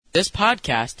This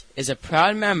podcast is a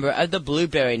proud member of the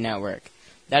Blueberry Network.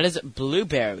 That is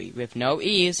Blueberry with no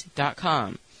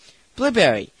ease.com.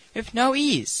 Blueberry with no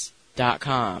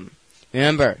ease.com.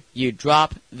 Remember, you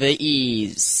drop the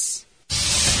ease.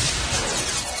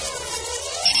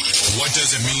 What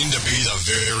does it mean to be the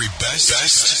very best?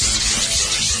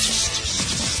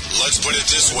 Let's put it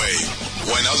this way.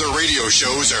 When other radio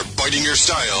shows are biting your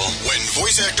style, when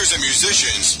voice actors and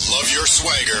musicians love your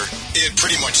swagger, it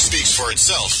pretty much speaks for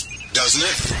itself, doesn't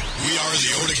it? We are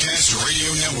the Otakast Radio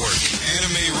Network,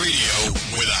 anime radio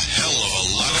with a hell of a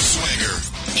lot of swagger.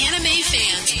 Anime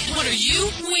fans, what are you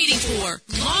waiting for?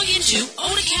 Log into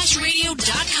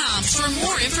otacastradio.com for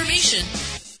more information.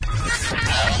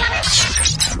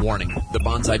 Warning, the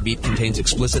Bonsai Beat contains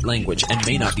explicit language and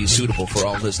may not be suitable for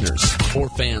all listeners or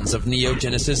fans of Neo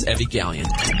Genesis Evangelion.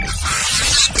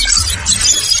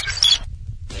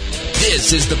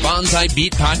 This is the Bonsai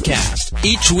Beat Podcast,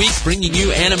 each week bringing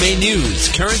you anime news,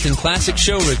 current and classic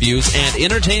show reviews, and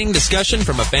entertaining discussion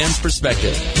from a fan's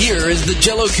perspective. Here is the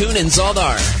Jello-kun and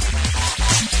Zaldar.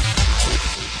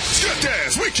 Step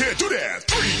dance, we can't do that.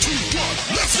 3, 2,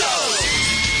 1, let's go!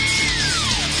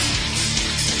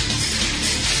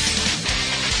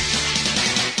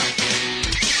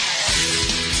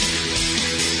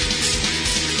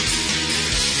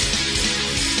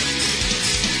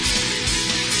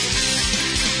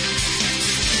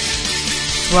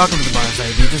 Welcome to the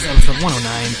Bonsai Beat. This is episode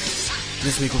 109.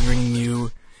 This week we're bringing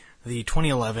you the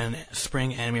 2011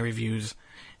 spring anime reviews,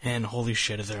 and holy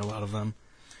shit is there a lot of them.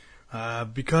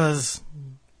 Because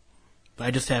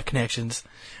I just have connections,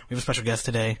 we have a special guest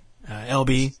today,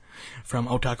 LB from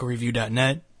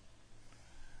otakureview.net.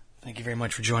 Thank you very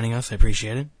much for joining us, I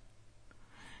appreciate it.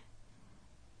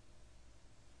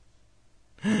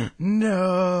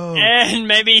 No! And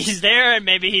maybe he's there and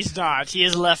maybe he's not. He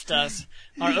has left us.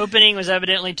 Our opening was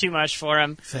evidently too much for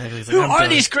him. Exactly. Who are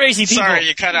these crazy people? Sorry,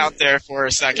 you cut out there for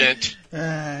a second.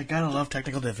 Gotta love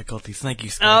technical difficulties. Thank you,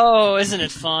 Scott. Oh, isn't it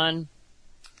fun?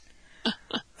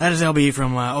 That is LB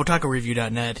from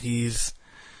otakureview.net. He's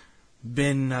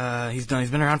been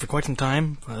around for quite some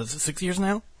time. Is it 6 years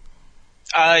now?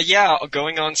 Yeah,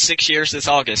 going on 6 years this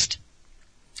August.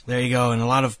 There you go. And a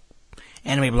lot of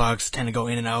anime blogs tend to go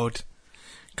in and out,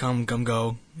 come,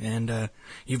 go, and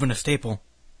you've been a staple.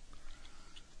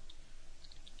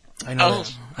 I know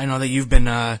that you've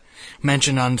been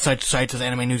mentioned on such sites as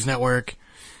Anime News Network.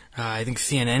 I think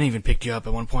CNN even picked you up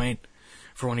at one point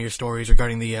for one of your stories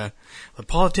regarding the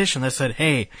politician that said,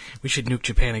 "Hey, we should nuke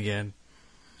Japan again."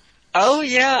 Oh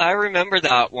yeah, I remember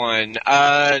that one.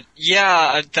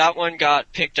 Yeah, that one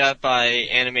got picked up by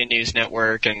Anime News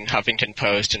Network and Huffington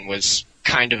Post and was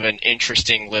kind of an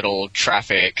interesting little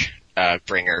traffic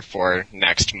bringer for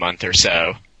next month or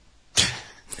so.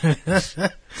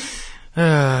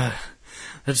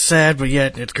 It's sad, but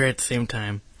yet it's great at the same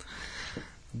time.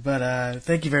 But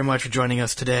thank you very much for joining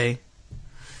us today.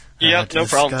 Yep, no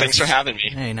problem. Thanks for having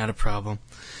me. Hey, not a problem.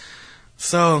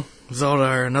 So,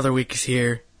 Zoldar, another week is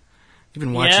here. You've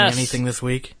been watching anything this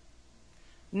week?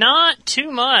 Not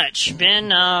too much.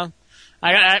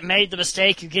 I made the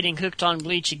mistake of getting hooked on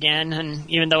Bleach again, and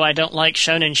even though I don't like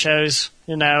shonen shows,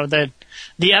 you know, the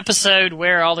episode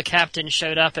where all the captains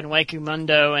showed up in Waku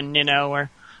Mundo and, you know,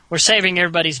 we're saving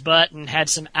everybody's butt and had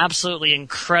some absolutely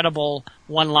incredible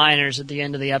one-liners at the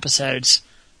end of the episodes.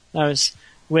 That was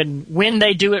when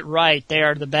they do it right, they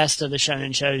are the best of the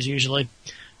shonen shows usually,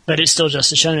 but it's still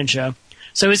just a shonen show.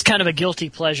 So it's kind of a guilty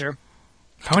pleasure.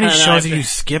 How many shows have you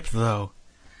skipped though?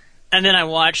 And then I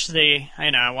watched a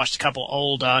couple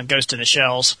old Ghost in the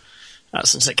Shells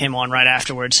since it came on right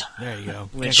afterwards. There you go.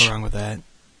 Can't go wrong with that.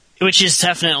 Which is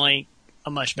definitely a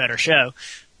much better show,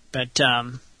 but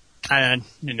I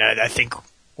think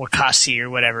Wakasi or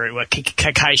whatever,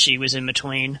 Kakaishi was in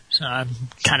between, so I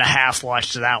kind of half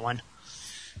watched that one.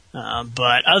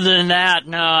 But other than that,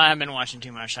 no, I haven't been watching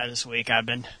too much this week. I've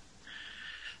been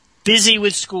busy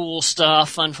with school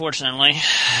stuff, unfortunately.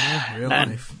 Yeah, real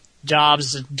life. Job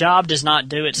does not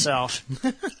do itself.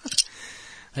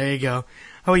 There you go.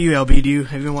 How about you, LB?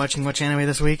 Have you been watching much anime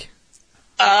this week?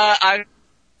 I've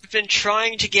been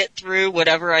trying to get through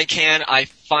whatever I can. I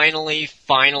finally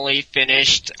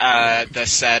finished the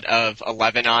set of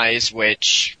 11 Eyes,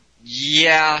 which,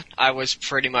 yeah, I was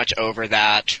pretty much over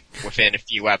that within a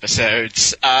few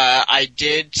episodes. I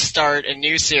did start a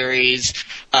new series,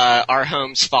 Our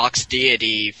Home's Fox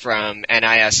Deity from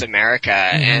NIS America,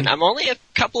 and I'm only a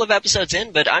couple of episodes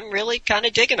in, but I'm really kind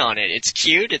of digging on it. It's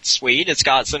cute, it's sweet, it's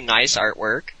got some nice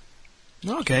artwork.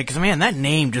 Okay, because, man, that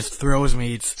name just throws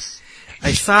me.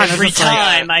 I saw it every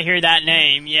time I hear that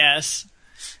name, yes.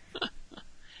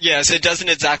 Yes, it doesn't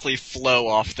exactly flow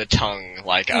off the tongue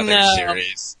like other No.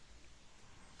 series.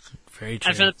 Very true.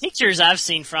 And for the pictures I've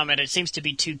seen from it, it seems to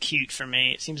be too cute for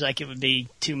me. It seems like it would be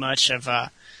too much of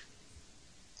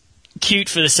cute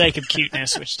for the sake of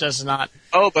cuteness, which does not.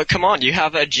 Oh, but come on, you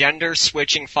have a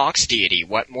gender-switching fox deity.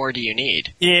 What more do you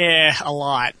need? Yeah, a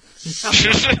lot.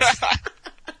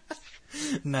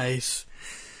 Nice.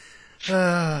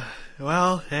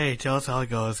 Well, hey, tell us how it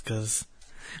goes, because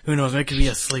who knows, it could be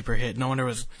a sleeper hit. No wonder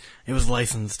it was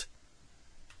licensed.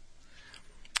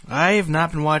 I have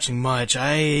not been watching much.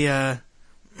 I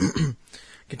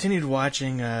continued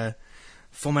watching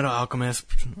Full Metal Alchemist.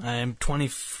 I'm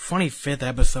 25th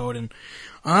episode, and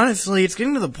honestly, it's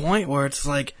getting to the point where it's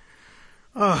like,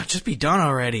 oh, just be done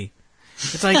already.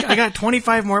 It's like, I got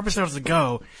 25 more episodes to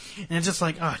go, and it's just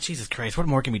like, oh, Jesus Christ, what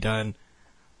more can be done?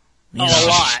 You A know?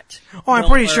 lot. Oh, I'm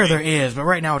Don't pretty sure worry. there is, but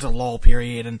right now it's a lull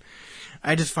period, and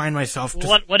I just find myself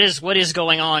just... What is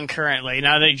going on currently?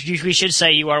 Now, we should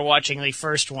say you are watching the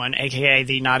first one, aka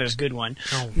the not as good one.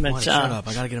 Oh, But, what? Shut up.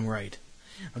 I gotta get them right.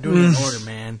 I'm doing it in order,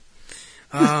 man.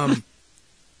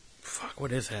 Fuck,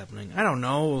 what is happening? I don't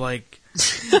know, like,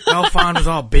 Alphonse is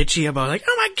all bitchy about, like,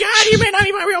 oh my god, you may not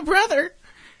be my real brother!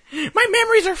 My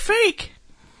memories are fake!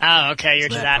 Oh, okay, you're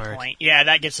to That that part. point. Yeah,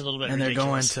 that gets a little bit And they're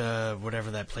going ridiculous. to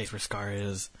whatever that place where Scar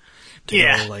is to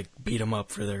Yeah. go, like, beat him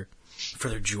up for their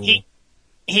jewel.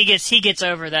 He gets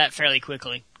over that fairly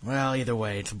quickly. Well, either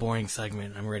way, it's a boring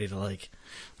segment. I'm ready to, like,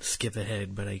 skip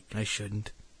ahead, but I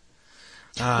shouldn't.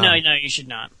 No, you should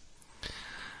not.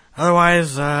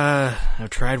 Otherwise, I've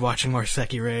tried watching more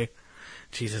Sekirei.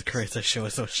 Jesus Christ, that show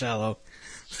is so shallow.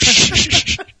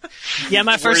 Yeah,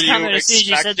 my first Were you comment as soon as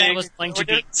you said that was going to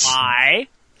be expecting why.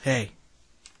 Hey,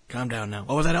 calm down now.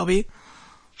 What was that, LB?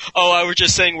 Oh, I was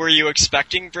just saying, were you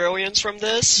expecting brilliance from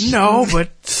this? No, but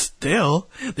still,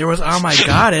 there was Oh My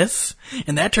Goddess,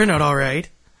 and that turned out alright.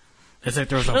 Except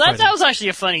there was no Well, fighting. that was actually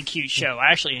a funny, cute show.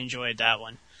 I actually enjoyed that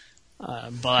one.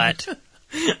 But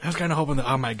I was kind of hoping the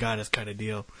Oh My Goddess kind of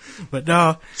deal. But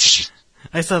no,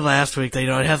 I said last week that,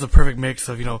 it has a perfect mix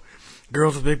of,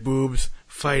 girls with big boobs,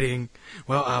 fighting.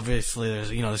 Well, obviously, there's,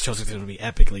 this show's going to be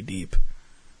epically deep.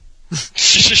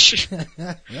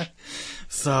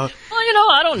 So, well,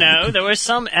 I don't know. There was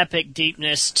some epic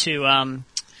deepness to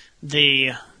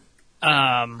the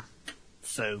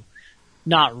so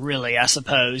not really, I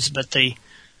suppose, but the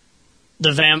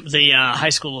High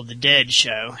School of the Dead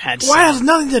show had. why has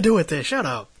nothing to do with this? Shut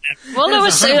up. Well, there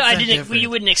was. It's 100% I didn't. different. You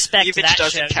wouldn't expect Even that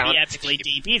doesn't show to count. be epically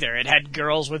deep either. It had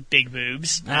girls with big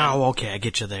boobs, Oh, okay, I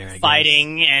get you there. I guess.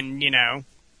 fighting, and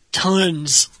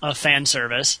tons of fan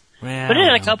service. Well, But it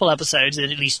had a couple episodes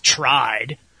that at least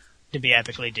tried to be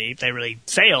epically deep. They really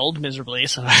failed miserably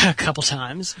a couple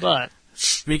times, but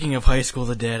Speaking of High School of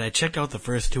the Dead, I checked out the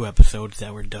first 2 episodes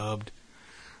that were dubbed.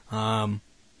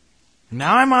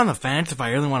 Now I'm on the fence if I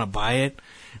really want to buy it.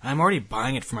 I'm already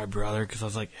buying it for my brother because I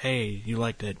was like, hey, you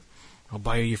liked it. I'll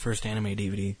buy you your first anime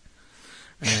DVD.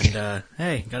 And,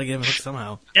 hey, gotta get him hooked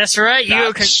somehow. that's right.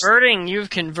 That's- You've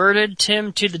converted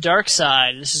Tim to the dark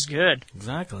side. This is good.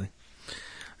 Exactly.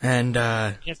 And, You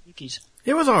have cookies.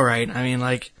 it was alright. I mean,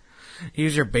 like,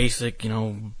 use your basic,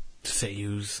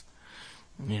 seiyus.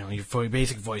 Your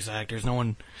basic voice actors. No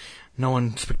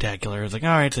one spectacular. It's like,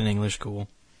 alright, it's in English, cool.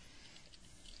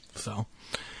 So,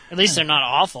 At least they're not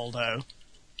awful, though.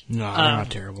 no, they're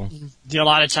not terrible. A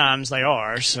lot of times they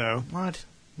are. So What?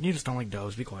 You just don't like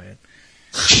dubs, be quiet.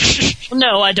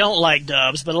 no, I don't like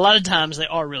dubs, but a lot of times they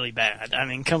are really bad. I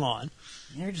mean, come on.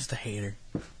 You're just a hater.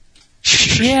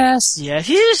 Yes, yeah.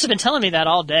 You just have been telling me that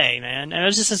all day, man. And it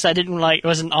was just since I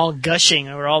wasn't all gushing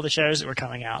over all the shows that were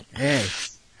coming out. Hey.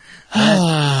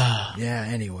 Yeah,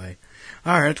 anyway.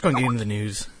 Alright, let's go and get into the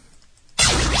news.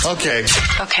 Okay.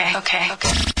 Okay.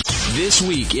 This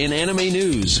week in Anime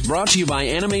News, brought to you by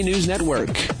Anime News Network.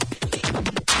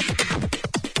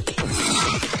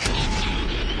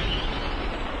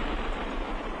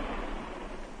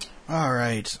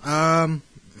 Alright,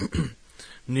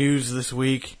 news this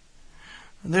week.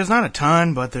 There's not a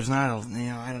ton, but there's not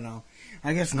I don't know.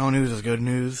 I guess no news is good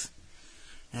news.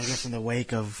 I guess in the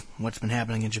wake of what's been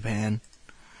happening in Japan.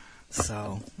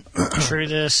 So, True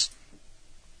this.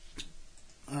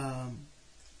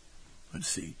 let's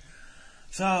see.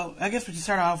 So, I guess we can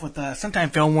start off with Sometime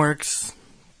Filmworks.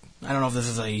 I don't know if this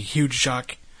is a huge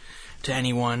shock to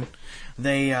anyone.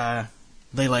 They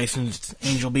licensed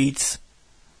Angel Beats.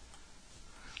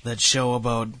 That show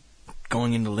about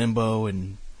going into limbo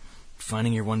and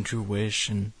finding your one true wish,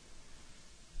 and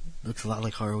looks a lot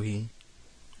like Haruhi.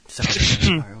 Sounds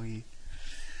like Haruhi.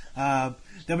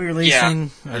 They'll be releasing...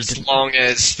 As long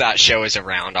as that show is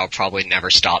around, I'll probably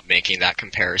never stop making that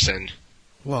comparison.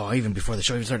 Well, even before the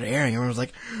show even started airing, everyone was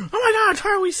like, "Oh my God, it's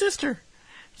Harley's sister!"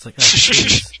 It's like, oh,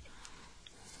 jeez.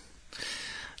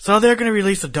 So they're going to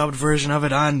release a dubbed version of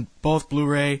it on both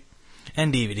Blu-ray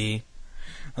and DVD.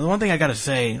 And the one thing I got to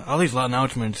say, all these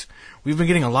announcements, we've been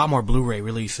getting a lot more Blu-ray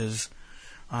releases.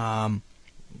 I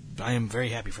am very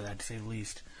happy for that, to say the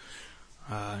least.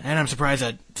 And I'm surprised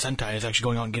that Sentai is actually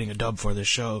going out and getting a dub for this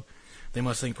show. They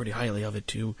must think pretty highly of it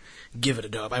to give it a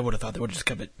dub. I would have thought they would have just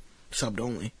kept it subbed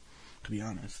only, to be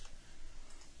honest.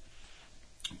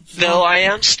 Though I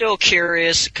am still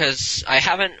curious, because I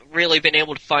haven't really been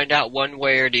able to find out one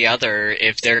way or the other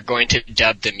if they're going to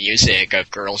dub the music of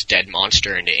Girl's Dead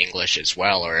Monster into English as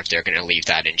well, or if they're going to leave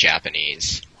that in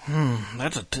Japanese.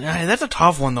 That's a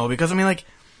tough one, though, because, I mean, like,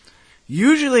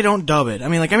 usually they don't dub it. I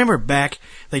mean, like, I remember back,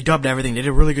 they dubbed everything. They did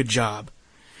a really good job.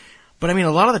 But, I mean,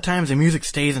 a lot of the times the music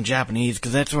stays in Japanese,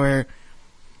 because that's where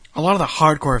a lot of the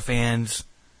hardcore fans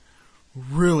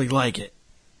really like it.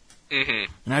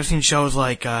 Mm-hmm. And I've seen shows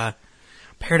like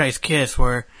Paradise Kiss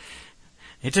where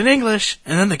it's in English,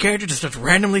 and then the character just starts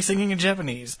randomly singing in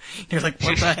Japanese. You're like,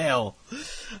 what the hell?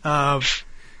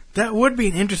 That would be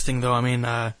interesting, though. I mean,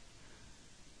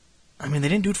 they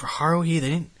didn't do it for Haruhi. They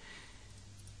didn't.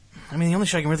 I mean, the only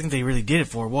show I can really think they really did it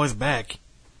for was Beck.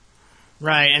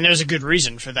 Right, and there's a good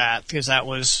reason for that,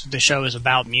 because the show is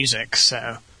about music,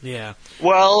 so. Yeah.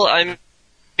 Well, I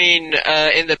mean,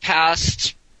 in the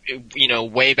past,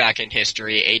 way back in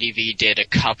history, ADV did a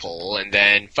couple, and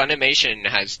then Funimation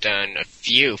has done a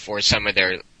few for some of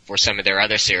their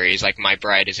other series, like My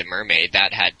Bride is a Mermaid,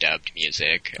 that had dubbed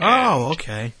music. Oh,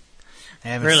 okay. I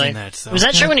haven't seen that. So. Was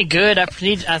that show any good?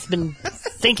 I've been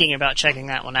thinking about checking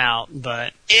that one out,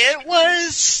 but it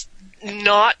was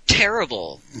not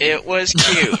terrible. It was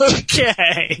cute.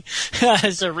 Okay,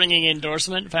 that's a ringing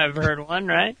endorsement if I've heard one,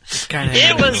 right?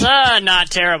 It was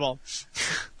not terrible.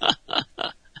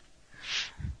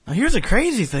 Now, here's a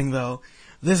crazy thing, though.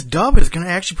 This dub is going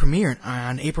to actually premiere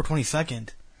on April 22nd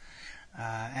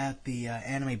at the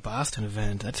Anime Boston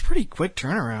event. That's a pretty quick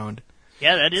turnaround.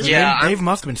 Yeah, that is. So yeah, Dave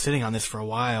must have been sitting on this for a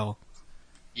while.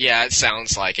 Yeah, it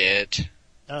sounds like it. It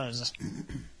does.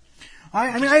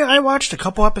 I watched a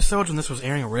couple episodes when this was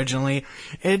airing originally.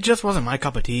 It just wasn't my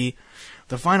cup of tea.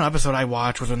 The final episode I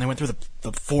watched was when they went through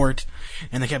the fort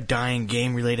and they kept dying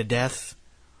game-related deaths.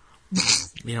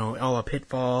 All a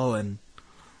Pitfall and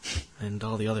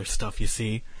all the other stuff you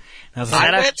see. That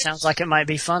actually sounds like it might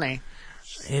be funny.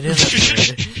 It is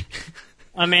good.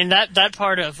 I mean, that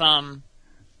part of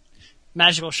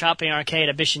Magical Shopping Arcade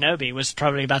at Bishinobi was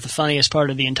probably about the funniest part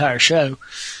of the entire show.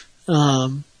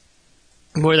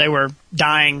 Where they were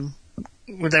dying,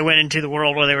 where they went into the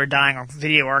world where they were dying of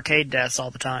video arcade deaths all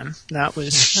the time. That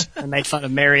was, they made fun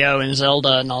of Mario and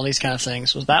Zelda and all these kind of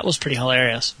things. That was pretty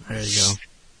hilarious. There you go.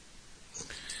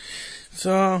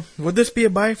 So, would this be a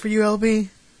buy for you, LB?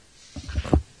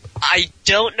 I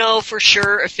don't know for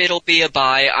sure if it'll be a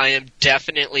buy. I am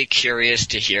definitely curious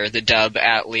to hear the dub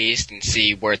at least and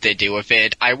see what they do with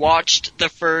it. I watched the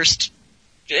first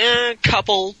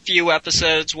few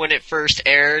episodes when it first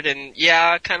aired, and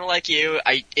yeah, kind of like you,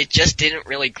 it just didn't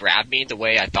really grab me the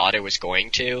way I thought it was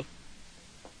going to.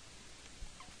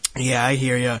 Yeah, I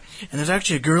hear ya. And there's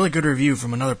actually a really good review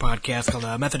from another podcast called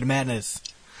Method of Madness.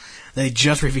 They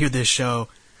just reviewed this show,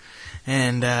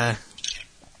 and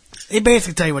they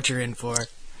basically tell you what you're in for.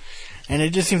 And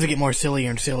it just seems to get more sillier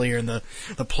and sillier, and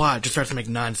the plot just starts to make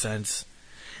nonsense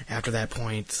after that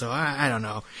point. So I don't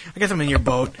know. I guess I'm in your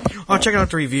boat. I'll check out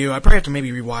the review. I probably have to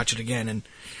maybe rewatch it again and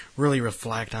really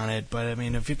reflect on it. But I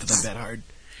mean, if it's like that hard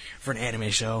for an anime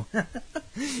show.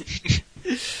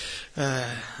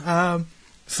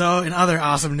 So in other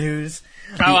awesome news.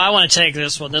 Oh, I want to take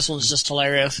this one. This one's just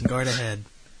hilarious. Go right ahead.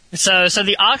 So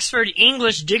the Oxford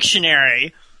English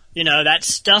Dictionary, that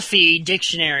stuffy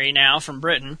dictionary now from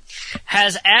Britain,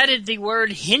 has added the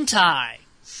word hentai.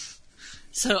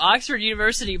 So Oxford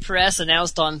University Press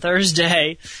announced on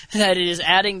Thursday that it is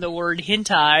adding the word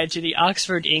hentai to the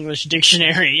Oxford English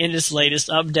Dictionary in its latest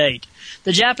update.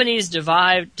 The Japanese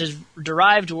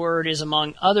derived word is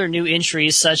among other new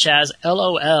entries such as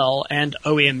LOL and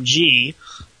OMG.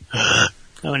 I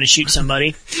want to shoot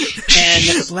somebody.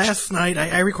 And last night,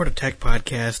 I record a tech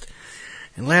podcast,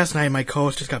 and last night my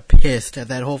co-host just got pissed at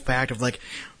that whole fact of like,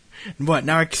 what,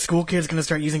 now our school kids going to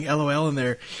start using LOL in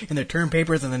their term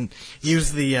papers and then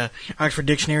use the Oxford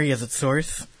Dictionary as its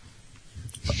source?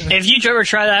 If you ever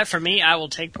try that for me, I will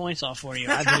take points off for you.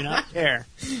 I do not care.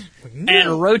 No. And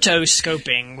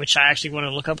rotoscoping, which I actually want to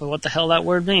look up what the hell that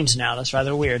word means now. That's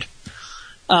rather weird.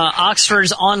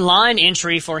 Oxford's online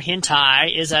entry for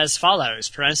hentai is as follows.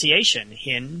 Pronunciation,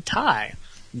 hentai.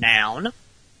 Noun.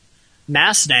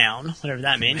 mass down, whatever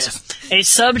that means, a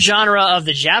subgenre of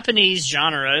the Japanese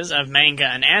genres of manga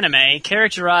and anime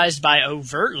characterized by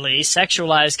overtly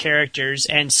sexualized characters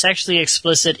and sexually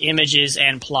explicit images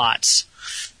and plots.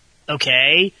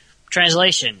 Okay.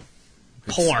 Translation.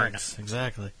 Porn.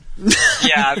 Exactly.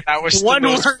 Yeah, that was One the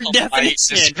most word polite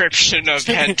definition. description of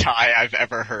hentai I've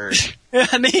ever heard.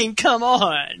 I mean, come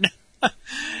on.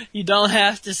 You don't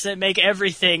have to make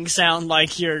everything sound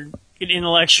like you're an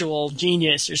intellectual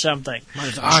genius or something. Well,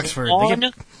 it's Oxford.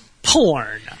 On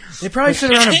porn. They probably sit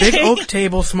around a big oak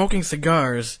table smoking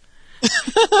cigars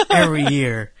every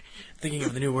year, thinking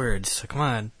of the new words. So come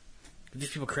on. Give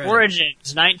these people credit.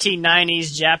 Origins,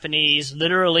 1990s Japanese,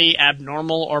 literally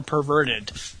abnormal or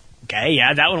perverted. Okay,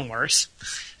 yeah, that one works.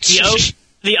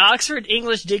 The Oxford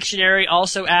English Dictionary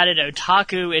also added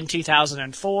otaku in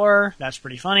 2004. That's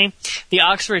pretty funny. The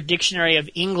Oxford Dictionary of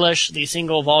English, the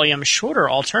single-volume shorter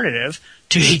alternative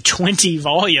to the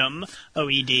 20-volume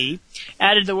OED,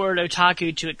 added the word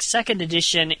otaku to its second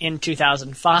edition in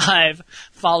 2005,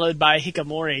 followed by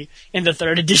hikikomori in the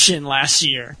third edition last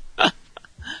year.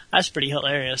 That's pretty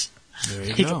hilarious. There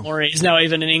you go. Hikikomori is now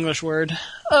even an English word.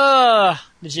 The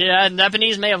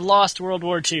Japanese may have lost World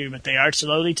War II, but they are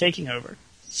slowly taking over.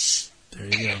 There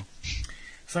you go.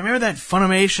 So remember that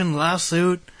Funimation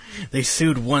lawsuit? They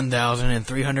sued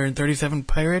 1,337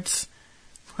 pirates?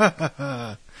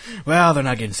 Well, they're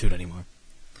not getting sued anymore.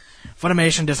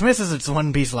 Funimation dismisses its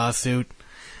One Piece lawsuit,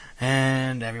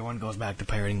 and everyone goes back to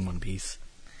pirating One Piece.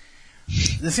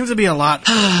 There seems to be a lot.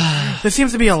 There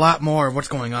seems to be a lot more of what's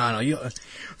going on.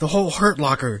 The whole Hurt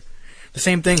Locker, the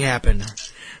same thing happened.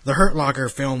 The Hurt Locker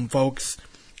film folks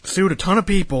sued a ton of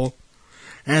people,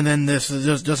 and then just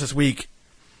this week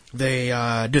they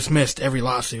dismissed every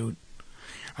lawsuit.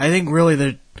 I think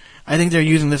they're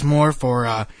using this more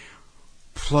for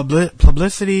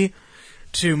publicity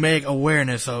to make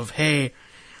awareness of, hey,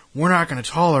 we're not going to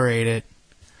tolerate it,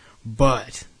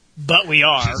 but we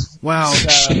are. Well,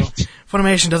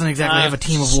 Funimation doesn't exactly have a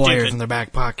team of lawyers stupid. in their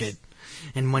back pocket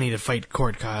and money to fight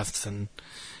court costs, and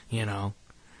I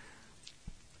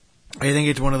think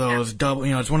it's one of those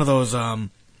it's one of those I don't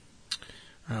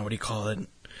know, what do you call it?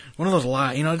 One of those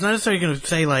lies. It's not necessarily going to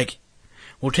say like,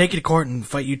 we'll take you to court and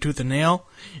fight you tooth and nail.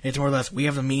 It's more or less, we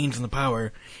have the means and the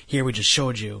power. Here, we just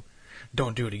showed you.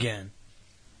 Don't do it again.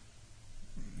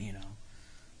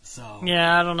 So.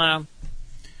 Yeah, I don't know.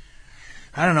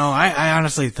 I don't know. I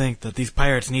honestly think that these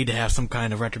pirates need to have some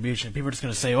kind of retribution. People are just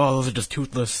going to say, oh, those are just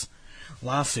toothless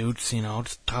lawsuits,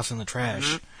 just toss in the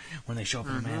trash when they show up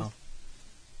in the mail.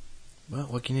 Well,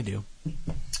 what can you do?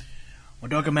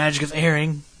 Madoka Magic is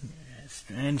airing,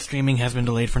 and streaming has been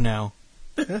delayed for now.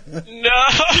 No!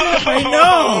 I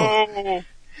know!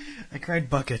 I cried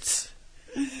buckets.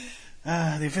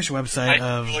 The official website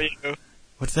I feel you.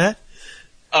 What's that?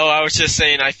 Oh, I was just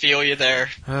saying, I feel you there.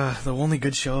 The only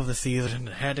good show of the season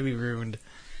had to be ruined.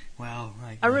 Well,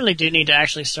 I really do need to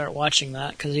actually start watching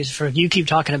that, because you keep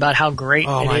talking about how great it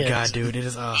is. Oh my god, dude, it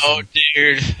is awesome. Oh,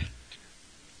 dude.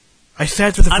 I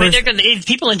sat through the first...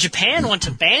 people in Japan want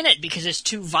to ban it because it's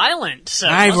too violent. So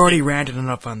I've already ranted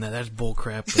enough on that. That's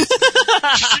bullcrap.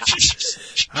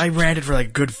 I ranted for like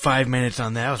a good 5 minutes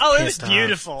on that. I was it was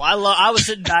beautiful. I was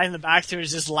sitting back in the back there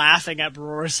just laughing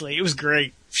uproariously. It was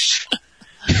great.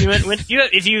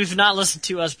 If you've not listened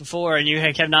to us before and you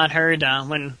have not heard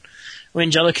when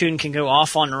Jello-kun can go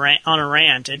off on a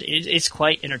rant, it's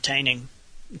quite entertaining.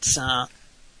 It's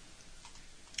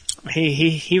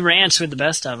he rants with the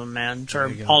best of them, man,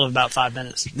 for all of about 5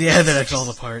 minutes. Yeah, that's all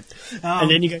the part. And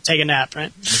then you go take a nap,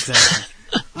 right? Exactly.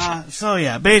 So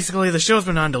yeah, basically the show's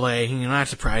been on delay. Not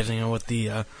surprising with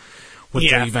the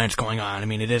events going on. I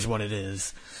mean, it is what it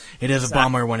is. It is a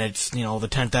bummer when it's the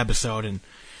 10th episode and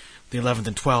the 11th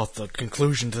and 12th, the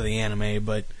conclusion to the anime,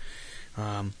 but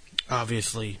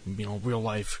obviously, real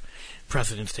life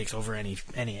precedence takes over any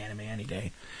anime any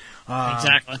day.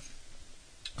 Exactly.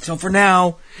 So for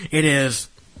now, it is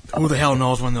who the hell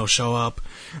knows when they'll show up.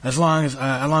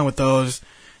 Along with those,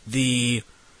 the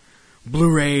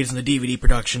Blu-rays and the DVD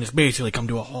production has basically come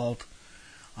to a halt.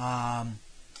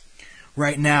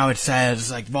 Right now, it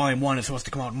says Volume 1 is supposed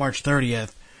to come out March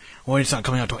 30th. Well, it's not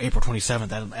coming out until April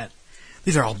 27th.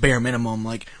 These are all bare minimum,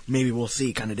 maybe we'll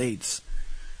see kind of dates.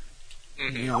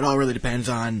 Mm-hmm. It all really depends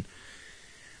on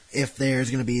if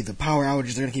there's going to be the power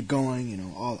outages are going to keep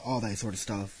going, all that sort of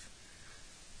stuff.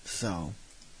 So,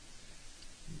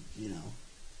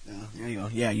 there you go.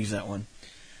 Yeah, use that one.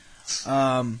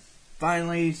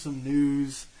 Finally, some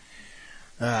news.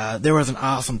 There was an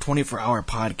awesome 24-hour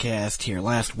podcast here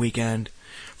last weekend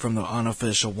from the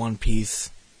unofficial One Piece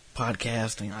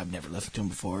podcast. I've never listened to him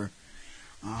before.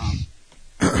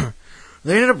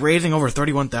 They ended up raising over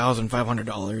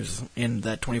 $31,500 in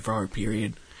that 24-hour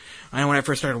period. I know when I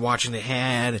first started watching, they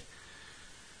had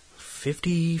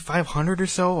 $5,500 or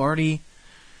so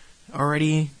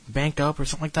already banked up or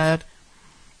something like that.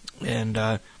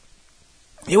 And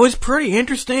it was pretty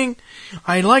interesting.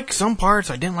 I liked some parts,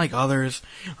 I didn't like others.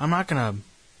 I'm not gonna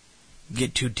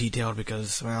get too detailed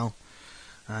because, well,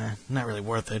 not really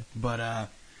worth it. But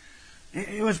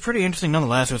it was pretty interesting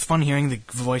nonetheless. It was fun hearing the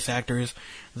voice actors.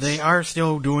 They are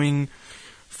still doing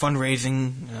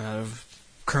fundraising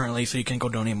currently, so you can go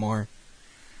donate more.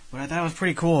 But I thought it was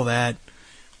pretty cool that,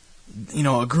 you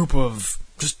know, a group of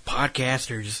just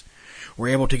podcasters were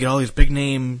able to get all these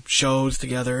big-name shows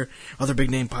together, other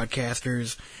big-name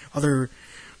podcasters, other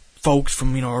folks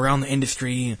from, you know, around the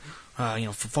industry,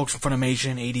 folks from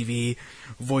Funimation, ADV,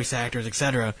 voice actors,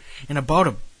 etc., in about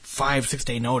a 5-6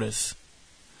 day notice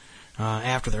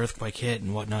after the earthquake hit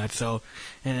and whatnot. So,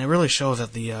 and it really shows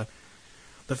that the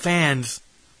fans,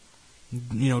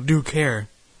 you know, do care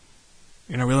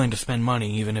and are willing to spend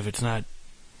money, even if it's not,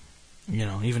 you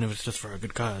know, even if it's just for a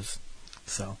good cause.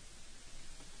 So.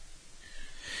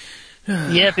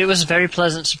 Yep, it was a very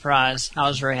pleasant surprise. I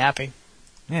was very happy.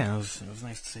 Yeah, it was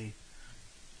nice to see.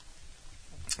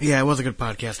 Yeah, it was a good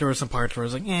podcast. There were some parts where I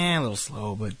was like, a little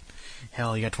slow, but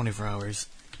hell, you got 24 hours.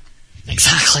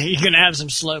 Exactly. You're going to have some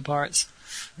slow parts.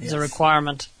 It's a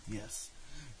requirement. Yes.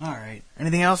 All right.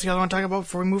 Anything else you guys want to talk about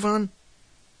before we move on?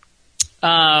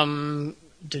 There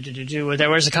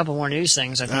was a couple more news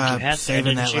things I think you had.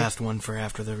 Saving that last one for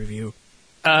after the review.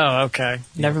 Oh, okay. Yep.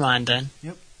 Never mind then.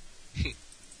 Yep.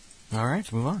 All right,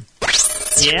 let's move on.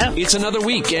 Yeah. It's another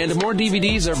week and more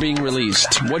DVDs are being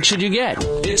released. What should you get?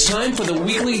 It's time for the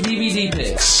weekly DVD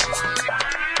picks.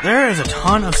 There is a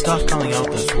ton of stuff coming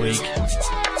out this week.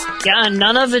 Yeah,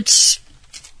 none of it's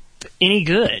any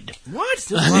good. What?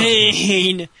 I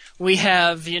mean, we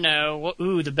have,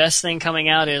 the best thing coming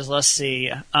out is, let's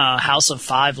see, House of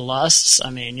Five Lusts. I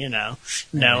mean,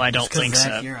 no, I don't think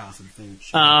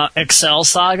so. Excel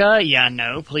Saga,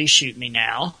 no, please shoot me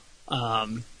now.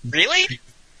 Really?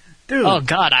 Dude. Oh,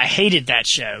 God, I hated that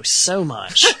show so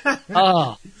much.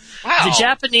 Oh. Wow. The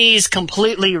Japanese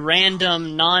completely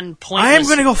random, non-pointless... I am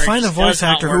going to go find the voice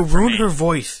actor who ruined her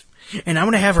voice. And I'm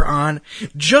going to have her on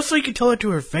just so you can tell it to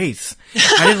her face.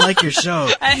 I didn't like your show.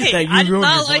 Hey, that you I did ruined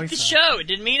not your like the voice show. It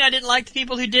didn't mean I didn't like the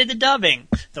people who did the dubbing.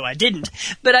 Though I didn't.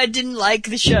 But I didn't like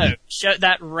the show.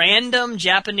 That random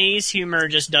Japanese humor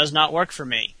just does not work for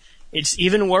me. It's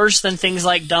even worse than things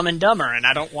like Dumb and Dumber, and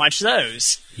I don't watch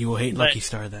those. You will hate Lucky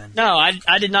Star then. No,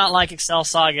 I did not like Excel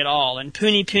Saga at all. And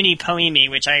Puni Puni Poemi,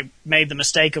 which I made the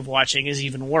mistake of watching, is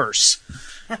even worse.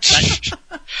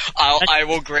 I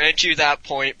will grant you that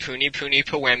point. Puni Puni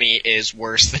Poemi is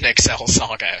worse than Excel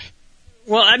Saga.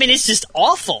 Well, I mean, it's just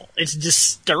awful. It's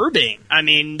disturbing. I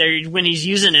mean, when he's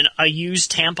using a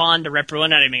used tampon to we're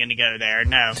not even going to go there.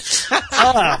 No.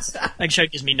 That show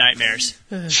gives me nightmares.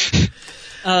 Here's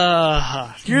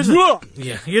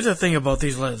the thing about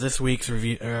this week's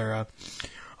review. A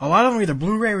lot of them are either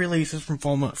Blu-ray releases from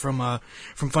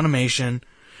Funimation.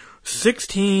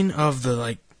 16 of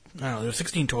the there's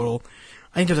 16 total.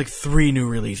 I think there's 3 new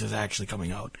releases actually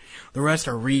coming out. The rest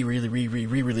are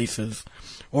re-releases,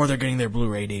 or they're getting their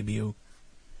Blu-ray debut.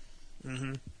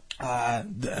 Mm-hmm.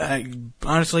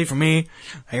 Honestly, for me,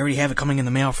 I already have it coming in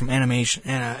the mail from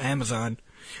Amazon.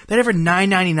 They had it for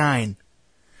 $9.99.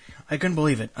 I couldn't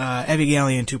believe it.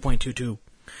 Evangelion 2.22.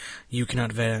 You cannot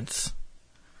advance.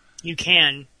 You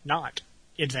can not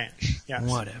advance. Yes.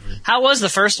 Whatever. How was the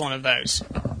first one of those?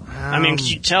 I mean, could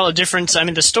you tell a difference? I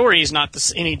mean, the story is not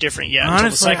any different yet.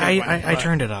 Honestly, until the second one, I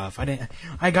turned it off.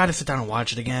 I got to sit down and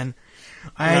watch it again.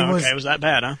 It was that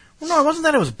bad, huh? Well, no, it wasn't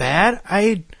that it was bad.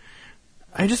 I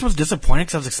just was disappointed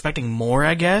because I was expecting more,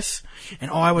 I guess. And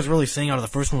all I was really seeing out of the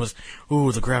first one was,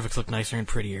 ooh, the graphics look nicer and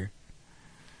prettier.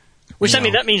 Which, I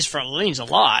mean, that means a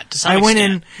lot to some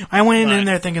extent. I went in Right.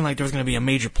 there thinking there was going to be a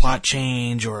major plot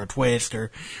change or a twist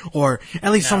or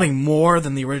at least something more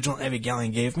than the original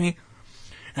Evangelion gave me.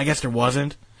 I guess there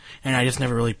wasn't, and I just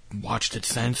never really watched it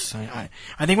since. I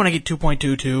think when I get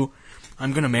 2.22,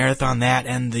 I'm going to marathon that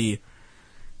and the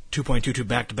 2.22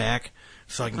 back-to-back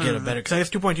so I can get a better... Because I guess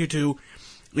 2.22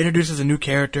 introduces a new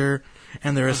character,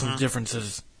 and there is some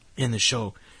differences in the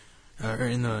show, or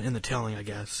in the telling, I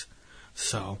guess.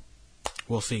 So,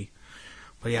 we'll see.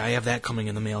 But yeah, I have that coming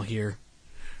in the mail here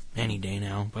any day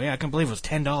now. But yeah, I can't believe it was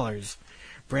 $10.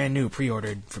 Brand new,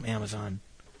 pre-ordered from Amazon.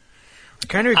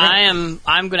 I'm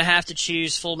going to have to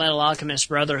choose Full Metal Alchemist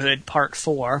Brotherhood Part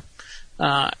 4.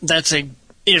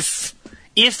 If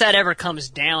that ever comes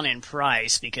down in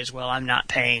price, because, well, I'm not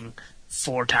paying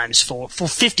 4 times 4 for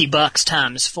 $50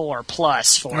 times 4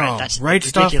 plus for it. That's Right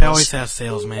ridiculous. Stuff always has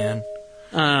sales, man.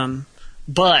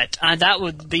 But that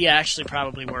would be actually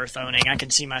probably worth owning. I can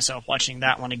see myself watching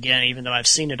that one again, even though I've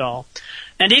seen it all.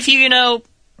 And if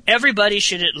everybody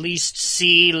should at least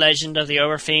see Legend of the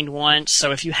Overfiend once.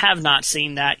 So if you have not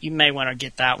seen that, you may want to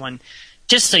get that one,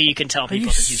 just so you can tell people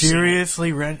that you've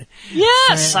seriously read?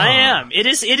 Yes, I am. It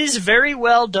is very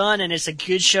well done, and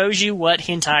shows you what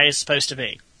hentai is supposed to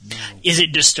be. No. Is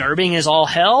it disturbing as all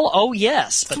hell? Oh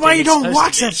yes. But that's why you don't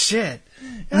watch that shit.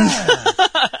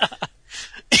 Yeah.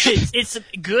 It's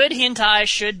good hentai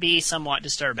should be somewhat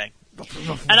disturbing.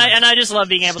 And I just love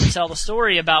being able to tell the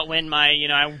story about when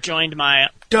I joined my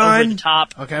over the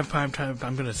top. Okay, I'm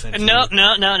gonna say no.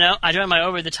 I joined my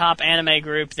over the top anime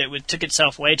group that took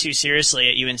itself way too seriously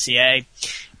at UNCA,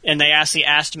 and they actually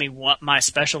asked me what my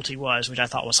specialty was, which I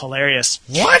thought was hilarious.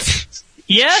 What?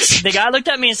 Yes, the guy looked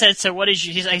at me and said, "So what is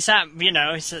you?" He said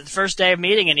the first day of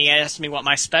meeting, and he asked me what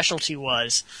my specialty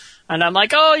was. And I'm like,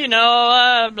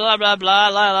 blah, blah, blah, blah,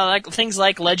 like things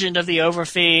like Legend of the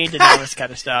Overfiend and all this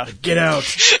kind of stuff. Get out.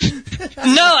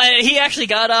 No, he actually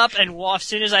got up and as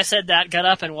soon as I said that, got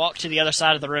up and walked to the other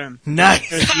side of the room.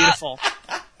 Nice. It was beautiful.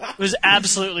 It was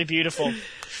absolutely beautiful.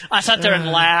 I sat there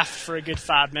and laughed for a good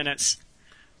 5 minutes.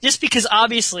 Just because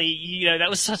obviously, that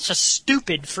was such a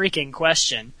stupid freaking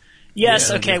question. Yes,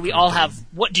 okay, we all have,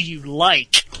 what do you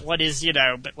like? What is,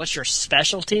 but what's your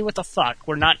specialty? What the fuck?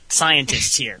 We're not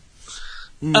scientists here.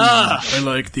 I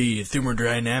like the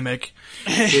thermodynamic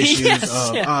issues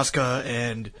of Asuka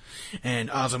and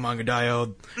Azumanga. I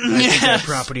think their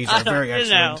properties are very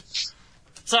excellent.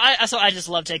 So I just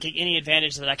love taking any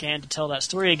advantage that I can to tell that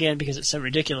story again because it's so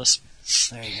ridiculous.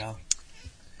 There you go.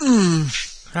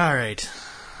 All right.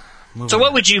 So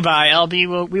what would you buy,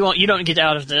 LB? You don't get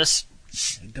out of this.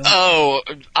 Oh,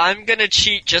 I'm gonna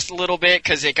cheat just a little bit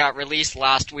because it got released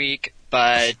last week,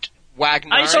 but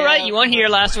Wagnaria... It's alright, you weren't here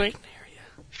last week.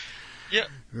 Yeah,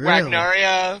 really?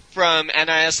 Wagnaria from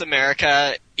NIS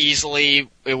America, easily,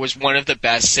 it was one of the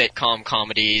best sitcom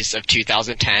comedies of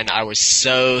 2010. I was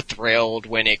so thrilled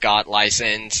when it got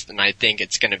licensed, and I think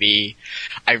it's gonna be...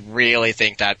 I really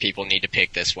think that people need to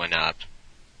pick this one up.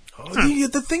 Oh,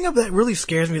 the thing that really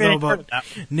scares me, though, about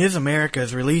NIS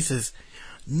America's releases,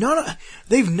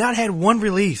 they've not had one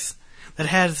release that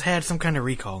has had some kind of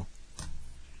recall.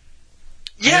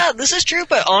 Yeah, this is true,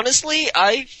 but honestly,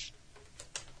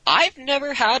 I've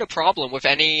never had a problem with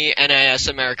any NIS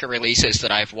America releases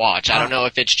that I've watched. I don't know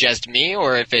if it's just me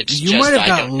or if it's I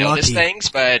don't notice things,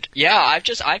 but yeah,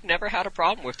 I've never had a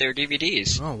problem with their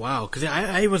DVDs. Oh wow, because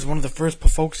I was one of the first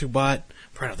folks who bought,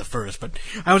 probably not the first, but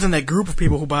I was in that group of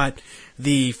people who bought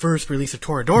the first release of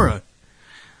Toradora,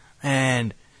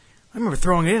 and I remember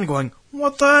throwing it in and going,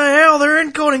 "What the hell? Their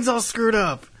encoding's all screwed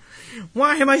up.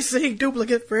 Why am I seeing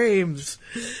duplicate frames?"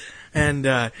 And,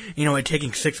 it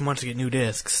taking 6 months to get new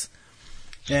discs.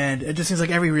 And it just seems like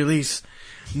every release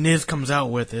NIS comes out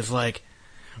with is like,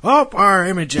 "Oh, our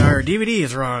DVD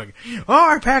is wrong. Oh,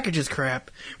 our package is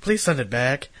crap. Please send it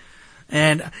back."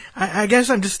 And I guess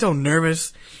I'm just still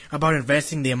nervous about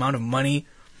investing the amount of money,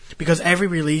 because every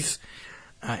release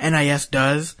NIS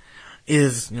does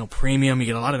is, premium. You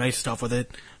get a lot of nice stuff with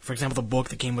it. For example, the book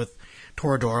that came with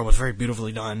Toradora was very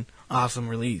beautifully done. Awesome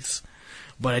release.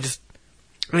 But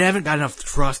I haven't got enough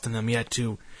trust in them yet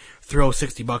to throw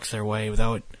 $60 their way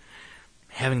without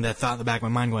having that thought in the back of my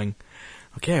mind going,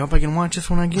 okay, I hope I can watch this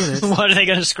when I get it. What are they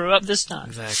going to screw up this time?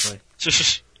 Exactly.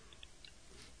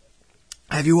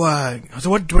 Have you, so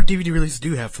what DVD releases do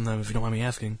you have from them, if you don't mind me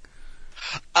asking?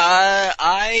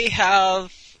 I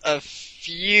have a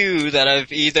few that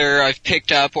I've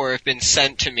picked up or have been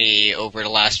sent to me over the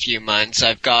last few months.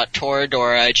 I've got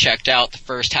Toradora. I checked out the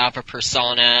first half of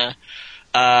Persona.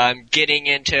 I'm getting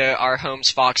into Our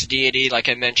Home's Fox Deity, like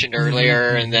I mentioned earlier,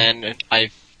 and then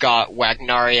I've got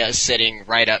Wagnaria sitting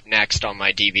right up next on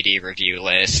my DVD review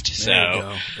list. So, there you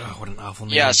go. Oh, what an awful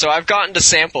name. Yeah, so I've gotten to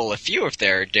sample a few of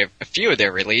their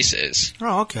releases.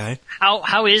 Oh, okay.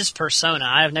 How is Persona?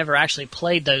 I have never actually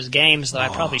played those games, though I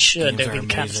probably should. They'd be the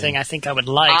kind of thing I think I would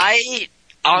like.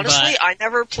 I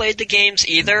never played the games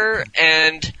either,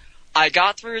 and I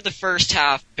got through the first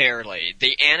half barely.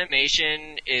 The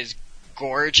animation is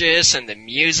gorgeous, and the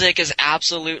music is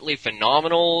absolutely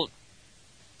phenomenal.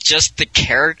 Just the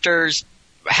characters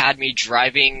had me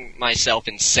driving myself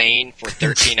insane for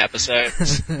 13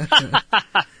 episodes.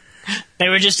 They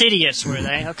were just idiots, were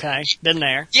they? Okay, been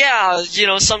there. Yeah,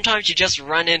 sometimes you just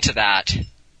run into that.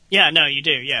 Yeah, no, you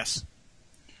do, yes.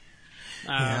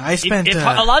 I spent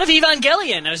a lot of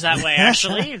Evangelion was that way,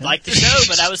 actually. Like the show,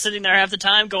 but I was sitting there half the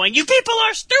time going, "You people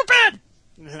are stupid!"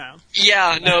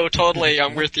 Yeah, no, totally,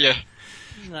 I'm with you.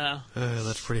 No.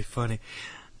 That's pretty funny.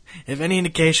 If any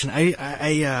indication,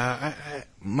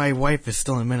 my wife is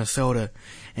still in Minnesota,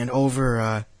 and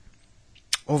over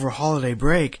holiday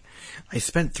break, I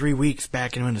spent 3 weeks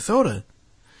back in Minnesota,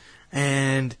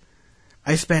 and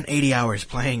I spent 80 hours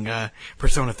playing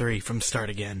Persona 3 from start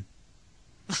again.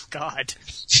 God.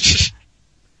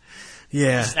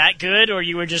 Yeah. Is that good, or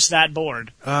you were just that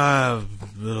bored?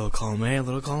 Little column A,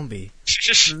 little column B.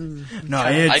 No,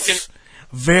 I it's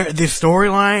the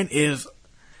storyline is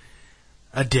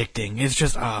addicting. It's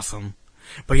just awesome.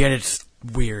 But yet it's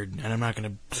weird, and I'm not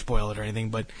going to spoil it or anything,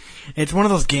 but it's one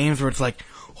of those games where it's like,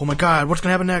 oh my god, what's going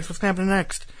to happen next? What's going to happen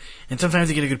next? And sometimes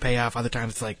you get a good payoff, other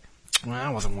times it's like, well,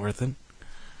 that wasn't worth it.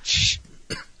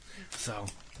 So,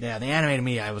 yeah, the anime to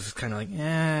me, I was just kind of like,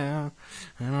 yeah,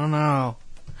 I don't know.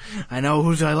 I know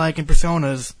who's I like in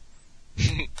Personas.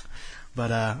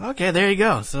 But, okay, there you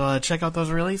go. So, check out those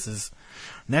releases.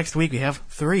 Next week we have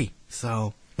 3.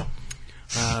 So,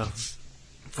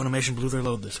 Funimation blew their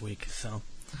load this week, so.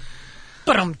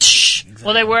 Exactly.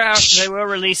 Well, they were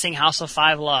releasing House of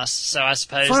Five Lusts, so I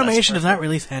suppose Funimation does not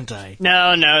release hentai.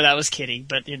 No, that was kiddy,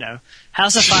 but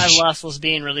House of Five Lusts was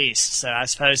being released, so I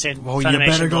suppose Funimation you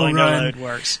better go blowing their run load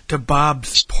works. To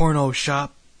Bob's Porno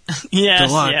Shop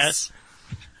Deluxe Yes.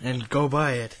 and go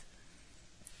buy it.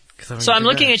 So I'm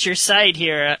looking at your site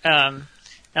here,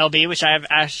 LB, which I have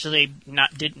actually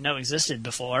didn't know existed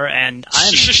before, and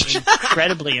I'm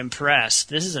incredibly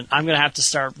impressed. I'm going to have to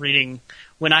start reading.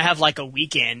 When I have like a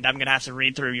weekend, I'm going to have to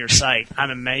read through your site. I'm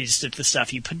amazed at the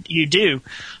stuff you do.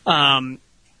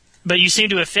 But you seem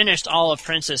to have finished all of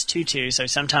Princess Tutu, so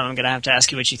sometime I'm going to have to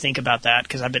ask you what you think about that,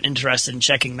 because I've been interested in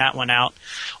checking that one out.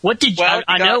 What did you... Well,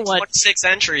 I know what... 26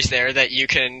 entries there that you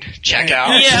can check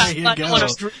out. Yeah, There you I go. want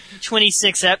to read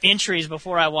 26 entries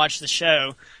before I watch the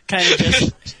show. Kind of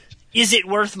just... Is it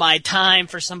worth my time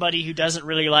for somebody who doesn't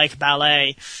really like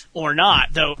ballet or not?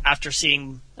 Though after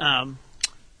seeing... the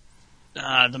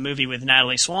movie with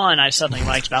Natalie Swan, I suddenly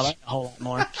liked ballet a whole lot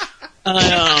more. But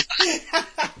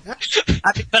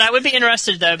I would be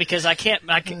interested though, because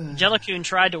Jellicune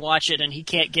tried to watch it and he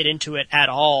can't get into it at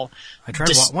all. I tried.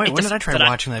 When did I try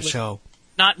watching that show?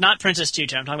 Not Princess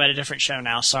Tutu. I'm talking about a different show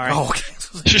now. Sorry. Oh, okay.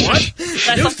 What?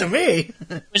 News to me.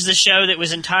 It was the show that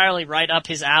was entirely right up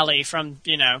his alley from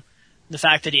the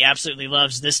fact that he absolutely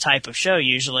loves this type of show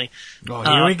usually. Oh,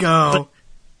 here we go.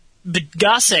 But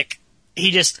Gossick,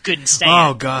 he just couldn't stand.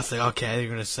 Oh, Gothic. Okay, you're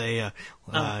going to say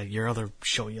your other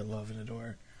show you love and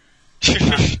adore.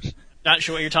 Not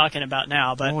sure what you're talking about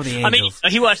now, but The I mean, Angels.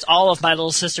 he watched all of My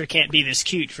Little Sister Can't Be This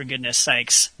Cute, for goodness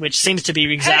sakes, which seems to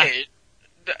be exactly.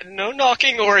 Hey, no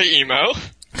knocking or emo.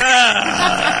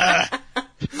 I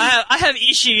have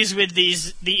issues with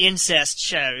the incest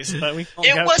shows, but we won't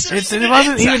It go. wasn't. It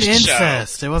wasn't even incest show.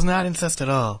 incest. It was not incest at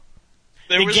all.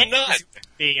 There was none.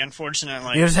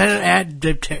 Unfortunately. You just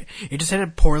had a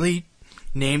poorly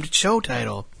named show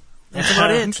title. That's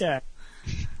about it. Okay.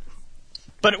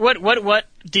 But what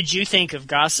did you think of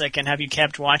Gossick, and have you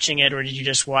kept watching it, or did you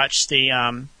just watch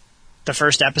the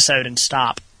first episode and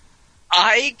stop?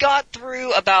 I got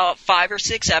through about 5 or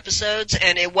 6 episodes,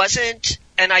 and it wasn't.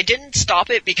 And I didn't stop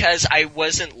it because I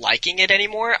wasn't liking it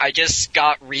anymore. I just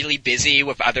got really busy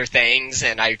with other things,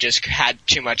 and I just had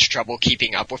too much trouble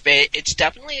keeping up with it. It's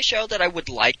definitely a show that I would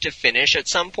like to finish at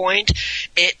some point.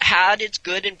 It had its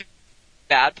good and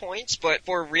bad points, but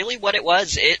for really what it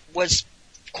was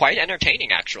quite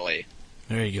entertaining, actually.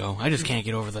 There you go. I just can't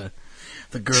get over the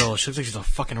girl. She looks like she's a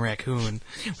fucking raccoon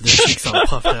with her cheeks all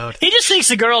puffed out. He just thinks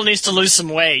the girl needs to lose some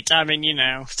weight. I mean,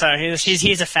 so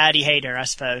he's a fatty hater, I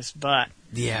suppose, but...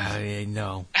 Yeah, I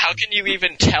know. How can you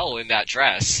even tell in that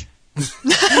dress? I just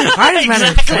meant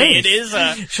her Exactly, face. it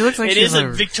is She looks like it she's is a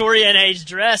Victorian age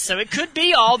dress, so it could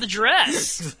be all the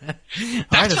dress.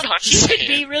 That's what I'm She could be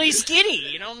saying. really skinny.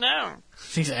 You don't know.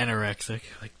 She's anorexic.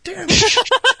 Like, damn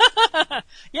it.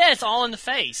 Yeah, it's all in the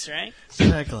face, right?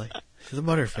 Exactly. She's a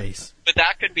butterface. But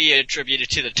that could be attributed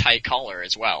to the tight collar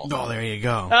as well. Oh, there you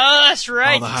go. Oh, that's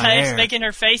right. All the hot It's air. making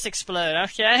her face explode.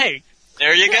 Okay.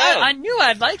 There you go. I knew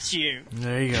I liked you.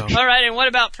 There you go. All right, and what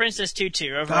about Princess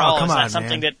Tutu overall? come Is that on,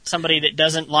 something man. that somebody that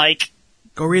doesn't like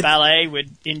Go read. ballet would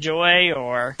enjoy,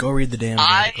 or... Go read the damn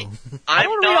article. I I'm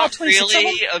wanna read all not 26 of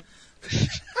really.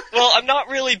 Well, I'm not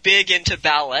really big into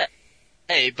ballet,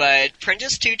 but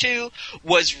Princess Tutu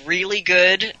was really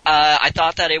good. I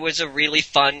thought that it was a really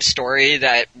fun story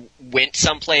that went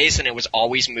someplace, and it was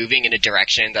always moving in a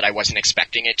direction that I wasn't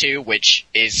expecting it to, which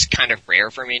is kind of rare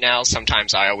for me now.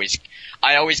 Sometimes I always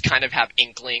kind of have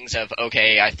inklings of,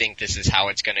 okay, I think this is how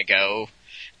it's going to go.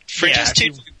 Fringes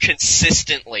 2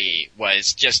 consistently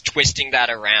was just twisting that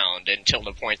around until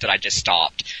the point that I just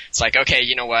stopped. It's like, okay,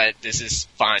 you know what, this is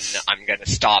fun, I'm gonna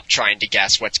stop trying to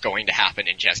guess what's going to happen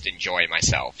and just enjoy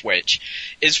myself,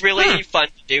 which is really fun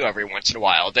to do every once in a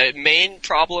while. The main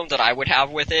problem that I would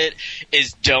have with it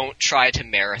is don't try to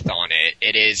marathon it.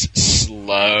 It is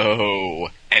slow,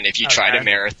 and if you try to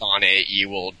marathon it, you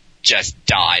will just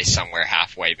die somewhere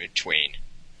halfway between.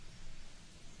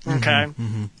 Okay.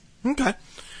 Mm-hmm. Okay.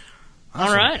 Awesome.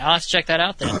 All right, I'll have to check that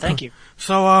out then. Thank you.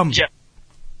 So,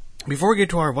 before we get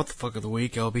to our what the fuck of the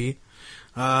week, LB,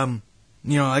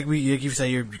 like you say,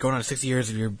 you're going on 60 years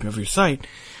of your site.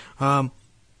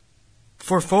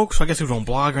 For folks, I guess, who don't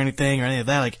blog or anything like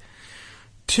that, like,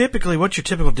 typically, what's your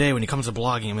typical day when it comes to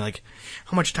blogging? I mean, like,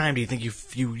 how much time do you think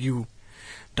you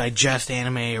digest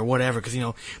anime or whatever? Because,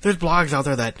 there's blogs out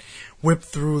there that whip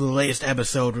through the latest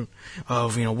episode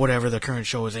of, whatever the current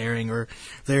show is airing, or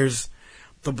there's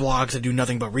the blogs that do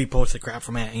nothing but repost the crap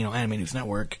from, Anime News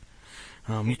Network.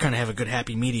 You kind of have a good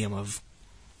happy medium of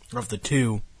the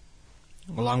two,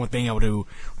 along with being able to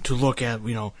look at,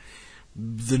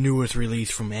 the newest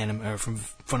release from from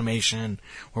Funimation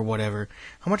or whatever.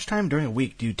 How much time during a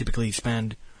week do you typically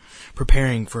spend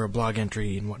preparing for a blog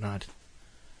entry and whatnot?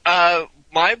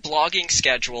 My blogging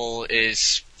schedule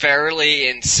is fairly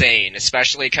insane,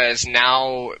 especially because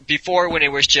now, before when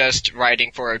it was just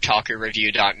writing for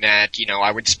OtakuReview.net,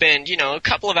 I would spend, a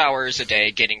couple of hours a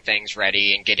day getting things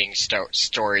ready and getting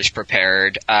stories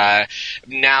prepared.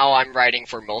 Now I'm writing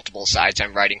for multiple sites.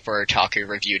 I'm writing for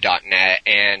OtakuReview.net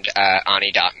and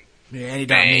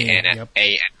Ani.me and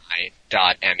ANI.me.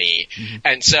 Mm-hmm.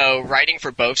 And so writing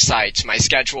for both sites, my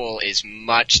schedule is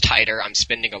much tighter. I'm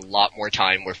spending a lot more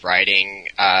time with writing.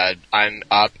 I'm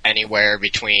up anywhere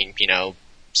between,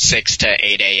 6 to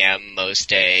 8 a.m. most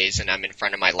days, and I'm in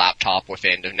front of my laptop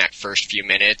within the next first few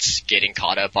minutes getting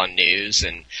caught up on news.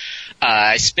 And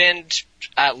I spend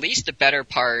at least the better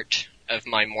part of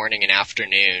my morning and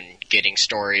afternoon getting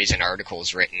stories and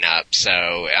articles written up.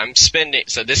 So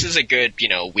this is a good,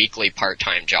 weekly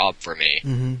part-time job for me.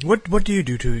 Mm-hmm. What do you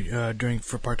do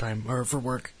for part-time or for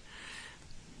work?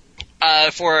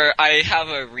 I have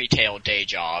a retail day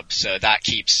job, so that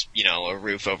keeps, a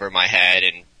roof over my head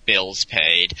and bills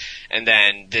paid. And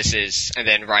then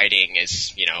writing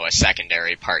is, a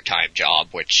secondary part-time job,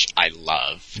 which I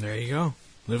love. There you go.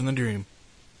 Living the dream.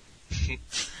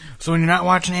 So when you're not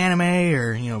watching anime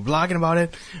or, blogging about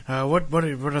it, what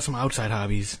are some outside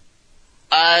hobbies?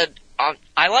 I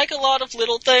like a lot of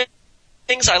little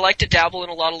things. I like to dabble in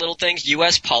a lot of little things.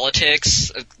 U.S.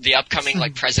 politics, the upcoming,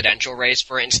 presidential race,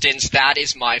 for instance, that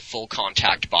is my full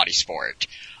contact body sport.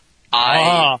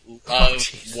 I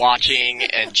love watching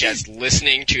and just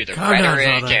listening to the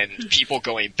rhetoric and people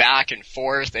going back and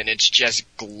forth, and it's just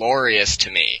glorious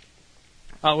to me.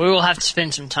 We will have to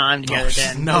spend some time together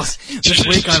then. No, this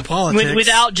week on politics.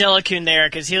 Without Jellokun there,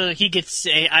 because he gets.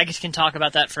 I can talk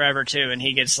about that forever too, and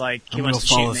he gets he wants to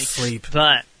shoot me. Asleep.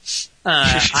 But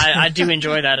I do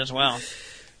enjoy that as well.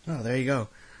 Oh, there you go.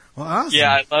 Well, awesome.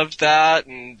 Yeah, I love that,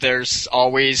 and it's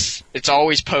always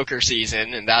poker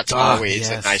season, and that's always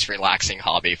a nice, relaxing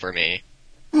hobby for me.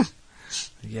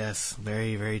 Yes,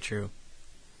 very, very true.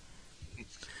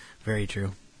 Very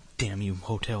true. Damn you,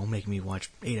 hotel, making me watch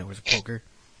 8 hours of poker.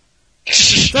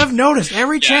 I've noticed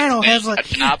every channel has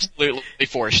absolutely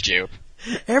forced you.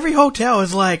 Every hotel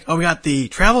is we got the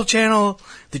Travel Channel,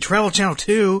 the Travel Channel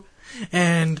 2,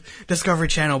 and Discovery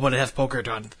Channel, but it has poker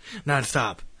done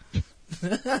nonstop.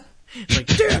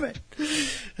 It's damn it!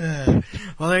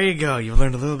 Well, there you go. You've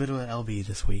learned a little bit about LB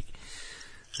this week.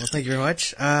 Well, thank you very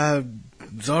much.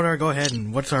 Zodar, go ahead,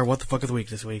 and what's our What the Fuck of the Week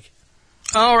this week?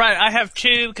 All right, I have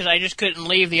two because I just couldn't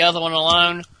leave the other one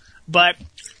alone. But,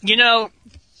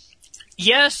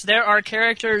 yes, there are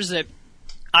characters that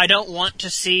I don't want to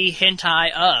see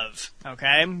hentai of,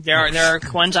 okay? There are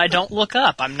ones I don't look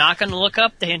up. I'm not going to look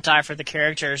up the hentai for the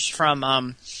characters from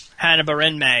Hanaba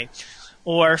Renmei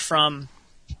or from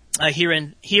Here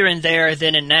and There,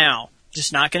 Then and Now.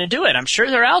 Just not going to do it. I'm sure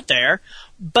they're out there,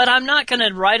 but I'm not going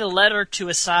to write a letter to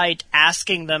a site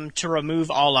asking them to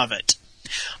remove all of it.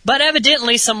 But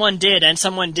evidently someone did, and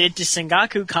someone did to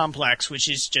Sengaku Complex, which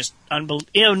is just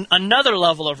another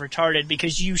level of retarded,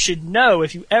 because you should know,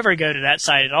 if you ever go to that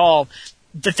site at all,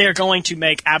 that they're going to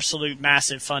make absolute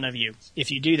massive fun of you if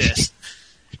you do this.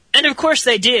 And of course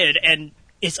they did, and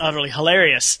it's utterly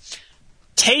hilarious.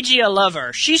 Teiji a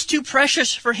lover. She's too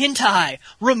precious for hentai.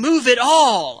 Remove it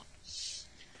all!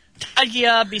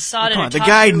 Tagia besotted the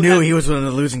guy knew he was in a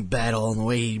losing battle, and the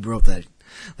way he wrote that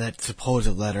supposed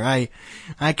letter. I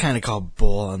kind of call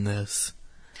bull on this.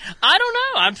 I don't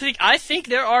know. I think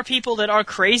there are people that are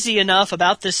crazy enough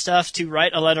about this stuff to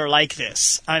write a letter like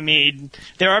this. I mean,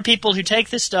 there are people who take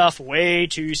this stuff way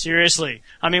too seriously.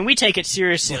 I mean, we take it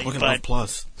seriously, Yeah, look at but Love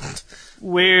Plus.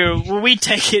 we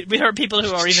take it. There are people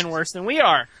who are even worse than we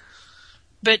are.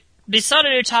 But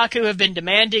Bisada Otaku have been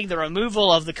demanding the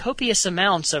removal of the copious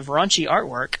amounts of raunchy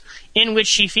artwork in which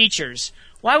she features.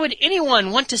 Why would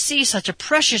anyone want to see such a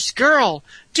precious girl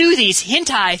do these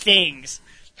hentai things?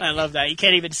 I love that. You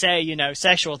can't even say,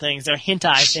 sexual things. They're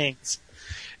hentai things.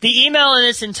 The email in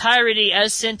its entirety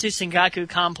as sent to Sengaku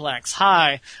Complex.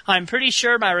 Hi, I'm pretty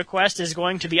sure my request is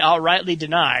going to be outrightly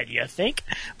denied, you think?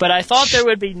 But I thought there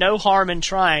would be no harm in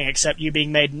trying, except you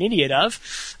being made an idiot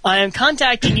of. I am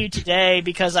contacting you today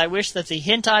because I wish that the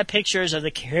hentai pictures of the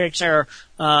character,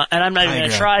 and I'm not even going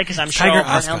to try because I'm sure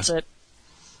I'll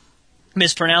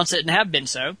mispronounce it and have been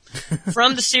so,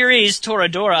 from the series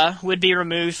Toradora would be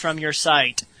removed from your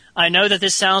site. I know that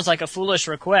this sounds like a foolish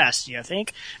request, you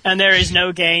think, and there is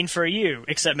no gain for you,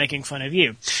 except making fun of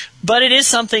you. But it is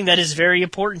something that is very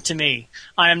important to me.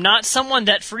 I am not someone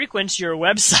that frequents your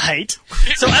website,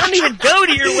 so I don't even go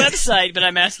to your website, but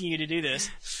I'm asking you to do this.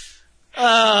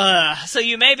 So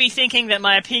you may be thinking that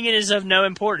my opinion is of no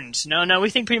importance. No, we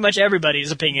think pretty much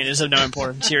everybody's opinion is of no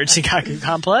importance here at Sengaku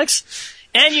Complex.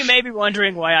 And you may be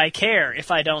wondering why I care.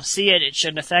 If I don't see it, it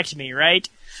shouldn't affect me, right?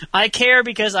 I care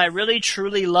because I really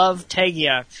truly love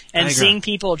Tegia, and seeing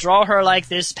people draw her like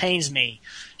this pains me.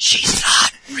 She's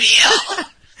not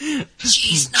real.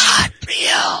 She's not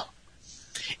real.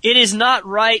 It is not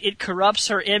right. It corrupts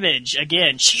her image.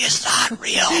 Again, she is not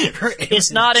real. It's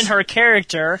not in her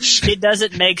character. It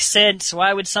doesn't make sense.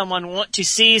 Why would someone want to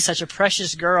see such a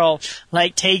precious girl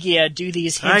like Tegia do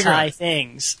these hentai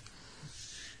things?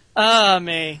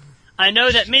 Me. I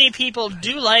know that many people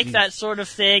do like that sort of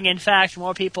thing. In fact,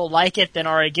 more people like it than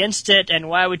are against it. And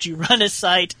why would you run a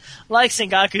site like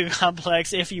Sengaku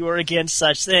Complex if you were against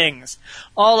such things?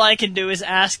 All I can do is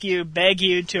beg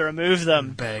you to remove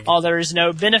them. While there is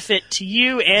no benefit to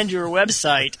you and your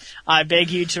website, I beg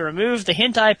you to remove the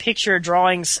hentai picture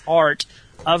drawings art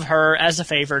of her as a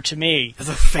favor to me.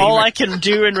 All I can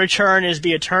do in return is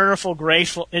be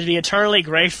eternally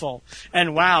grateful.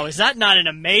 And wow, is that not an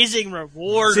amazing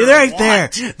reward? See, right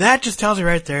there. That just tells you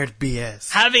right there it's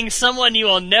BS. Having someone you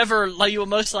will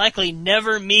most likely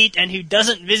never meet and who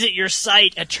doesn't visit your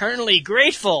site eternally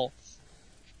grateful.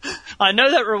 I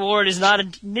know that reward is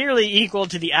not nearly equal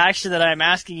to the action that I am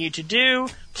asking you to do.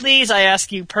 Please, I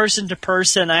ask you person to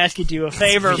person, I ask you to do a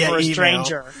favor for a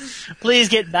stranger. Please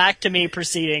get back to me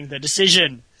preceding the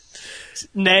decision.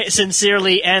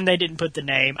 Sincerely, and they didn't put the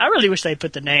name. I really wish they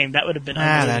put the name. That would have been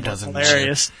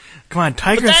hilarious. Come on,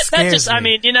 Tiger scares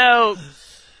me.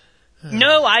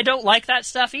 No, I don't like that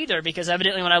stuff either, because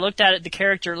evidently when I looked at it, the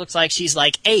character looks like she's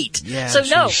like 8. Yeah, so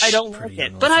no, I don't like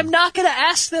it. But I'm not going to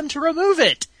ask them to remove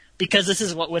it, because this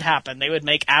is what would happen. They would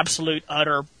make absolute,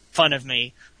 utter fun of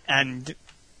me, and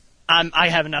I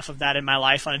have enough of that in my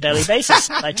life on a daily basis.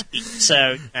 And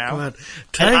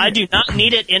I do not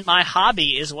need it in my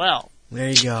hobby as well. There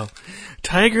you go.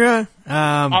 Tigra,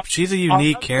 she's a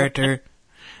unique character,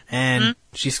 and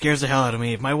she scares the hell out of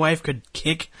me. If my wife could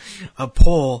kick a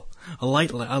pole, a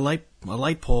light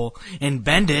pole, and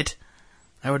bend it,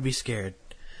 I would be scared.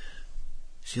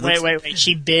 Wait.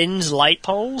 She bends light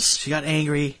poles? She got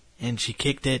angry, and she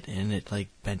kicked it, and it,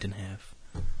 bent in half.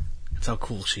 That's how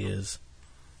cool she is.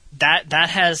 That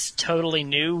has totally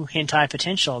new hentai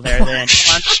potential there, then.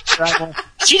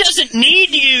 She doesn't need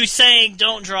you saying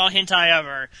don't draw hentai of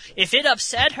her. If it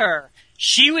upset her,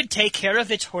 she would take care of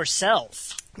it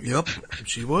herself. Yep,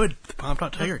 she would. The Pom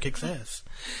Top Tiger kicks ass.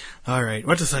 Alright,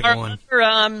 what's the second one?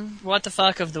 What the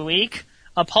fuck of the week?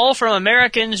 A poll from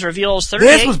Americans reveals 38%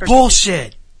 This was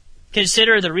bullshit!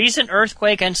 Consider the recent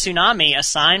earthquake and tsunami a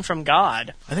sign from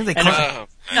God. I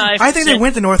think they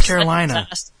went to North Carolina.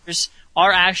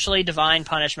 Are actually divine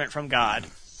punishment from God.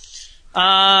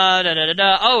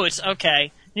 Oh, it's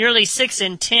okay. Nearly 6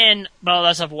 in 10, well,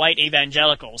 that's of white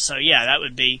evangelicals. So yeah, that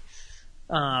would be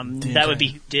who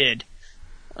did.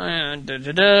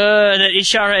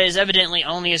 Ishara is evidently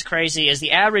only as crazy as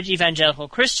the average evangelical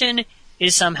Christian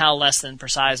is somehow less than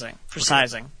precising.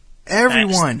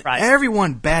 Everyone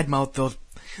badmouthed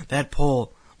that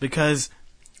poll, because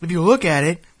if you look at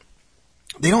it,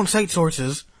 they don't cite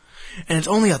sources. And it's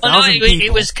only 1,000 people.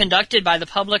 It was conducted by the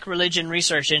Public Religion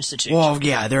Research Institute. Well,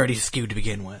 yeah, they're already skewed to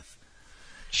begin with.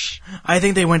 I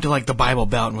think they went to, the Bible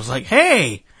Belt and was like,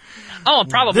 hey! Oh,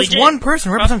 probably this one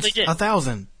person represents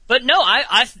 1,000. But no,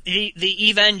 the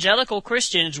evangelical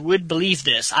Christians would believe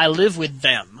this. I live with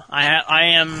them. I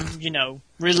am,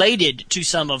 related to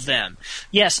some of them.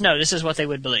 Yes, no, this is what they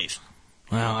would believe.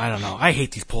 Well, I don't know. I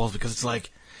hate these polls because it's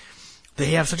like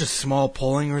they have such a small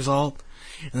polling result,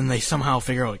 and then they somehow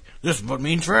figure out, like, this is what it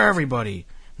means for everybody.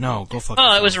 No, go fuck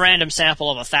yourself. It was a random sample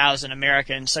of 1,000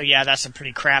 Americans, so yeah, that's a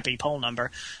pretty crappy poll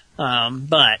number.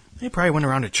 But they probably went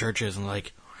around to churches and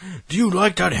like, do you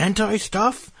like that hentai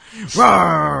stuff?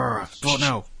 Roar! Well,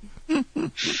 no.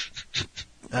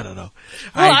 I don't know.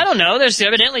 Well, I don't know. There's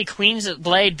evidently queens that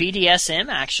played BDSM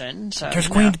action. So, there's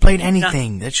queens that played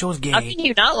anything. That show's gay. How can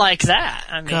you not like that?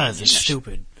 I mean, because it's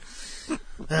stupid.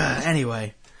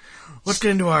 Anyway, let's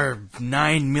get into our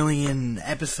 9 million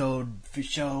episode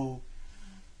show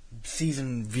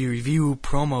season review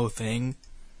promo thing.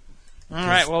 All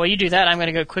right, well, while you do that, I'm going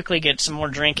to go quickly get some more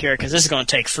drink here, because this is going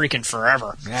to take freaking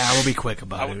forever. Yeah, we'll be quick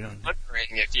about it. I was wondering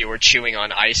if you were chewing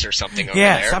on ice or something over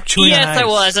there. Yeah, stop chewing on ice. Yes, I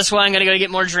was. That's why I'm going to go get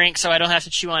more drink, so I don't have to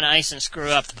chew on ice and screw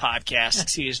up the podcast.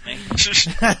 Excuse me.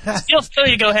 Feel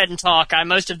free to go ahead and talk.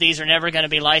 Most of these are never going to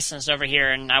be licensed over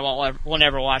here, and we'll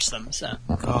never watch them. So.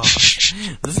 Oh,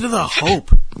 listen to the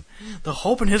hope. The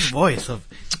hope in his voice of,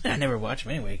 I never watch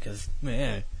them anyway, because,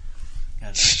 yeah.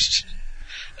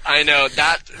 I know,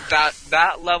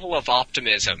 that level of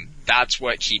optimism, that's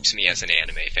what keeps me as an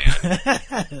anime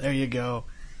fan. There you go.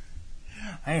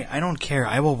 I don't care.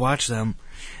 I will watch them.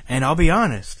 And I'll be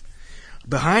honest.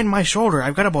 Behind my shoulder,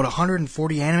 I've got about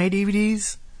 140 anime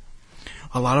DVDs.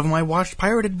 A lot of them I watched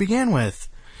pirated to begin with.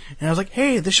 And I was like,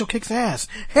 hey, this show kicks ass.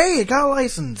 Hey, it got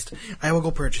licensed. I will go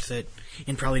purchase it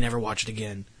and probably never watch it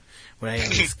again. But I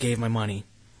at least gave my money.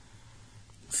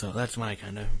 So that's my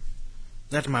kind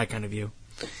of view.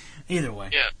 Either way,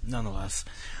 yeah. Nonetheless.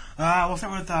 We'll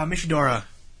start with Mishidora.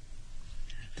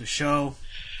 The show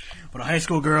about a high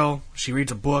school girl. She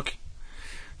reads a book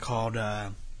called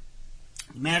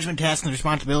Management, Task, and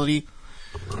Responsibility.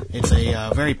 It's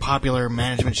a very popular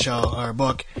management show or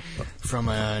book from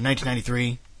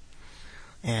 1993.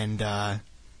 And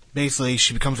basically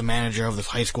she becomes a manager of this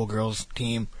high school girls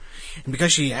team. And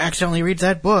because she accidentally reads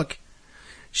that book,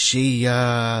 she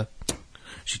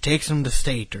takes them to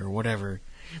state or whatever.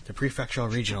 The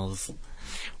prefectural regionals,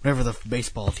 whatever the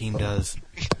baseball team does,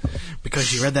 because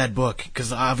she read that book.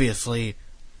 Because obviously,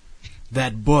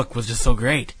 that book was just so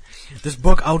great. This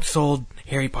book outsold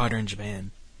Harry Potter in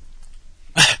Japan.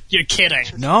 You're kidding?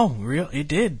 No, it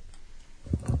did.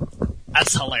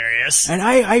 That's hilarious. And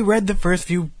I read the first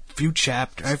few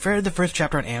chapters. I read the first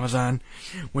chapter on Amazon,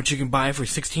 which you can buy for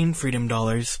 $16 freedom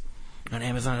on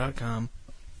Amazon.com.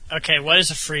 Okay, what is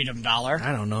a freedom dollar?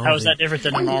 I don't know. How is that different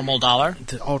than a normal dollar?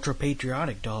 It's an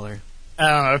ultra-patriotic dollar.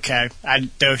 Oh, okay. I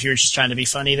don't know if you were just trying to be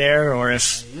funny there, or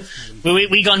if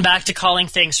we gone back to calling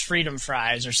things freedom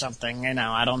fries or something.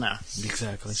 I don't know.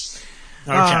 Exactly.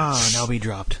 Okay. Now be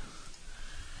dropped.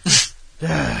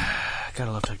 Gotta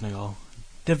love technical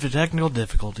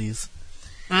difficulties.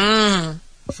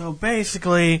 So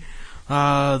basically,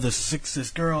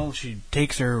 this girl, she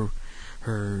takes her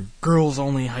girls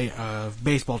only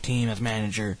baseball team as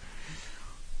manager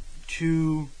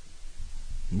to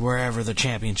wherever the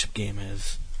championship game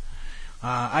is.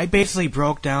 I basically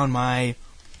broke down my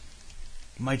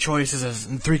choices as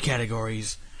in 3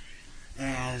 categories,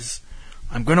 as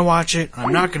I'm gonna watch it,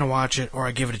 I'm not gonna watch it, or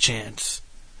I give it a chance.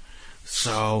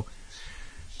 So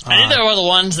I think there were the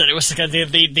ones that it was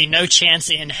the no chance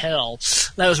in hell.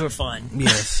 Those were fun.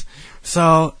 Yes.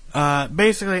 So,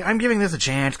 basically, I'm giving this a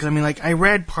chance, because, I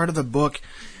read part of the book,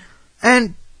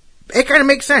 and it kind of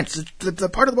makes sense. The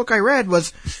part of the book I read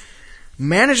was,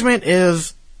 management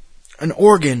is an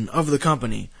organ of the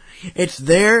company. It's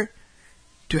there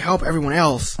to help everyone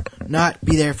else, not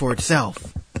be there for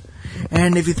itself.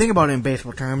 And if you think about it in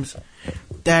baseball terms,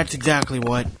 that's exactly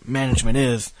what management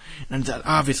is. And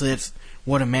obviously, it's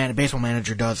what a baseball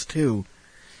manager does, too.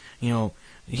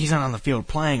 He's not on the field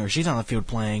playing, or she's on the field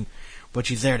playing, but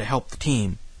she's there to help the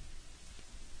team.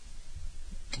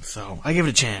 So, I give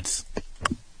it a chance.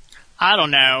 I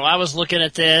don't know. I was looking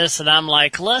at this, and I'm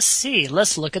like, let's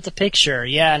look at the picture.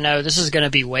 Yeah, no, this is going to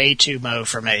be way too Mo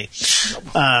for me.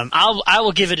 I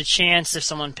will give it a chance if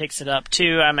someone picks it up,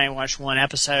 too. I may watch one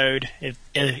episode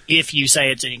if you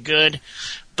say it's any good.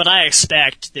 But I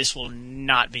expect this will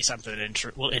not be something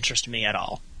that will interest me at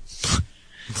all.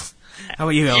 How about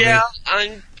you, LB? Yeah,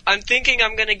 I'm thinking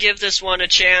I'm going to give this one a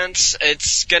chance.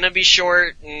 It's going to be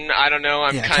short, and I don't know,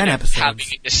 I'm kind of having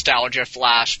a nostalgia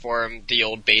flash from the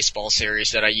old baseball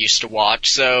series that I used to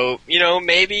watch. So,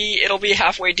 maybe it'll be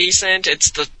halfway decent.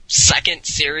 It's the second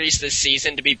series this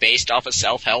season to be based off a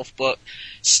self-help book.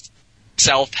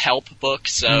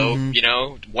 So,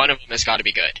 one of them has got to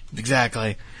be good.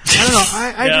 Exactly.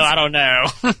 I don't know. I don't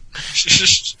know.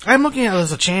 I'm looking at it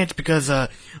as a chance because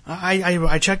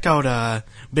I checked out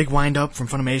Big Wind Up from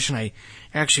Funimation. I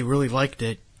actually really liked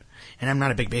it, and I'm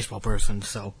not a big baseball person,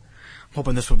 so I'm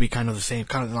hoping this will be kind of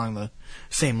along the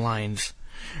same lines.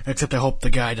 Except I hope the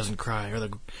guy doesn't cry, or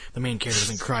the main character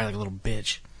doesn't cry like a little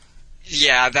bitch.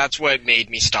 Yeah, that's what made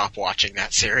me stop watching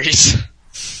that series.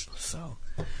 So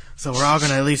we're all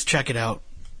gonna at least check it out,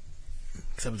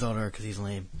 except Zelda because he's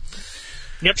lame.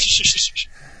 Yep.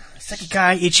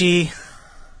 Sekikai Ichi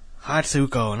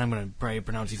Hatsuko, and I'm going to probably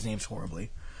pronounce these names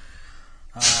horribly.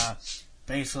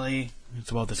 Basically, it's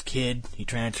about this kid. He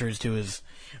transfers to his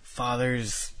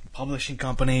father's publishing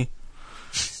company,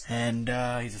 and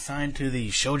he's assigned to the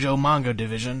shoujo manga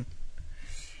division.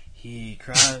 He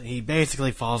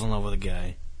basically falls in love with a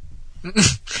guy.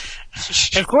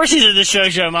 Of course he's in the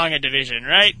shoujo manga division,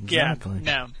 right? Exactly.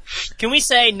 Yeah. No. Can we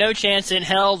say no chance in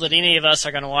hell that any of us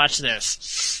are going to watch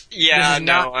this? Yeah, This is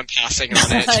no, I'm passing on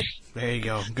it. There you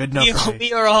go. Good enough for me.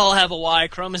 We all have a Y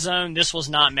chromosome. This was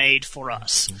not made for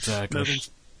us. Exactly.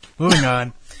 Moving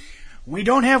on. We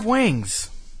don't have wings.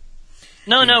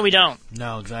 No, we don't.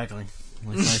 No, exactly.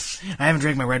 I haven't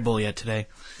drank my Red Bull yet today.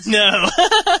 No.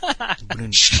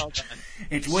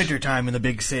 It's winter time in the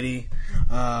big city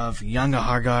of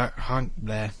Yangaharga,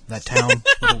 that town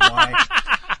with a Y.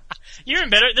 You're in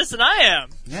better at this than I am.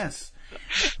 Yes.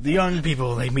 The young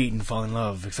people, they meet and fall in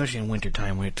love, especially in winter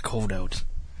time when it's cold out.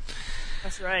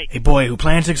 That's right. A boy who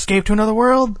plans to escape to another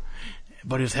world,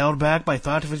 but is held back by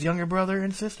thoughts of his younger brother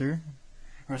and sister.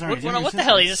 What the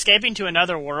hell? He's escaping to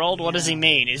another world? What does he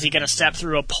mean? Is he going to step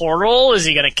through a portal? Is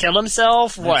he going to kill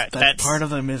himself? That's part of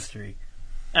the mystery.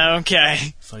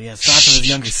 Okay. So he has thoughts of his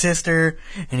younger sister,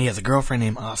 and he has a girlfriend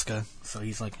named Asuka. So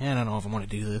he's like, I don't know if I want to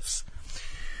do this.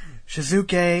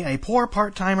 Shizuke, a poor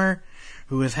part-timer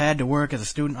who has had to work as a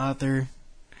student author,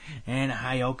 and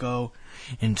Hayoko,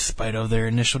 in spite of their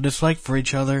initial dislike for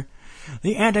each other,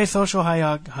 the antisocial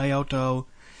Hayato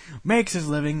makes his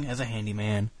living as a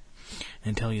handyman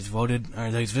until he's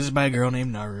visited by a girl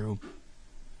named Naru.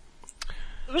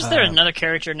 Was there another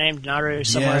character named Naru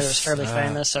somewhere that was fairly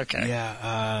famous? Okay.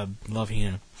 Yeah, Love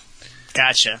Hina.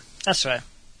 Gotcha. That's right.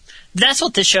 That's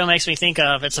what this show makes me think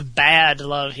of. It's a bad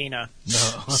Love Hina.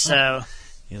 No. So.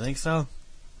 You think so?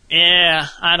 Yeah,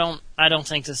 I don't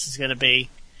think this is going to be.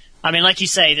 I mean, like you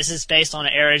say, this is based on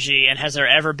Erigi, and has there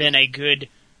ever been a good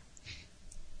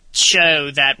show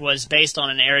that was based on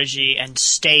an Erigi and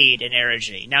stayed in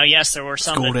Erigi? Now, yes, there were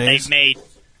some that they've made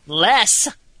less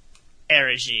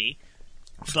Erigi,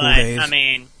 but, I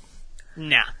mean,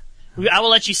 nah. I will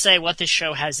let you say what this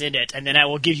show has in it, and then I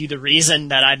will give you the reason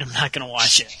that I'm not going to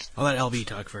watch it. I'll let LB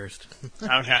talk first.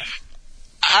 Okay.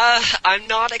 I'm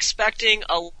not expecting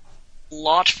a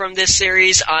lot from this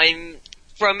series.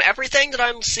 From everything that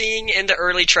I'm seeing in the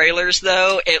early trailers,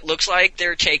 though, it looks like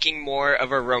they're taking more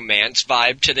of a romance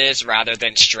vibe to this rather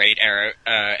than straight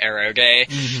Eroge.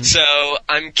 Mm-hmm. So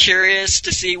I'm curious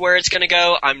to see where it's going to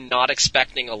go. I'm not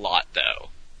expecting a lot, though.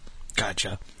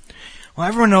 Gotcha. Well,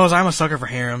 everyone knows I'm a sucker for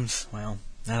harems. Well,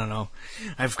 I don't know.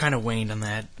 I've kind of waned on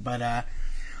that. But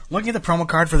looking at the promo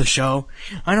card for the show,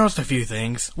 I noticed a few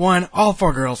things. One, all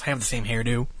 4 girls have the same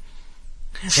hairdo.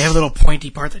 They have a little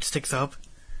pointy part that sticks up.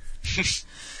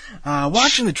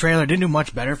 Watching the trailer didn't do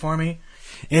much better for me.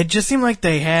 It just seemed like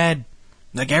they had,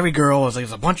 like, every girl was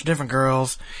a bunch of different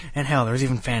girls, and hell, there was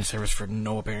even fan service for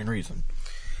no apparent reason.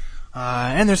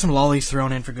 And there's some lollies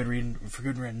thrown in for good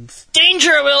riddance.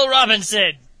 Danger, Will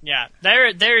Robinson! Yeah,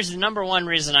 there's the number one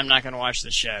reason I'm not going to watch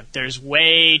this show. There's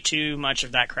way too much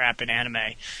of that crap in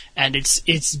anime, and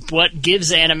it's what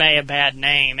gives anime a bad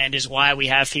name, and is why we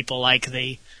have people like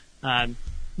the.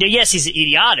 Yes, he's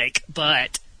idiotic,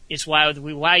 but it's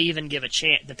why even give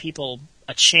the people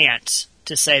a chance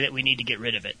to say that we need to get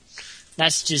rid of it.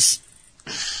 That's just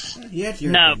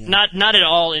not at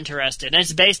all interested. And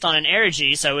it's based on an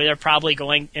Erigi, so they're probably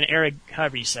going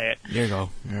however you say it. Ergo,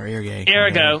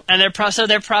 and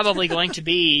they're probably going to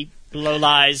be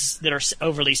lowlies that are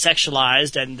overly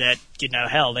sexualized, and that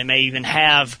hell, they may even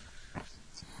have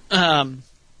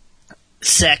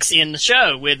sex in the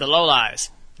show with the lowlies.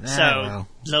 The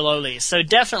lowlies. So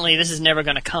definitely this is never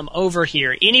going to come over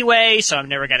here anyway, so I'm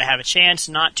never going to have a chance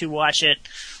not to watch it,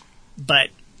 but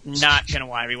not going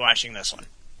to be watching this one.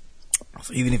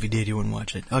 So even if you did, you wouldn't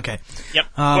watch it. Okay. Yep.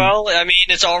 Well, I mean,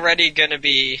 it's already going to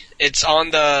be, it's on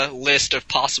the list of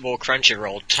possible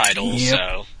Crunchyroll titles,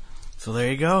 yep. So there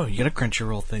you go. You get a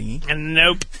Crunchyroll thingy. And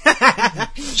nope.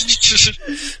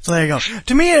 So there you go.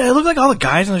 To me, it looked like all the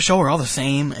guys on the show were all the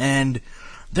same, and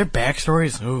their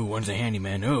backstories, one's a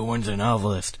handyman, one's a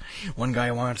novelist. One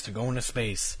guy wants to go into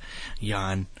space.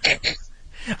 Yawn.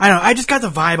 I don't know, I just got the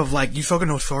vibe of, like, Yusoka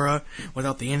no Sora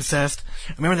without the incest.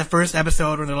 Remember the first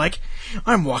episode where they're like,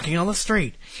 I'm walking on the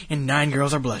street, and 9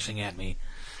 girls are blushing at me.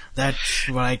 That's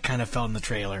what I kind of felt in the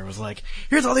trailer. It was like,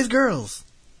 here's all these girls!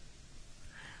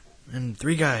 And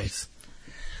 3 guys.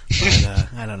 But,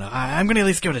 I don't know. I'm gonna at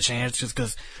least give it a chance, just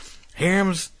because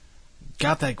Harem's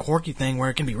got that quirky thing where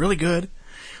it can be really good,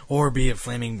 or be a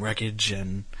flaming wreckage,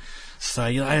 and so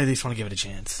I at least want to give it a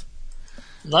chance.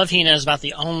 Love Hina is about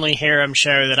the only harem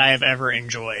show that I have ever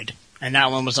enjoyed, and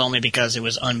that one was only because it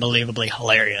was unbelievably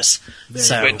hilarious.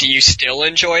 But do you still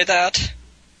enjoy that?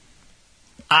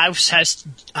 I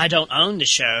don't own the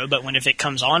show, but if it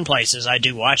comes on places, I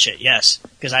do watch it, yes.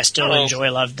 Because I still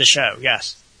love the show,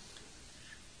 yes.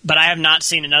 But I have not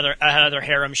seen another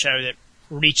harem show that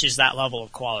reaches that level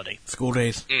of quality. School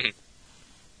Days. Mm-hmm.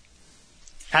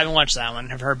 I haven't watched that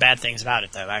one. I've heard bad things about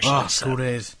it, though, actually. Oh, School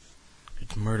Days.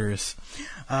 It's murderous.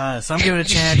 So I'm giving it a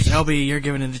chance. LB, you're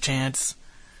giving it a chance.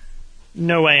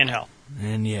 No way in hell.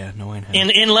 And yeah, no way in hell.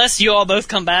 Unless you all both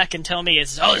come back and tell me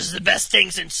this is the best thing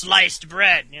since sliced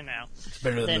bread, It's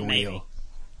better than the maybe. wheel.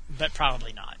 But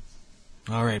probably not.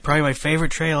 Alright, probably my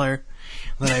favorite trailer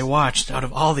that I watched out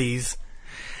of all these.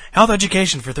 Health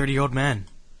Education for 30-Year-Old Men.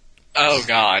 Oh,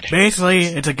 God. Basically,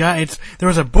 it's a guy, there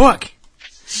was a book.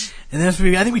 And I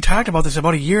think we talked about this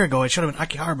about a year ago. It should have been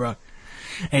Akihabara.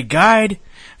 A guide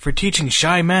for teaching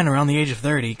shy men around the age of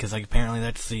 30, because like apparently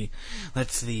that's the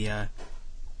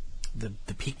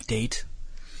peak date.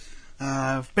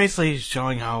 Basically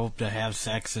showing how to have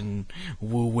sex and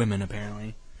woo women,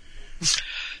 apparently.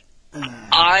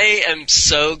 I am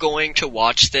so going to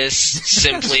watch this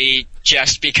simply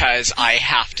just because I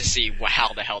have to see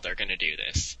how the hell they're going to do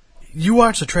this. You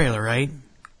watched the trailer, right?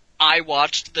 I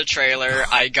watched the trailer,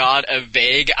 I got a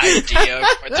vague idea of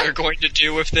what they're going to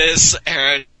do with this,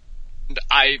 and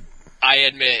I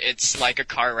admit, it's like a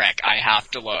car wreck. I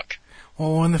have to look.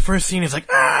 Well, in the first scene, it's like,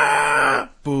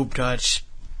 boob touch.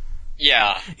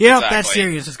 Yeah, Yep, exactly. that's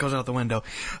serious. This goes out the window.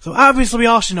 So obviously we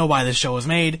all should know why this show was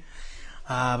made.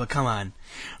 But come on.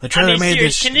 The trailer made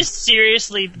this... Can this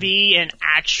seriously be an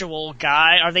actual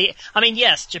guy?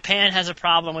 Yes, Japan has a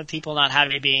problem with people not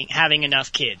having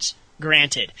enough kids.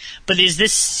 Granted. But is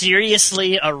this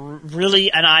seriously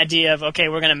really an idea of, okay,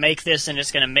 we're going to make this and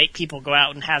it's going to make people go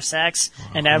out and have sex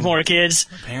and have more kids?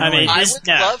 Apparently. I would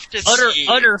love to see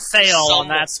utter fail on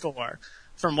that score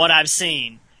from what I've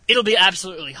seen. It'll be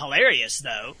absolutely hilarious,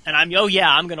 though. And I'm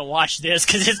going to watch this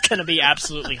because it's going to be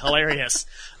absolutely hilarious.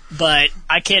 But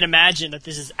I can't imagine that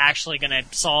this is actually going to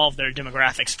solve their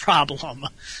demographics problem.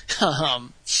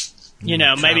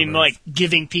 Maybe like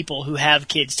giving people who have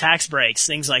kids tax breaks,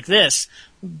 things like this.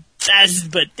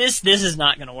 But this is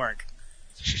not going to work.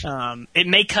 It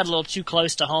may cut a little too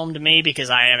close to home to me because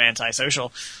I am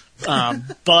antisocial.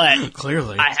 But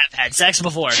clearly, I have had sex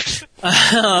before.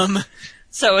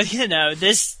 So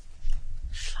this.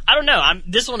 I don't know.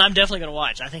 This one I'm definitely going to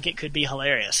watch. I think it could be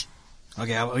hilarious.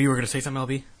 Okay, you were going to say something,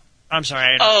 LB? I'm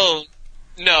sorry. Oh,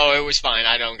 no, it was fine.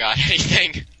 I don't got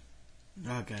anything.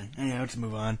 Okay. Anyway, let's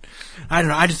move on. I don't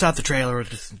know. I just thought the trailer was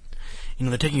just,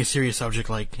 they're taking a serious subject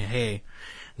like, hey,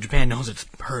 Japan knows it's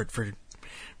hurt for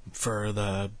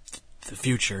the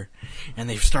future, and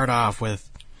they start off with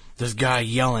this guy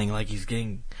yelling like he's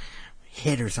getting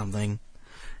hit or something,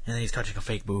 and then he's touching a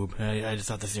fake boob. I just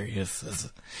thought the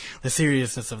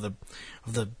seriousness of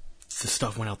the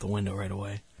stuff went out the window right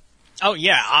away. Oh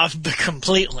yeah,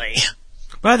 completely.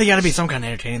 But they got to be some kind of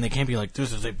entertaining. They can't be like,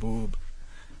 this is a boob.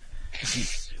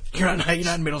 You're not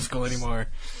in middle school anymore.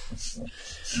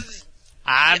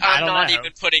 I'm not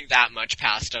even putting that much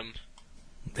past them.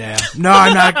 Yeah. No,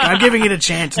 I'm not. I'm giving it a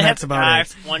chance, and that's about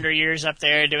it. Wonder Years up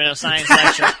there doing a science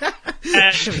lecture.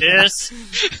 This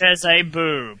is a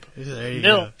boob.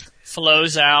 Milk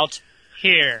flows out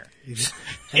here.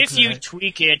 If you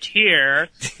tweak it here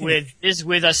with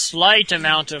a slight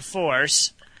amount of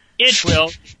force, it will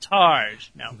retard.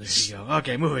 No. There you go.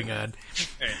 Okay, moving on.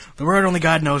 The Word Only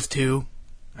God Knows 2.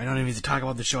 I don't even need to talk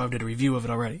about the show. I did a review of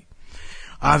it already.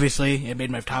 Obviously, it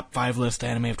made my top 5 list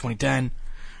anime of 2010.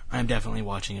 I'm definitely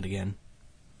watching it again.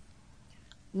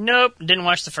 Nope, didn't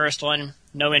watch the first one.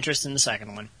 No interest in the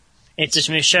second one. It's just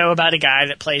a show about a guy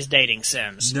that plays dating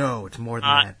sims. No, it's more than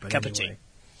that. But cup anyway. of tea.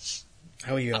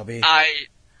 How are you, LB?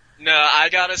 I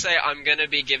gotta say, I'm gonna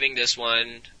be giving this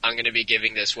one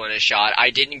a shot. I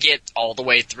didn't get all the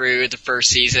way through the first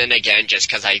season, again, just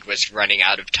because I was running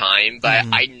out of time, but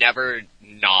I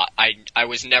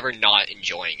was never not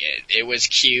enjoying it. It was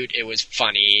cute, it was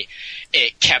funny,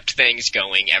 it kept things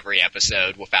going every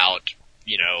episode without,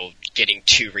 getting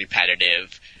too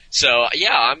repetitive. So,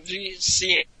 yeah,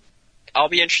 I'll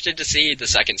be interested to see the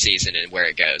second season and where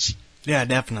it goes. Yeah,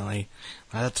 definitely.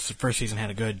 That's the first season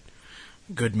had a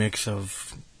good mix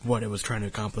of what it was trying to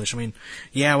accomplish. I mean,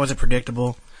 yeah, was it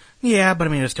predictable? Yeah, but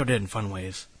I mean, it still did in fun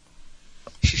ways.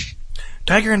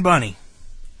 Tiger and Bunny.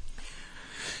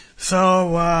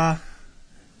 So,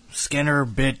 Skinner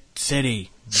Bit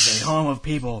City is a home of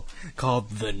people called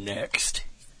the Next.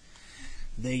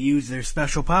 They use their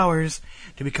special powers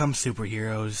to become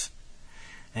superheroes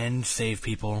and save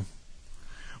people.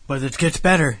 But it gets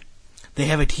better. They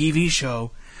have a TV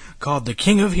show called The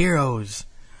King of Heroes.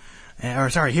 Hero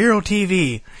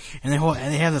TV. And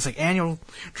they have this annual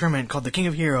tournament called The King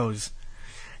of Heroes.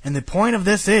 And the point of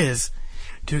this is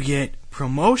to get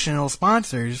promotional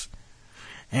sponsors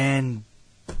and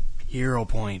hero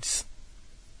points.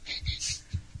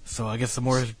 So I guess the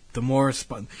more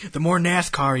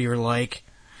NASCAR you're like,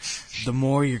 the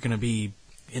more you're gonna be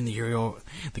in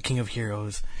the King of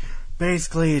Heroes.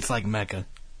 Basically, it's like Mecha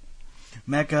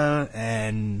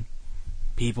and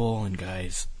people and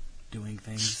guys doing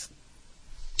things.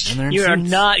 And you are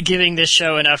not giving this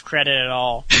show enough credit at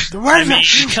all. Come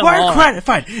on. Credit?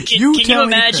 Fine. Can you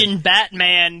imagine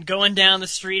Batman going down the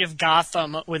street of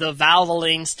Gotham with a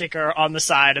Valvoline sticker on the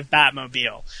side of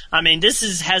Batmobile? I mean,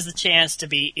 this has the chance to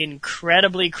be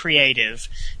incredibly creative,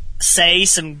 say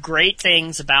some great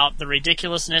things about the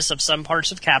ridiculousness of some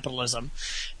parts of capitalism,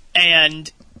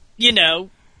 and,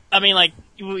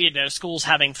 schools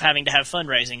having to have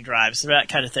fundraising drives, that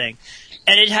kind of thing.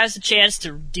 And it has a chance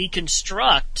to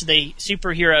deconstruct the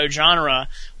superhero genre,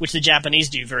 which the Japanese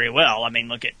do very well. I mean,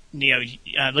 look at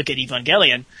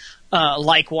Evangelion,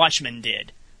 like Watchmen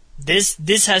did.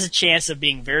 This has a chance of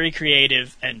being very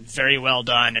creative and very well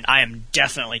done, and I am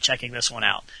definitely checking this one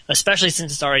out, especially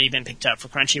since it's already been picked up for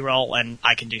Crunchyroll, and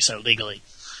I can do so legally.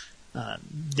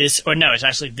 It's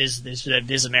actually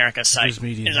Viz America's site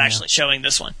is actually showing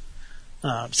this one.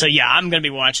 So yeah, I'm going to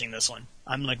be watching this one.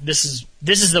 I'm like, this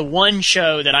is the one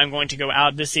show that I'm going to go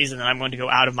out this season that I'm going to go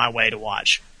out of my way to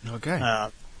watch. Okay.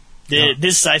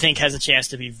 This, I think, has a chance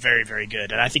to be very, very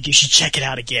good, and I think you should check it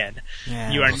out again.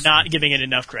 Yeah, you are not giving it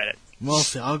enough credit. Well,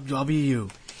 I'll be you.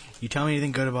 You tell me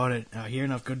anything good about it. I'll hear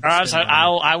enough good.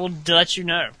 I will let you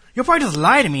know. You'll probably just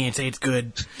lie to me and say it's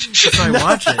good, just so I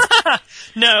watch it.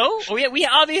 No, we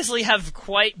obviously have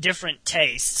quite different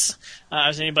tastes.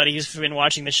 As anybody who's been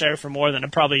watching the show for more than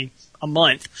probably a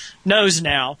month knows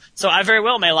now. So I very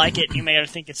well may like it. You may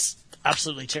think it's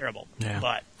absolutely terrible. Yeah.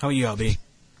 But how are you, LB?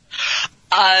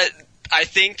 I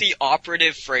think the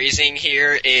operative phrasing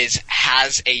here is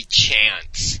has a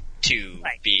chance to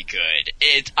be good.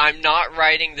 I'm not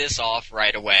writing this off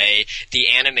right away. The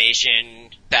animation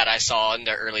that I saw in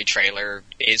the early trailer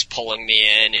is pulling me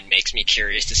in and makes me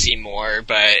curious to see more,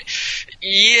 but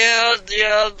yeah,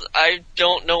 I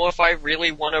don't know if I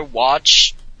really want to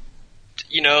watch,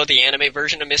 the anime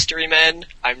version of Mystery Men.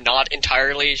 I'm not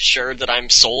entirely sure that I'm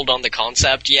sold on the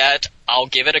concept yet. I'll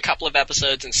give it a couple of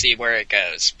episodes and see where it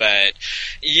goes, but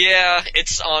yeah,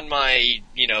 it's on my,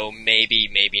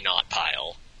 maybe not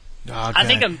pile. Okay. I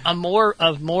think a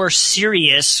more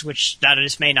serious, which that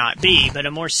this may not be, but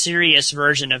a more serious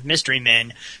version of Mystery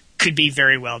Men could be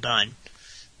very well done.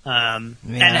 You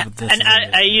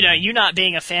not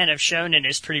being a fan of shonen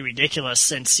is pretty ridiculous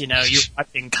since you're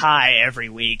watching Kai every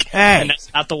week, and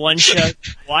that's not the one show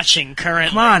you're watching currently.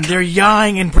 Come on, they're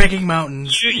yawing and breaking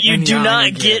mountains. You do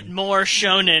not get more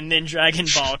shonen than Dragon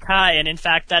Ball Kai, and in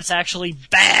fact, that's actually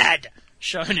bad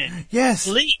shonen. Yes.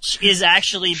 Bleach is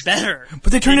actually better.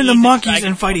 But they turn into monkeys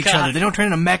and fight each other. They don't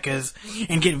turn into mechas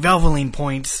and get Valvoline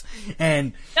points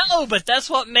and... No, but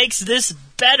that's what makes this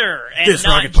better. And this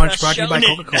not Rocket Punch brought to you by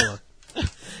shonen. Coca-Cola.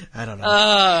 I don't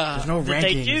know. There's no rankings.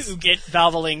 They do get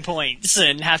Valvoline points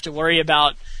and have to worry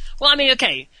about... Well, I mean,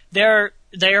 okay, there's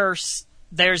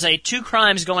two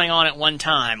crimes going on at one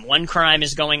time. One crime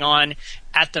is going on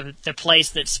at the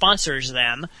place that sponsors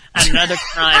them, and another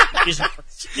crime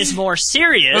is more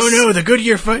serious. Oh no, the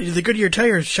Goodyear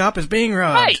tire shop is being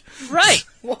robbed. Right.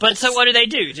 But so what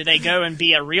do? Do they go and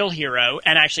be a real hero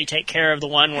and actually take care of the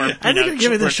one where... I think you're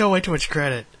giving this show way too much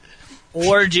credit.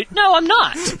 No, I'm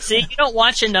not. See, you don't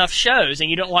watch enough shows, and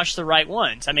you don't watch the right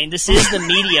ones. I mean, this is the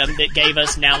medium that gave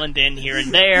us Now and Then, Here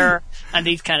and There, and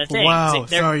these kind of things. Wow,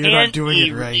 sorry, you're not doing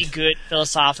it right. Really good,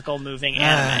 philosophical, moving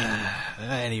anime.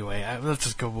 Anyway, let's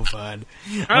just go move on.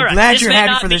 I'm glad you're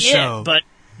happy for this show. But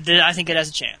I think it has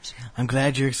a chance. I'm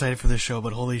glad you're excited for this show,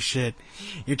 but holy shit.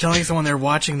 You're telling someone they're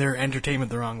watching their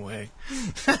entertainment the wrong way.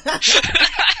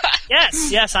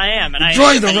 Yes, I am. And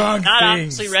enjoying the wrong things. Not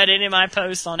obviously read any of my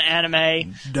posts on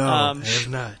anime. No, I have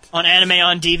not. On anime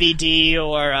on DVD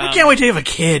or... I can't wait to have a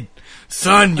kid.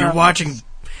 Son, you're watching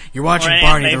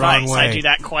Barney the wrong way. I do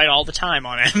that quite all the time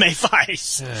on Anime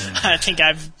Vice. I think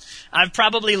I've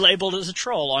probably labeled as a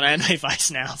troll on Anime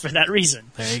Vice now for that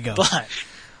reason. There you go. But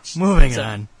moving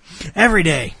on. Every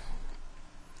day.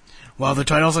 Well, the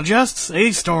title suggests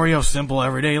a story of simple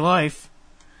everyday life,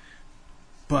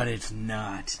 but it's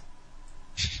not.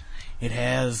 It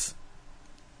has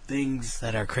things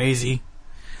that are crazy,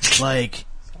 like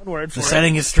the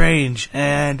setting is strange,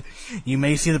 and you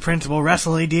may see the principal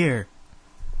wrestle a deer,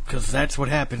 because that's what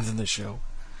happens in this show.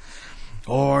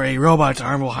 Or a robot's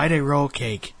arm will hide a roll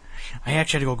cake. I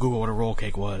actually had to go Google what a roll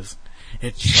cake was.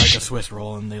 It's like a Swiss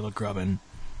roll, and they look grubbin',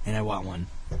 and I want one,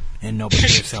 and nobody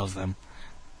here sells them.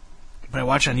 But I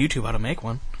watched on YouTube how to make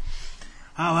one.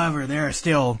 However, there are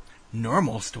still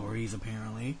normal stories,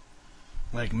 apparently,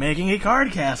 like making a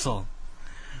card castle,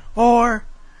 or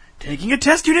taking a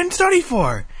test you didn't study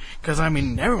for, because, I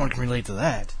mean, everyone can relate to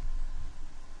that.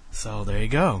 So, there you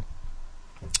go.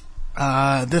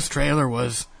 This trailer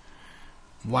was,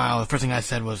 wow, the first thing I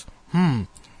said was,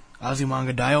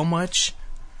 Azumanga Daioh much?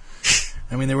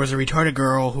 I mean, there was a retarded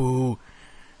girl who,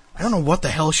 I don't know what the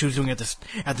hell she was doing at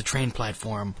the train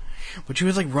platform, but she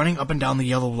was, like, running up and down the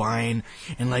yellow line,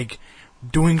 and, like,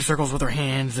 doing circles with her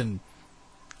hands, and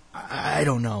I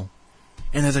don't know.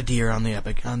 And there's a deer on the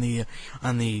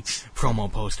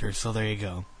promo poster, so there you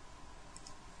go.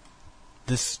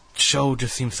 This show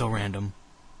just seems so random.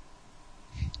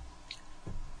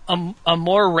 A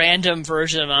more random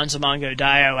version of Azumanga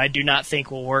Daioh I do not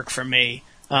think will work for me.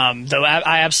 Though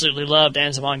I absolutely loved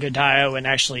Azumanga Daioh and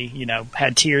actually,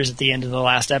 had tears at the end of the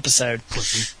last episode.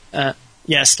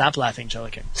 Yeah, stop laughing,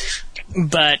 Jellicoe.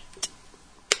 But,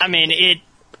 I mean,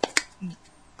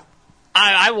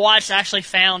 I actually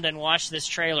found and watched this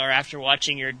trailer after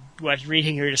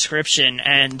reading your description,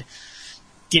 and,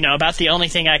 about the only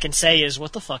thing I can say is,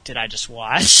 what the fuck did I just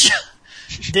watch?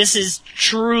 This is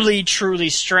truly, truly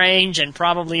strange, and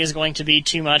probably is going to be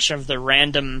too much of the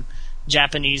random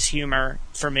Japanese humor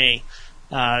for me.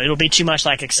 It'll be too much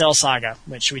like Excel Saga,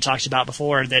 which we talked about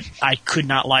before, that I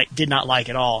did not like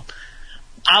at all.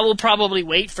 I will probably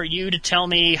wait for you to tell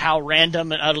me how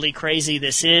random and utterly crazy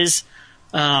this is.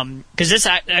 Because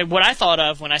what I thought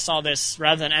of when I saw this,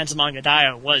 rather than Azumanga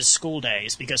Daioh, was School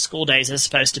Days, because School Days is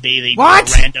supposed to be the more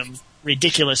random,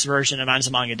 ridiculous version of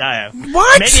Azumanga Daioh.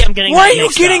 What? Maybe I'm getting Why are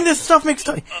you getting this stuff mixed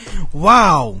up?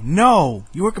 Wow, no,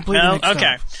 you were completely mixed up.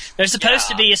 Okay. There's supposed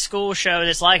to be a school show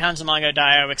that's like Azumanga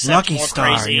Daioh, except Lucky more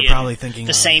Star, crazy. You're probably thinking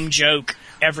the same joke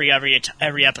every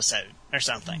episode or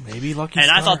something. Maybe Lucky Star.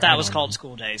 And I thought that was called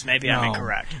School Days. Maybe I'm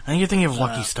incorrect. I think you're thinking of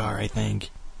Lucky Star. I think.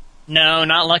 No,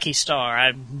 not Lucky Star.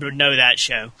 I would know that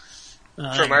show.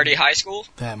 Cromartie High School?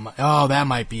 That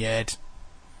might be it.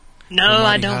 No,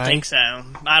 I don't think so.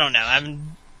 I don't know.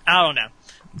 I don't know.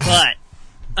 But,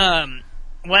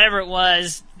 whatever it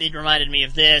was, it reminded me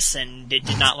of this, and it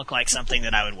did not look like something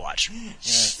that I would watch.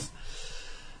 Yes.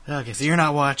 Okay, so you're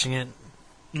not watching it.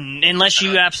 Unless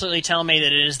you absolutely tell me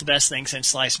that it is the best thing since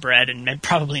sliced bread, and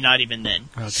probably not even then.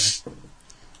 Okay.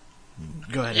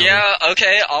 Go ahead. Yeah,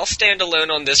 okay, I'll stand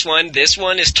alone on this one. This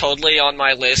one is totally on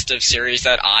my list of series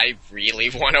that I really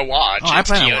want to watch. Oh, it's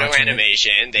Kyoto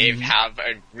Animation. They have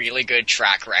a really good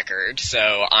track record,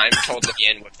 so I'm totally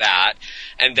in with that.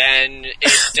 And then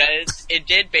it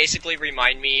did basically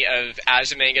remind me of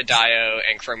Azumanga Daioh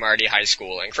and Cromartie High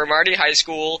School. And Cromartie High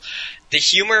School, the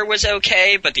humor was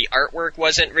okay, but the artwork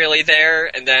wasn't really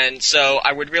there. And then, so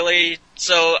I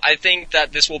think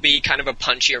that this will be kind of a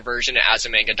punchier version of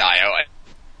Azumanga Daioh.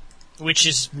 Which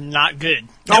is not good.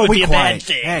 That would be a bad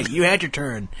thing. Hey, you had your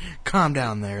turn. Calm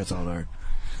down there, Zoldar.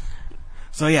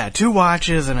 So yeah, 2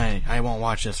 watches, and I won't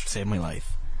watch this to save my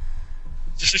life.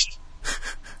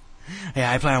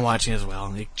 Yeah, I plan on watching as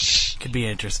well. It could be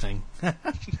interesting.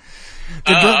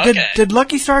 Did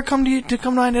Lucky Star come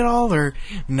to mind at all, or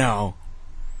no?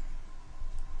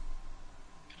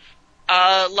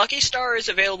 Lucky Star is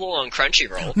available on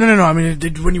Crunchyroll. No. I mean,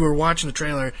 when you were watching the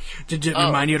trailer, did it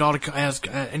remind you at all to ask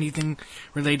anything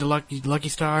related to Lucky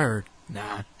Star, or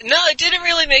nah? No, it didn't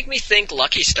really make me think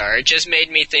Lucky Star. It just made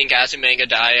me think Azumanga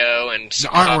Daioh and the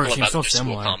artwork seems so school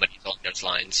similar. Comedies along those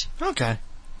lines. Okay,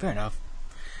 fair enough.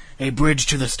 A Bridge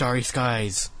to the Starry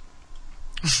Skies.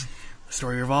 The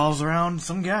story revolves around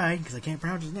some guy, because I can't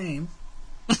pronounce his name.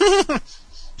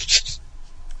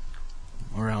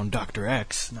 Around Dr.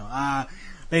 X. No,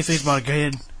 basically it's about a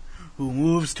kid who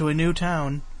moves to a new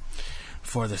town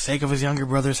for the sake of his younger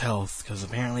brother's health, because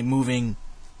apparently moving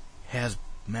has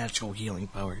magical healing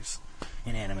powers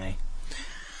in anime.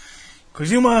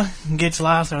 Kozuma gets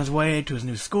lost on his way to his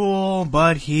new school,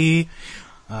 but he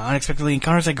unexpectedly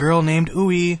encounters a girl named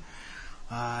Ui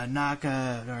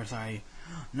Nakatatsu.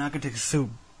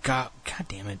 God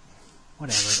damn it.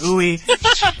 Whatever. Uwe.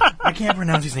 I can't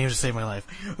pronounce these names to save my life.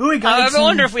 Uwe guides I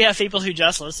wonder if we have people who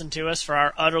just listen to us for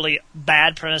our utterly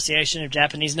bad pronunciation of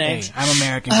Japanese names. Hey, I'm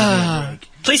American.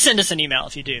 Please send us an email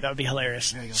if you do. That would be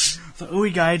hilarious. There you go. So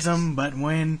Uwe guides him, but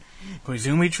when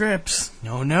Koizumi trips,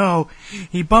 no,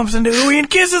 he bumps into Uwe and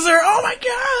kisses her. Oh my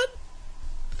god!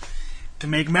 To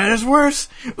make matters worse,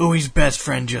 Uwe's best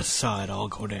friend just saw it all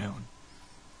go down.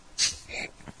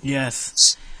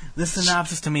 Yes. This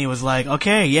synopsis to me was like,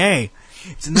 okay, yay.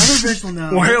 It's another visual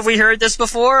novel. Where have we heard this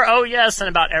before? Oh, yes, and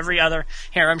about every other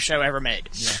harem show ever made.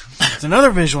 Yeah. It's another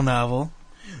visual novel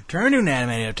turned into an anime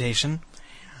adaptation,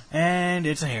 and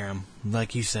it's a harem,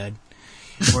 like you said,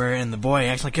 wherein the boy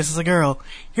actually kisses a girl.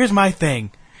 Here's my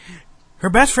thing. Her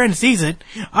best friend sees it.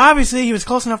 Obviously, he was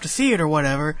close enough to see it or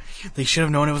whatever. They should have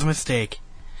known it was a mistake.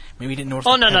 Maybe he didn't know it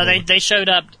was no, they showed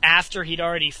up after he'd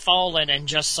already fallen and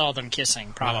just saw them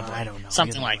kissing, probably. I don't know.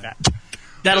 Something like that.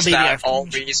 That'll be that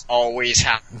always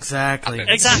happens. Exactly.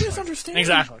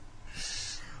 Exactly.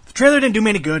 The trailer didn't do me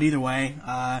any good either way.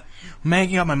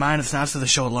 Making up my mind of the synopsis of the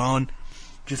show alone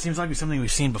just seems like it's something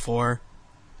we've seen before.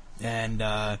 And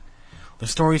the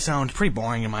story sounds pretty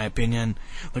boring in my opinion.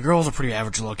 The girls are pretty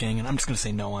average looking, and I'm just going to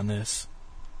say no on this.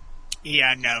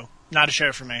 Yeah, no. Not a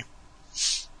show for me.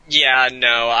 Yeah,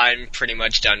 no, I'm pretty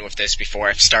much done with this before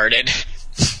I've started.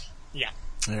 Yeah.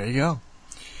 There you go.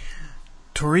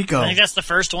 Toriko. I think that's the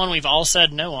first one we've all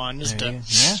said no on. Yeah,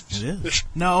 it is.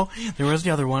 No, there was the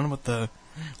other one with the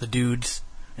dudes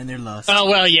and their lust. Oh,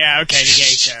 well, yeah, okay, the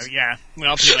gay show, yeah. We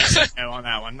all pretty much said no on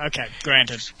that one. Okay,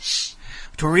 granted.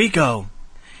 Toriko.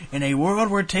 In a world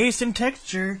where taste and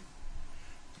texture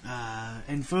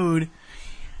and food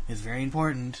is very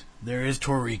important, there is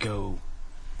Toriko,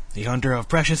 the hunter of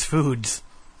precious foods.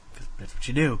 That's what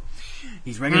you do.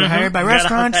 He's regularly hired by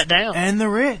restaurants and the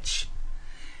rich.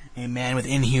 A man with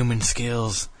inhuman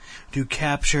skills to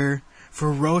capture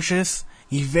ferocious,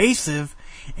 evasive,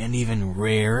 and even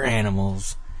rare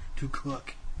animals to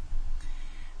cook.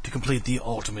 To complete the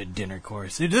ultimate dinner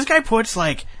course. Dude, this guy puts,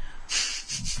 like...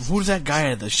 Who's that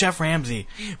guy? The Chef Ramsay.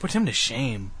 Puts him to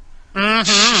shame.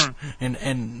 Mm-hmm.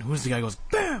 And who's the guy who goes,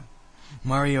 BAM!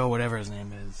 Mario, whatever his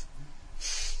name is.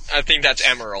 I think that's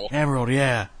Emerald. Emerald,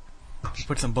 yeah.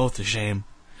 Puts them both to shame.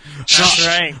 That's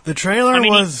right. The trailer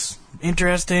was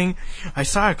interesting. I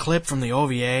saw a clip from the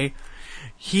OVA.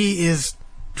 He is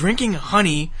drinking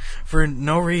honey for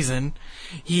no reason.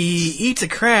 He eats a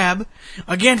crab,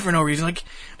 again for no reason. Like,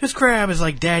 this crab is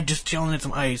like Dad just chilling in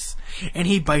some ice, and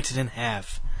he bites it in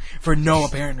half for no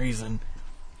apparent reason.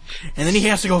 And then he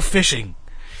has to go fishing.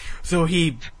 So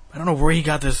I don't know where he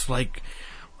got this, like,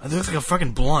 it looks like a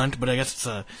fucking blunt, but I guess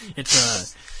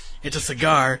it's a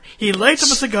cigar. He lights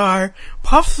up a cigar,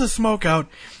 puffs the smoke out,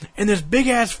 and this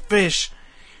big-ass fish,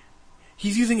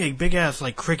 he's using a big-ass,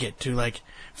 like, cricket to, like,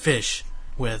 fish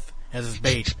with as his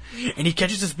bait. And he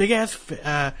catches this big-ass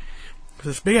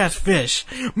fish.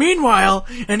 Meanwhile,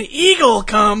 an eagle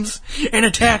comes and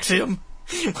attacks him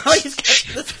while he's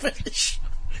catching this fish.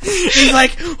 He's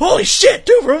like, holy shit,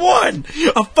 2 for 1!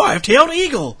 A 5-tailed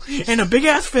eagle and a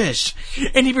big-ass fish.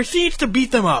 And he proceeds to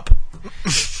beat them up.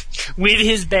 With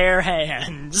his bare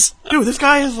hands. Dude, this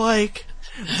guy is like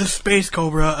the space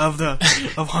cobra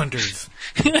of hunters.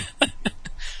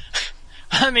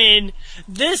 I mean,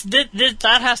 this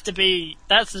that has to be,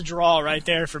 that's the draw right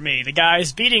there for me. The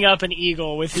guy's beating up an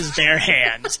eagle with his bare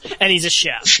hands, and he's a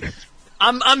chef.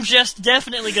 I'm just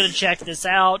definitely going to check this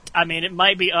out. I mean, it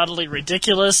might be utterly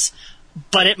ridiculous,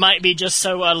 but it might be just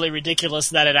so utterly ridiculous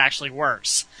that it actually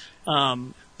works.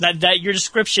 That your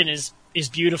description is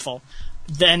beautiful.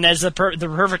 Then there's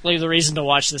perfectly the reason to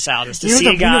watch this out is to see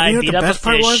a guy beat up a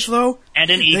fish and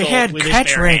an eagle. They had with catch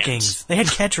his bare rankings. Hands. They had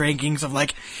catch rankings of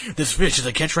like, this fish is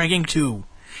a catch ranking 2.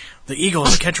 The eagle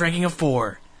is a catch ranking of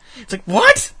 4. It's like,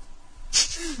 what?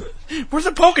 Where's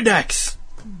the Pokedex?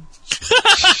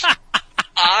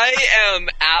 I am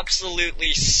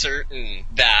absolutely certain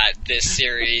that this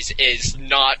series is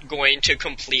not going to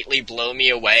completely blow me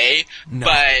away,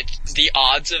 but the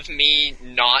odds of me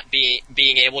not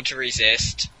being able to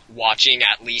resist watching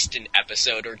at least an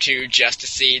episode or two just to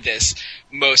see this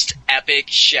most epic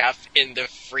chef in the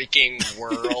freaking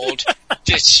world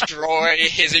destroy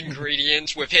his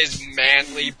ingredients with his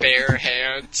manly bare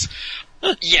hands.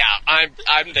 Yeah,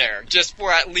 I'm there. Just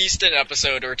for at least an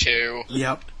episode or two.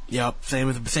 Yep,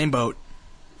 same boat.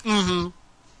 Mm-hmm.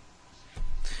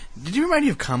 Did you remind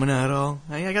you of Kamina at all?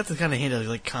 I got the kind of hint of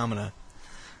like Kamina.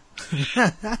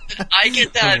 I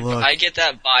get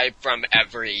that vibe from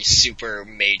every super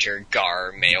major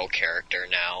Gar male character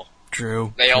now.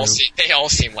 True. They all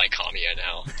seem like Kamiya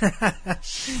now.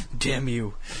 Damn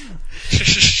you.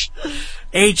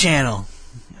 A channel.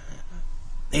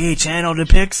 A channel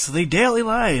depicts the daily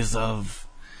lives of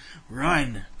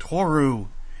Run, Toru,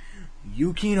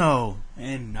 Yukino,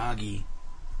 and Nagi.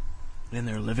 And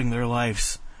they're living their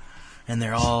lives. And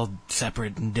they're all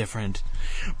separate and different.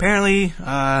 Apparently,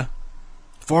 4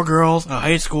 girls, a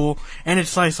high school, and it's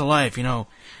slice of life,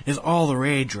 is all the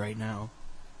rage right now.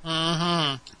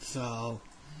 Mm-hmm. So,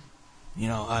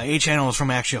 A channel is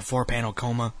from actually a 4-panel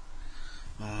coma.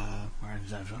 I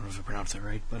don't know if I pronounced that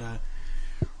right, but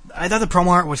I thought the promo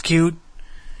art was cute.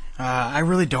 I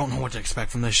really don't know what to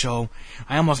expect from this show.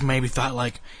 I almost maybe thought,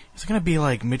 is it going to be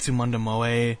like Mitsumanda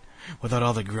Moe without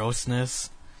all the grossness?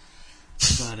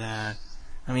 But,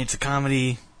 it's a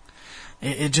comedy.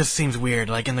 It just seems weird.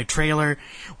 Like, in the trailer,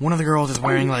 one of the girls is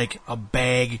wearing, a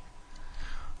bag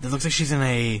that looks like she's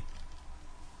in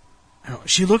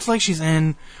she looks like she's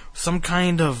in some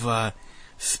kind of,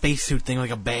 spacesuit thing, like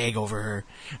a bag over her.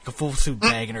 Like a full suit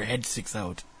bag, and her head sticks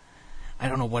out. I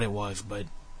don't know what it was, but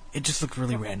it just looked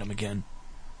really random again.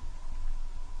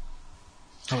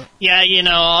 Yeah,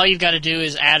 all you've got to do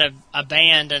is add a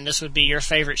band, and this would be your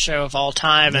favorite show of all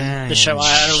time, and the show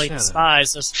I utterly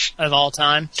despise of all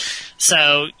time.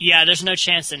 So, yeah, there's no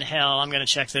chance in hell I'm going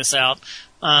to check this out.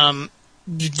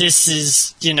 This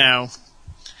is,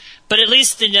 But at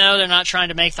least they're not trying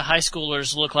to make the high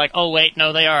schoolers look like, oh, wait,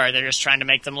 no, they are. They're just trying to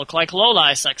make them look like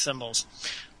low-lie sex symbols.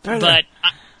 But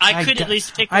I could at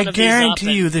least pick one of these up. I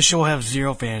guarantee you this show will have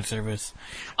zero fan service.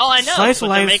 Oh, I know, but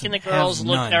they're making the girls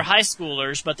look, they're high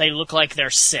schoolers, but they look like they're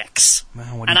 6.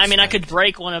 Well, and I could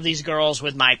break one of these girls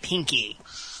with my pinky.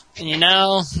 And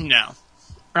no.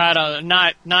 Right,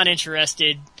 not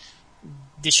interested.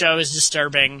 The show is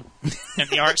disturbing, and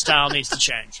the art style needs to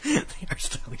change. The art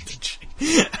style needs to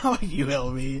change. How about you,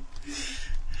 LB?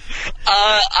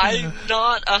 I'm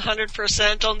not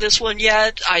 100% on this one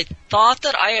yet. I thought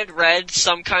that I had read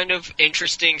some kind of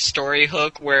interesting story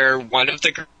hook where one of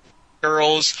the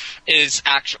girls is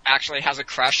actually has a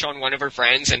crush on one of her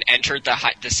friends and entered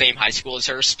the same high school as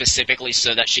her specifically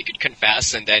so that she could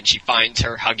confess, and then she finds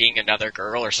her hugging another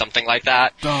girl or something like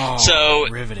that. Oh, so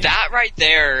riveting. That right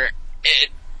there,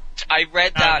 I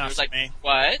read that and was like, me.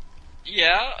 What?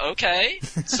 Yeah, okay.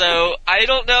 So, I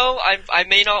don't know. I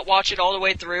may not watch it all the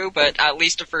way through, but at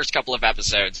least the first couple of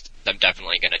episodes I'm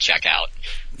definitely going to check out.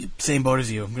 Same boat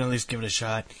as you. I'm going to at least give it a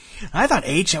shot. I thought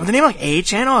with the name A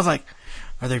Channel, I was like,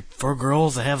 are there 4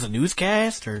 girls that have the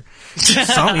newscast? Or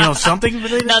something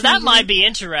related Now, to that might be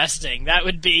interesting. That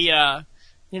would be,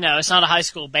 it's not a high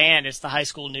school band, it's the high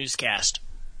school newscast.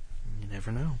 You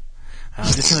never know.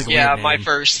 This seems like a yeah, weird my name.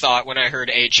 first thought when I heard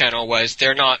A Channel was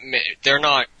they're not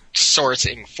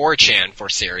sourcing 4chan for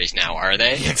series now, are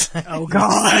they? Oh,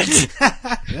 God.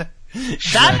 That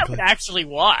I would actually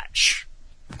watch.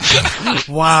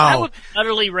 Wow. That would be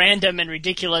utterly random and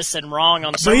ridiculous and wrong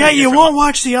on so But many you different won't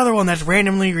watch the other one that's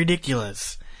randomly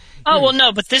ridiculous. Oh, well,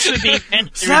 no, but this would be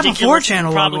Slap a ridiculous 4chan and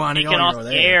logo probably on it, taken oh, off you're the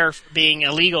there. air for being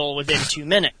illegal within 2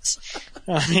 minutes.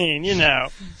 I mean,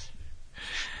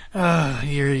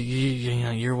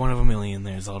 You're one of a million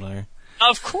there, Zaldar.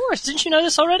 Of course. Didn't you know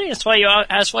this already? That's why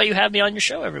you have me on your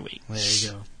show every week. There you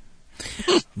go.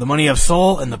 The money of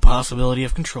soul and the possibility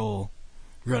of control.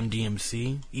 Run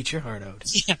DMC. Eat your heart out.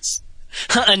 Yes.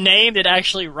 A name that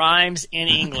actually rhymes in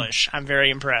English. I'm very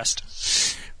impressed.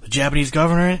 The Japanese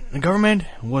government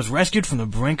was rescued from the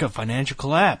brink of financial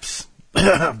collapse.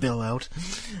 Bill out.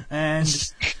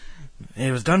 And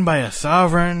it was done by a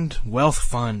sovereign wealth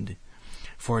fund.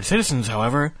 For its citizens,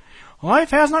 however, life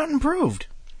has not improved.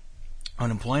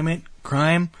 Unemployment,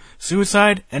 crime,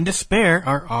 suicide, and despair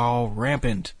are all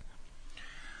rampant.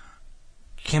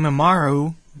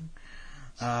 Kimimaro,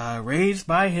 raised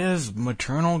by his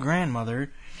maternal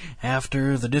grandmother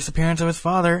after the disappearance of his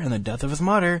father and the death of his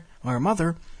mother,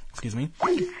 is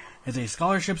a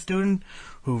scholarship student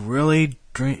whose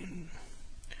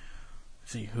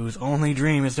only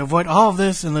dream is to avoid all of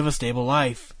this and live a stable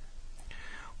life.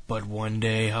 But one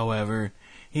day, however,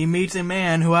 he meets a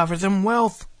man who offers him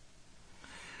wealth.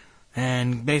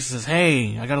 And basically says,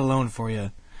 hey, I got a loan for you.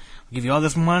 I'll give you all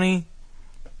this money,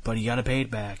 but you gotta pay it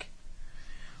back.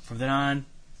 From then on,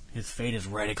 his fate is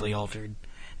radically altered.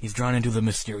 He's drawn into the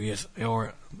mysterious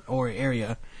or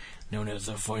area known as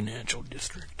the Financial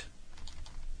District.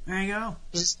 There you go.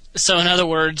 So in other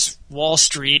words, Wall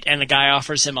Street, and the guy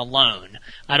offers him a loan.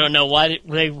 I don't know why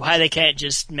they can't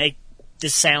just make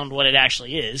this sound what it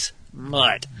actually is,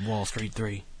 but Wall Street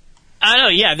 3. I don't know,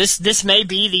 yeah, this may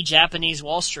be the Japanese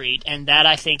Wall Street, and that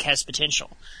I think has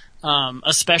potential.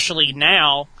 Especially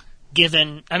now,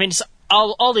 given,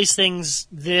 all these things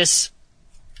this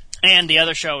and the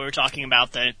other show we were talking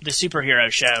about, the superhero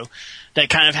show, that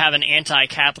kind of have an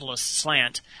anti-capitalist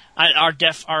slant,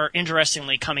 are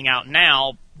interestingly coming out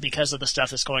now because of the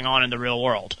stuff that's going on in the real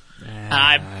world.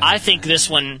 I think this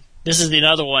is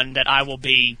another one that I will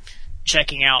be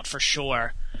checking out for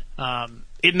sure.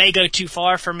 It may go too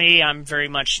far for me. I'm very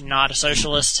much not a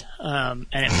socialist, and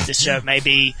this show may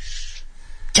be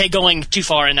going too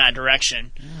far in that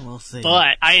direction. Yeah, we'll see.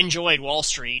 But I enjoyed Wall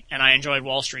Street, and I enjoyed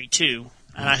Wall Street 2.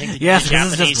 And I think the this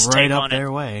Japanese is just right take up on their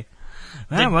it, way.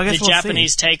 Well, I guess the we'll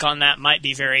Japanese see. take on that might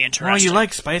be very interesting. Well, you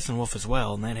like Spice and Wolf as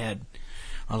well, and that had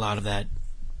a lot of that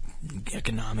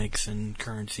economics and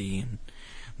currency and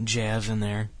jazz in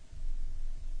there.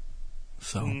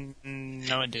 So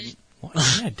no, it didn't. What?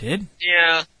 Yeah, it did.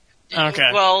 Yeah. Okay.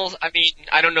 Well, I mean,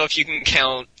 I don't know if you can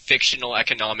count Fictional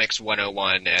Economics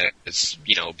 101 as,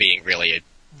 being really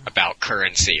about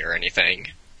currency or anything.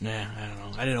 Yeah, I don't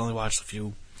know. I didn't only watch a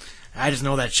few. I just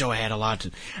know that show had a lot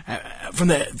to. From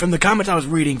the comments I was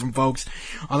reading from folks,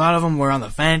 a lot of them were on the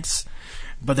fence,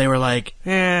 but they were like,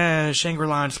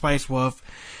 Shangri-La and Spice Wolf,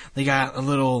 they got a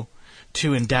little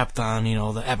too in depth on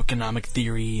the economic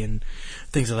theory and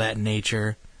things of that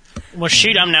nature. Well,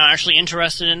 shoot, I'm now actually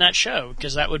interested in that show,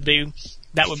 because that would be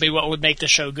what would make the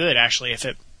show good, actually, if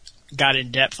it got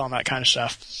in depth on that kind of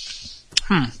stuff.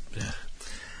 Yeah.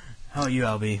 How about you,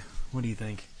 LB? What do you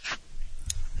think?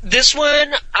 This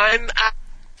one, I'm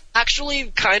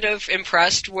actually kind of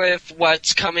impressed with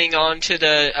what's coming onto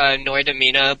the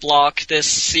Noidamina block this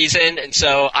season, and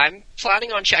so I'm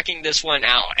planning on checking this one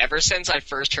out. Ever since I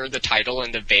first heard the title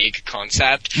and the vague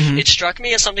concept, it struck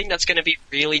me as something that's going to be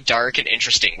really dark and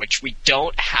interesting, which we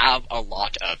don't have a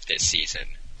lot of this season.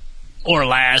 Or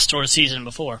last, or season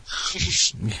before.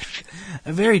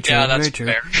 Very true, yeah, that's very true.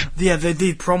 fair. Yeah,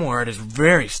 the promo art is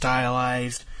very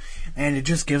stylized, and it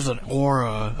just gives an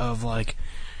aura of,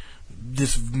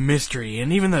 this mystery.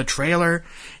 And even the trailer,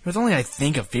 it was only, I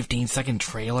think, a 15-second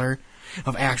trailer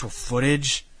of actual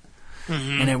footage.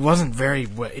 And it wasn't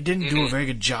it didn't do a very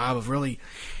good job of really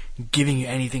giving you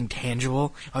anything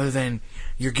tangible, other than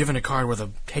you're given a card with a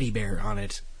teddy bear on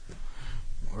it,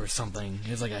 or something.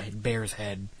 It was like a bear's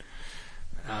head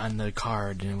on the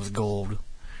card, and it was gold,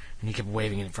 and he kept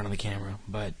waving it in front of the camera.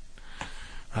 But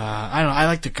I don't know. I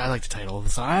like the title,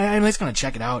 so I'm just gonna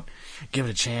check it out, give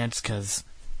it a chance, because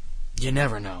you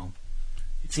never know.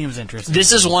 It seems interesting.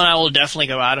 This is one I will definitely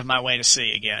go out of my way to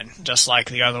see again, just like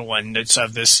the other one that's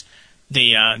of the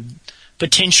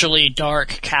potentially dark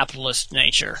capitalist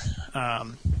nature.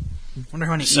 Wonder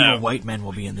how many evil white men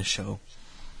will be in this show.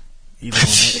 Evil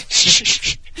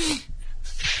white.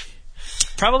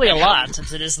 Probably a lot,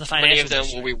 since it is the financial. Many of them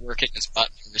will be working as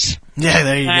butlers. Yeah,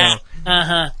 there you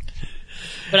go.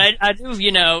 But I do,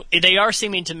 they are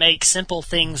seeming to make simple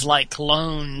things like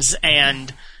loans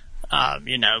and,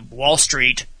 Wall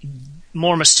Street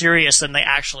more mysterious than they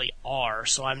actually are.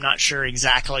 So I'm not sure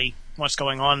exactly what's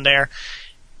going on there.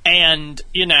 And,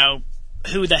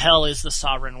 who the hell is the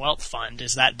Sovereign Wealth Fund?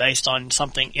 Is that based on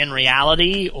something in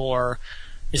reality, or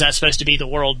is that supposed to be the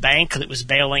World Bank that was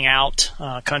bailing out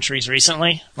countries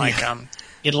recently, like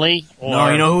Italy? Or, no,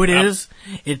 you know who it is?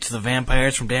 It's the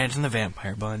vampires from Dance and the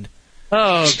Vampire Bund.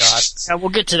 Oh God! Yeah, we'll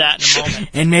get to that in a moment.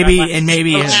 and maybe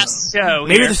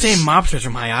the same mobsters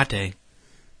from Hayate.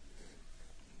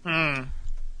 I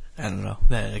don't know.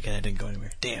 That didn't go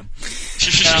anywhere. Damn.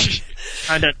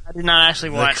 I did not actually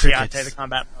watch Hayate, the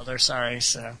Combat Brother. Sorry.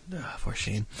 So. For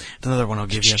shame. It's another one I'll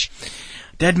give you.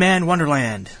 Dead Man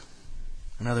Wonderland.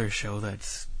 Another show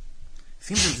that's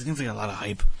seems like a lot of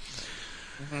hype.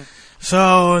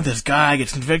 So this guy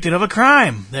gets convicted of a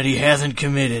crime that he hasn't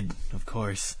committed, of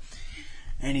course,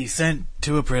 and he's sent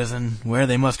to a prison where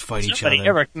they must fight each other. Nobody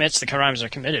ever commits the crimes they're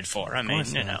committed for. I mean,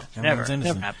 never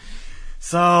happens.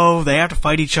 So they have to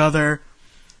fight each other,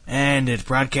 and it's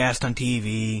broadcast on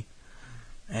TV.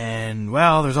 And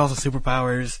well, there's also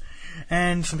superpowers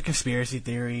and some conspiracy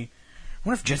theory. I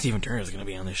wonder if Jesse Ventura is going to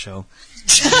be on this show.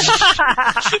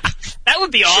 That would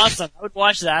be awesome. I would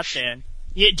watch that then.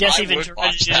 Jesse Ventura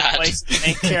plays the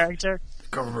main character. The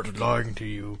government is lying to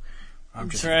you. I'm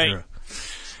That's Jesse right. Ventura.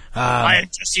 I am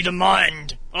Jesse the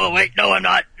Mind. Oh wait, no, I'm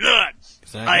not.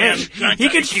 I am. He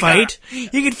could fight.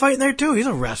 He could fight in there too. He's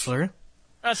a wrestler.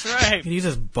 That's right. He could use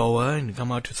his boa and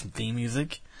come out to some theme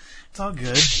music. It's all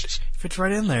good. Fits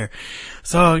right in there.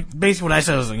 So basically, what I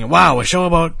said was, wow, a show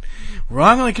about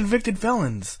wrongly convicted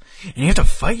felons, and you have to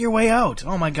fight your way out.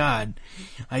 Oh my God!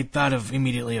 I thought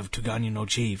immediately of Tuganya no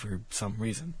Chi for some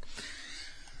reason.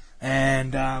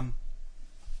 And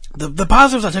the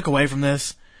positives I took away from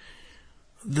this: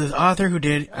 the author who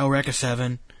did Eureka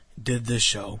 7 did this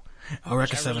show.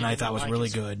 Eureka 7 I thought was really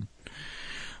good.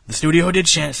 the studio who did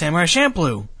Samurai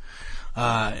Champloo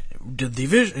did the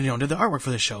did the artwork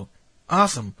for this show.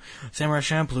 Awesome. Samurai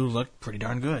Champloo looked pretty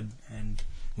darn good and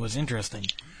was interesting.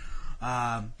 So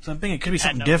I'm thinking it could be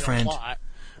something different.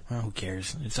 Well, who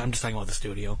cares? I'm just talking about the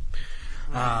studio.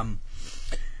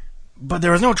 But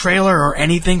there was no trailer or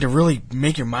anything to really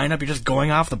make your mind up. You're just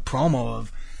going off the promo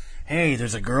of, hey,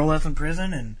 there's a girl that's in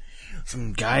prison and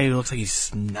some guy who looks like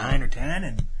he's 9 or 10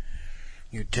 and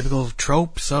your typical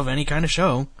tropes of any kind of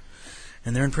show.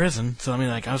 And they're in prison. So, I mean,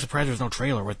 like, I was surprised there was no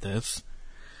trailer with this.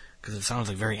 Because it sounds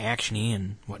like very action-y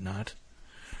and whatnot.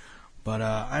 But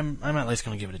I'm at least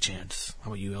going to give it a chance.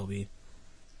 How about you, LB?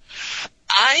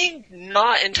 I'm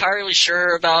not entirely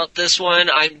sure about this one.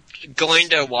 I'm going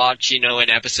to watch, an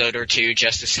episode or two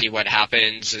just to see what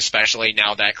happens, especially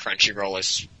now that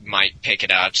Crunchyroll might pick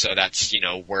it up, so that's,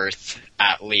 worth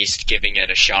at least giving it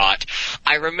a shot.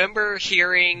 I remember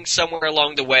hearing somewhere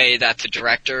along the way that the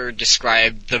director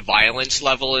described the violence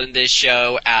level in this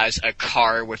show as a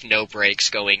car with no brakes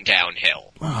going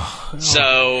downhill.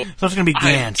 So it's going to be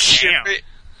Gantz.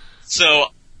 So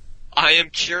I am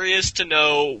curious to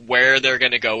know where they're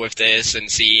going to go with this and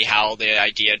see how the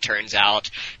idea turns out.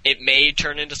 It may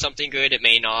turn into something good, it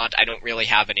may not. I don't really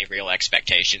have any real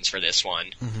expectations for this one.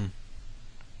 Mm-hmm.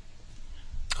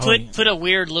 Put a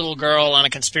weird little girl on a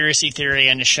conspiracy theory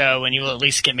in the show, and you'll at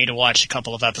least get me to watch a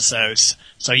couple of episodes.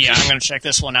 So yeah, I'm going to check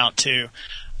this one out too.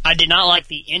 I did not like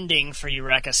the ending for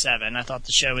Eureka 7. I thought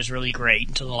the show was really great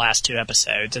until the last 2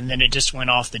 episodes, and then it just went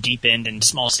off the deep end into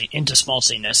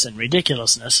smallsiness and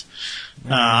ridiculousness.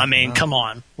 Come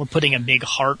on. We're putting a big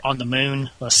heart on the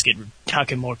moon. How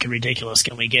more ridiculous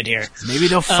can we get here? Maybe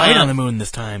they'll fight on the moon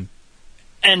this time.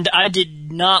 And I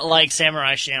did not like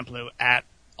Samurai Champloo at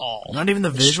all. Not even the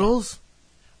visuals?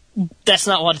 That's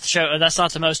not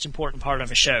the most important part of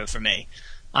a show for me.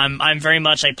 I'm very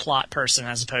much a plot person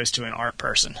as opposed to an art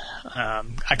person.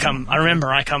 I come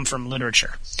from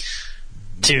literature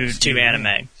to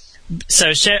anime.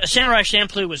 So Samurai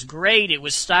Champloo was great. It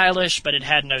was stylish, but it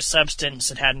had no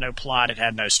substance. It had no plot. It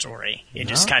had no story. It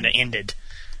just kind of ended.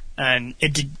 And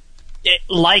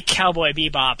like Cowboy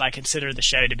Bebop, I consider the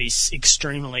show to be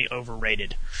extremely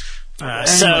overrated.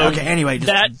 Anyway,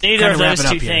 neither of those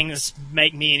two things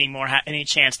make me any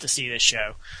chance to see this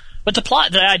show. But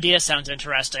the idea sounds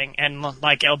interesting, and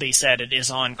like LB said, it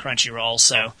is on Crunchyroll,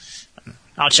 so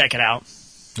I'll check it out.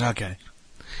 Okay.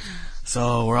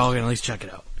 So we're all going to at least check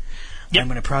it out. Yep. I'm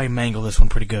going to probably mangle this one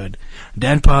pretty good.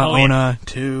 Denpa Onna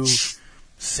 2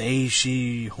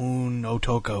 Seishi Hun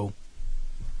Otoko.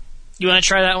 You want to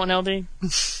try that one, LB?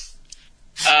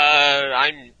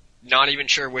 I'm not even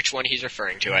sure which one he's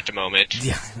referring to at the moment.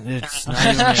 Yeah, it's not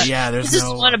even, there's this is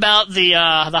one about the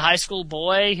high school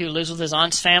boy who lives with his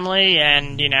aunt's family,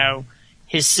 and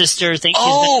his sister thinks he's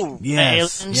aliens.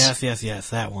 Yes,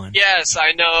 that one. Yes,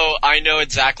 I know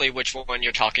exactly which one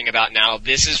you're talking about now.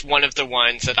 This is one of the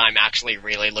ones that I'm actually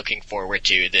really looking forward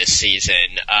to this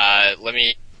season. Let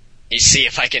me see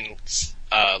if I can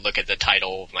look at the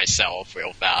title myself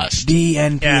real fast.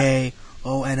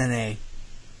 DNPA-ONNA.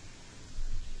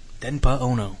 Denpa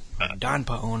Ono.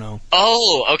 Danpa Ono.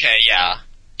 Oh, okay, yeah.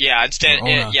 Yeah, it's it'd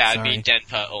be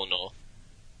Denpa Ono.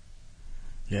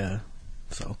 Yeah,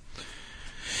 so.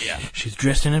 Yeah. She's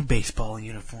dressed in a baseball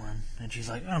uniform, and she's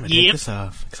like, I'm gonna take this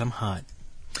off, because I'm hot.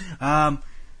 Oh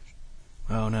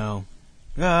no.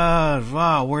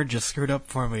 Wow, word just screwed up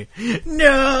for me.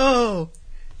 No!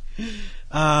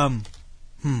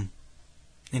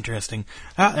 Interesting.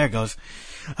 There it goes.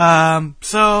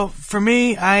 So, for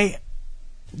me,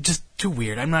 just too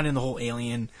weird. I'm not in the whole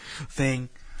alien thing.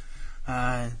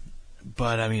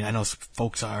 But I mean, I know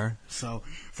folks are. So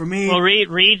for me, well,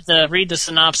 read the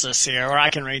synopsis here, or I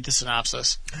can read the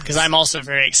synopsis because I'm also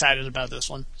very excited about this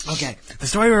one. Okay, the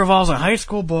story revolves a high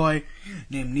school boy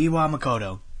named Niwa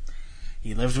Makoto.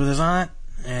 He lives with his aunt,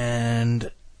 and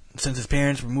since his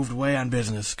parents were moved away on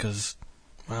business, because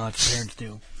that's what parents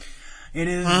do. It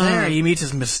is there he meets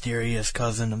his mysterious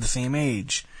cousin of the same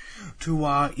age,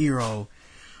 Tuwa Iro,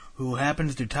 who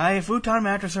happens to tie a futon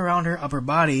mattress around her upper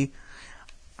body.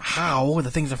 How?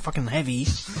 The things are fucking heavy.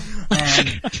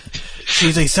 And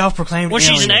she's a self-proclaimed alien. Well,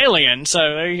 she's an alien, so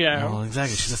there you go. Well,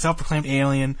 exactly. She's a self-proclaimed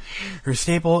alien. Her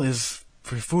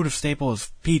food of staple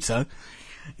is pizza.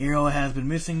 Iro has been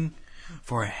missing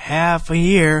for half a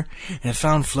year and is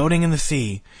found floating in the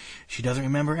sea. She doesn't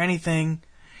remember anything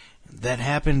that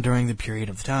happened during the period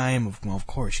of time. Of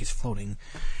course, she's floating.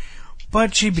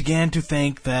 But she began to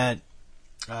think that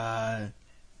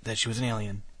she was an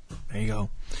alien. There you go.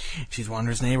 She's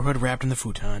wanders the neighborhood wrapped in the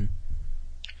futon.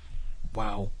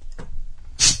 Wow.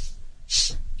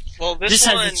 Well, This this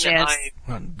has a one, chance-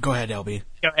 Go ahead, LB.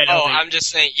 Go ahead, Oh, Obi. I'm just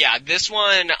saying, yeah, this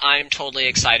one I'm totally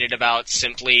excited about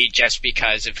simply just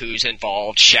because of who's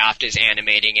involved. Shaft is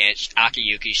animating it,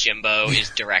 Akiyuki Shimbo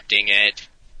is directing it,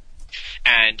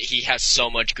 and he has so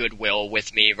much goodwill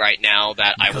with me right now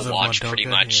that I Because will of watch Madoka, pretty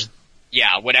much.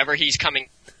 Yeah, whatever he's coming.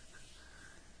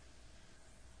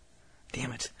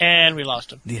 Damn it. And we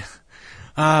lost him. Yeah.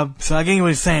 So I think what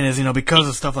he's saying is, because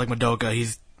of stuff like Madoka,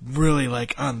 he's really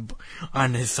like on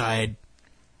his side,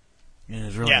 and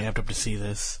is really amped up to see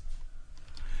this.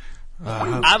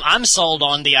 I'm sold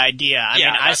on the idea. I mean,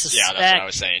 I suspect. that's what I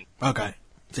was saying. Okay.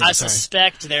 Yeah, I sorry.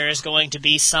 suspect there is going to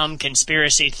be some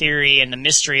conspiracy theory and the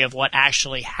mystery of what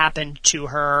actually happened to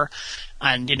her.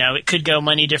 And, it could go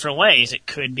many different ways. It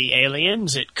could be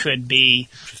aliens. It could be,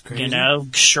 crazy.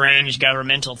 strange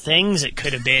governmental things. It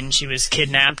could have been she was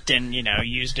kidnapped and,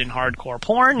 used in hardcore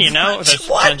porn, There's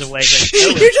tons of ways they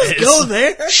could go You just go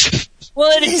there?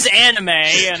 Well, it is anime,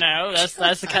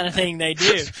 That's the kind of thing they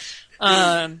do.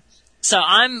 So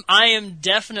I am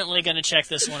definitely going to check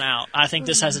this one out. I think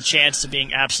this has a chance to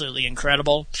being absolutely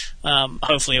incredible.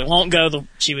 Hopefully it won't go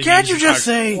she was. Can't you used just hardcore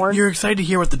say porn. you're excited to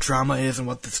hear what the drama is and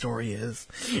what the story is?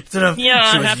 Instead of,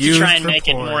 Yeah, she I was have to used try and for make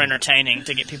it porn. more entertaining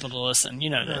to get people to listen. You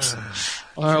know this.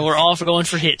 Or we're all for going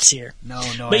for hits here. No,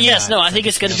 But I'm yes, not. no, I think I'm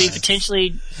it's going to be just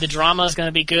potentially, the drama is going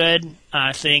to be good.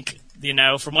 I think,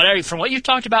 from what you've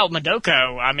talked about with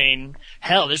Madoka, I mean,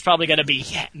 hell, there's probably going to be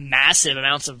massive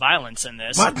amounts of violence in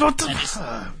this. What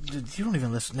the? You don't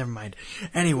even listen. Never mind.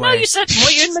 Anyway. No, you said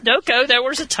in Madoka there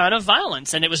was a ton of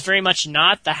violence, and it was very much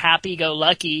not the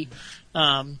happy-go-lucky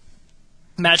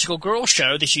magical girl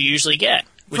show that you usually get,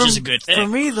 which is a good thing. For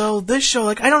me, though, this show,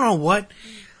 I don't know what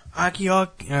what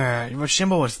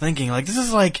Shimbo was thinking. This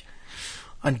is like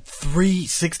a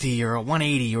 360 or a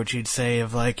 180, what you'd say,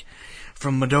 of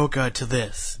from Madoka to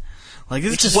this.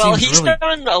 This just Well, seems he's really...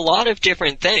 done a lot of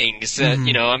different things. He did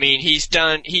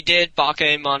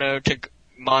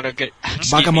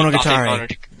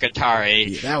Bakemonogatari.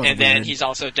 Yeah, that was and then weird. he's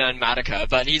also done Madoka,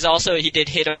 but he did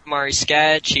Hitomari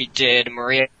Sketch, he did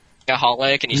Maria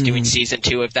Holic, and he's doing season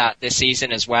 2 of that this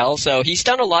season as well, so he's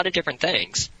done a lot of different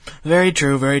things. Very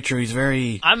true, very true. He's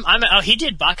very... he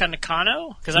did Baka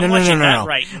Nakano? Because I'm No, watching no. that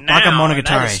right now. Bakemonogatari.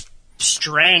 That is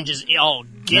strange as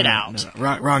get out.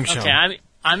 No, wrong show. Okay,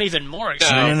 I'm even more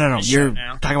excited. No. for this show You're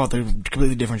now. talking about the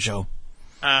completely different show.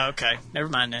 Okay, never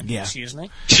mind then. Yeah. Excuse me.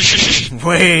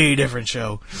 Way different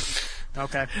show.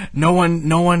 Okay.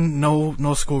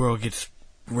 No schoolgirl gets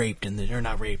raped or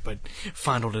not raped, but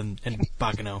fondled in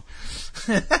Bakano.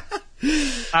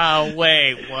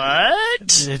 Wait, what?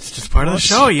 It's just part of the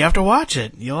show. You have to watch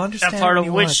it. You'll understand. That part when of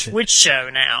you which watch it. show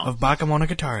now? Of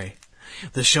Bakemonogatari,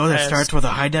 the show that Yes. starts with a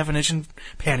high definition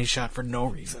panty shot for no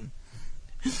reason.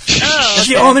 Oh, That's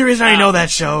the okay. only reason I know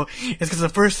that show is because the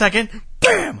first second,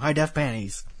 bam, high def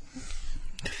panties.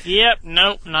 Yep,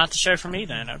 nope, not the show for me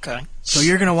then. Okay. So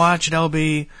you're gonna watch it,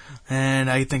 LB, and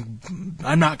I think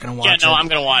I'm not gonna watch it. Yeah, no, I'm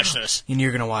gonna watch this. And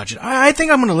you're gonna watch it. I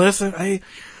think I'm gonna listen. I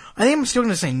think I'm still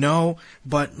gonna say no,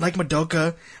 but like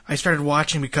Madoka, I started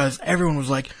watching because everyone was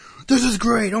like, "This is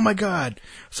great! Oh my god!"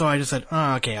 So I just said,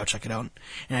 "Oh, okay, I'll check it out,"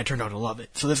 and I turned out to love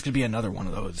it. So this could be another one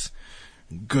of those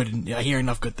good. I hear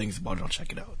enough good things about it. I'll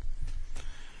check it out.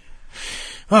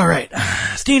 All right,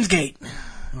 Steins Gate.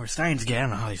 Or Steins Gate, I don't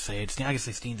know how you say it. I can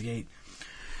say Steins Gate.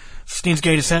 Steins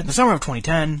Gate is set in the summer of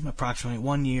 2010, approximately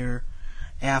 1 year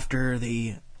after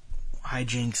the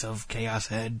hijinks of Chaos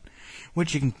Head,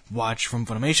 which you can watch from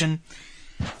Funimation.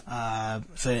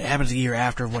 So it happens a year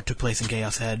after what took place in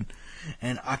Chaos Head.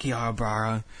 And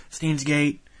Akihabara. Steins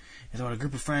Gate is about a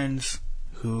group of friends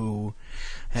who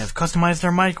have customized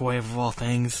their microwave, of all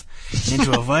things,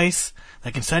 into a device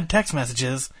that can send text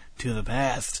messages to the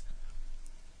past.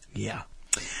 Yeah.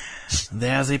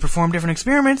 As they perform different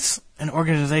experiments, an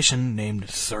organization named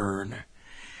CERN,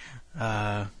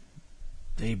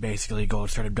 they basically go and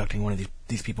start abducting one of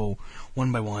these people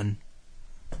one by one,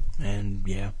 and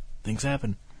yeah, things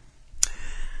happen.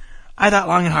 I thought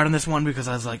long and hard on this one because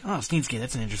I was like, oh, Steins Gate,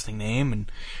 that's an interesting name,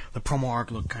 and the promo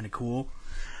arc looked kind of cool.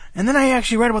 And then I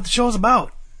actually read what the show's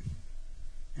about,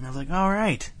 and I was like,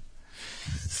 alright.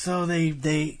 So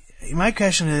my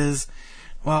question is,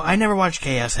 well, I never watched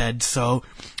Chaos Head, so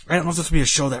I don't know if this would be a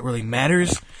show that really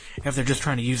matters, if they're just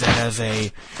trying to use that as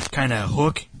a kind of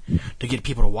hook to get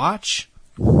people to watch.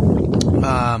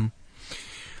 Then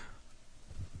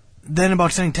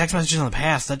about sending text messages in the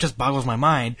past, that just boggles my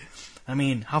mind. I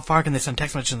mean, how far can they send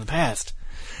text messages in the past?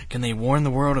 Can they warn the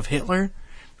world of Hitler,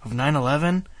 of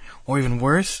 9/11, or even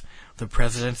worse, the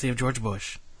presidency of George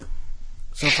Bush?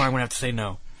 So far, I'm going to have to say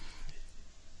no.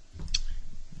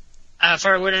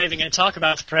 we're not even going to talk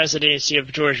about the presidency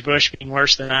of George Bush being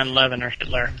worse than 9/11 or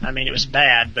Hitler. I mean, it was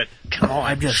bad, but come on.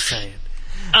 I'm just saying.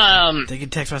 They can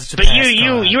text message to but pass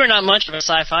you are not much of a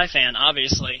sci-fi fan,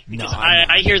 obviously. No, Because I'm not.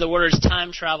 I hear the words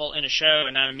time travel in a show,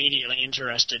 and I'm immediately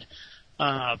interested.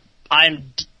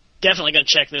 I'm definitely going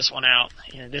to check this one out.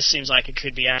 This seems like it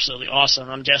could be absolutely awesome.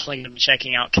 I'm definitely going to be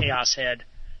checking out Chaos Head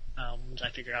once I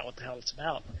figure out what the hell it's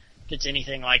about. If it's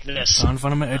anything like this. It's on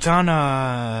Funimation. It's on,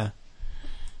 I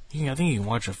think you can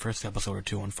watch the first episode or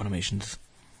two on Funimation's.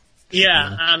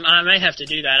 Yeah, I may have to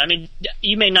do that. I mean,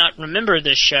 you may not remember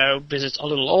this show because it's a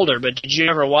little older, but did you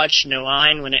ever watch No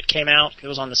Line when it came out? It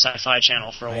was on the Sci-Fi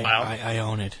Channel for a while. I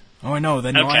own it. Oh, I know. The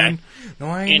Okay. No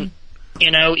Line?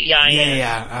 N-O-E-I-N.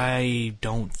 Yeah. I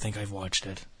don't think I've watched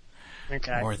it.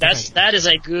 Okay. Or I think That is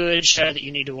a good show that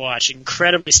you need to watch.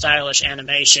 Incredibly stylish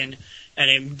animation and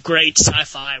a great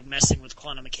sci-fi messing with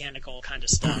quantum mechanical kind of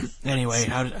stuff. Anyway,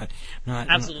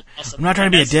 Absolutely awesome. I'm not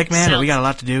trying to be a And dick, man, but we sounds- got a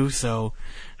lot to do, so...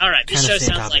 All right, this kinda show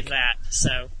stay sounds topic. like that,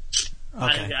 so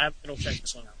Okay. I'll check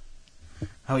this one out.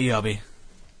 How about you, Albie?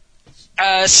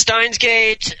 Steins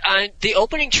Gate, the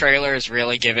opening trailer has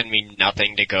really given me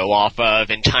nothing to go off of,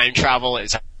 and time travel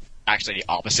is actually the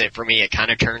opposite for me. It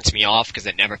kind of turns me off because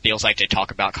it never feels like they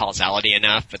talk about causality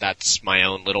enough, but that's my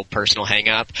own little personal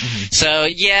hang-up. So,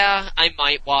 yeah, I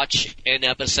might watch an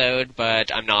episode,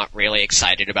 but I'm not really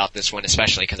excited about this one,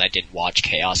 especially because I didn't watch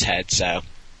Chaos Head, so...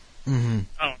 Mm-hmm.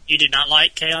 Oh, you did not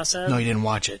like Chaos Head? No, you didn't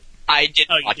watch it. I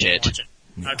didn't Oh, you watch didn't it. watch it.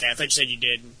 Okay, I thought you said you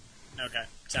did. Okay,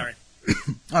 sorry.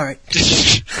 All right.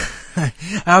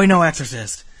 How we know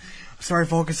Exorcist? The story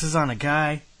focuses on a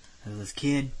guy, this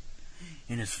kid,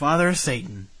 and his father is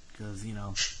Satan. Because,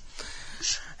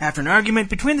 after an argument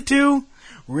between the two,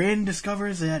 Rin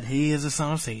discovers that he is a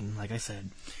son of Satan, like I said.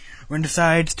 Rin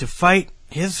decides to fight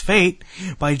his fate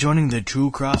by joining the True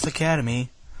Cross Academy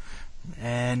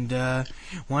and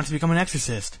wants to become an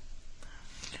exorcist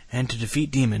and to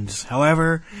defeat demons.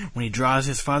 However, when he draws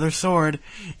his father's sword,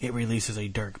 it releases a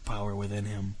dark power within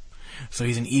him. So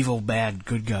he's an evil, bad,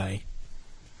 good guy.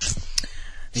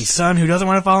 A son who doesn't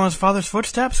want to follow his father's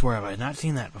footsteps? Where have I not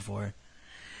seen that before?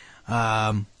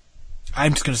 I'm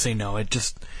just going to say no. I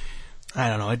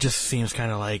don't know. It just seems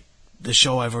kind of like the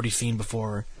show I've already seen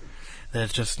before. That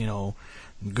it's just,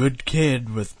 good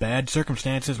kid with bad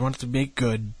circumstances wants to make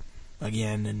good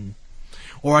again.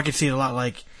 Or I could see it a lot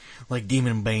like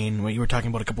Demon Bane, what you were talking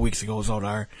about a couple weeks ago,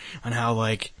 Zodar, on how,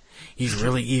 he's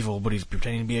really evil, but he's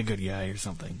pretending to be a good guy or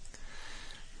something.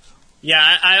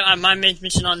 Yeah, my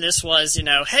mention on this was,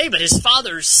 hey, but his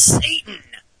father's Satan.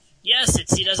 Yes,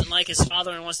 he doesn't like his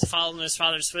father and wants to follow in his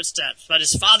father's footsteps, but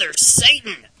his father's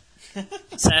Satan.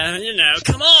 So,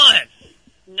 come on.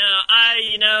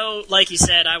 No, like you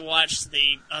said, I watched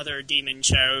the other demon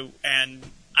show, and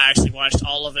I actually watched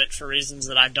all of it for reasons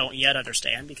that I don't yet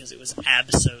understand, because it was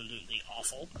absolutely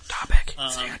awful. Topic.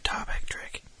 Say a topic,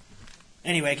 Trick.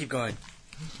 Anyway, keep going.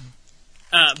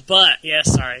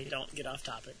 Sorry, don't get off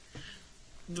topic.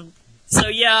 So,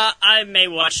 yeah, I may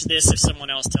watch this if someone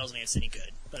else tells me it's any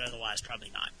good, but otherwise,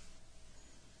 probably not.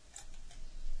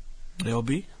 They'll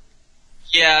be?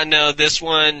 Yeah, no, this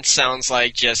one sounds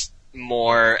like just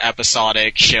more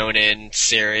episodic shonen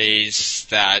series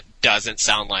that doesn't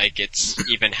sound like it's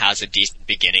even has a decent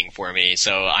beginning for me,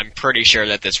 so I'm pretty sure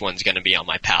that this one's going to be on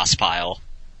my pass pile.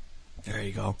 There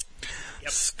you go.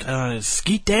 Yep.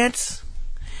 Skeet Dance?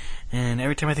 And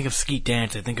every time I think of Skeet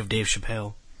Dance, I think of Dave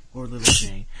Chappelle. Or Little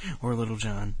Jay. Or Little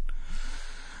John.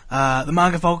 The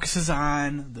manga focuses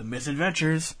on the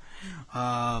misadventures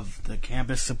of the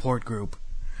campus support group.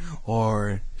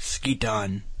 Or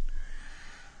Skeeton.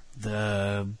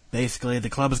 Basically, the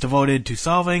club is devoted to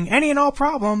solving any and all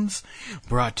problems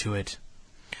brought to it.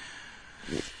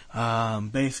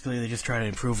 Basically, they just try to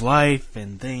improve life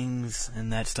and things,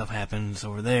 and that stuff happens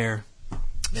over there.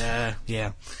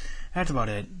 Yeah. That's about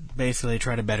it. Basically, they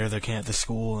try to better the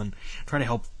school and try to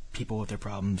help people with their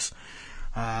problems.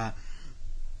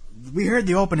 We heard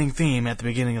the opening theme at the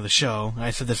beginning of the show.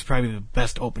 I said this is probably the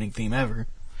best opening theme ever.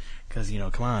 Because,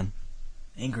 come on.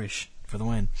 English for the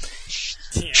win.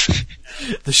 Yeah.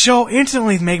 The show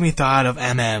instantly made me thought of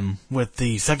MM with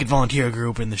the second volunteer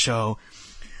group in the show.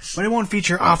 But it won't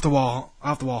feature off-the-wall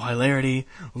hilarity,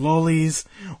 lollies,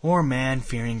 or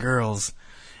man-fearing girls.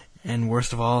 And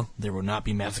worst of all, there will not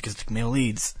be masochistic male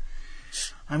leads.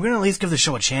 I'm going to at least give the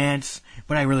show a chance,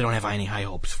 but I really don't have any high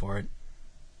hopes for it.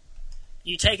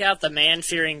 You take out the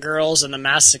man-fearing girls and the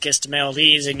masochist male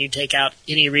leads, and you take out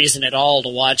any reason at all to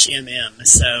watch MM.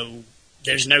 So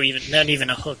there's not even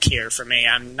a hook here for me.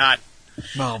 I'm not,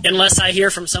 unless I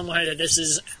hear from someone that this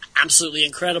is absolutely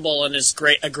incredible and is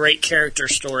a great character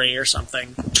story or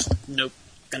something. Nope.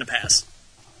 gonna pass.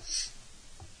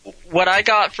 What I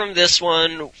got from this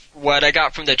one, what I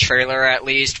got from the trailer at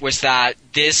least, was that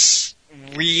this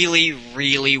really,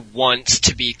 really wants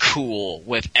to be cool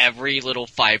with every little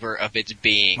fiber of its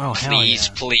being. Oh, please,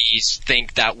 hell yeah. please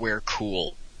think that we're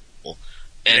cool.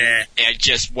 And it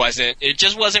just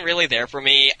wasn't really there for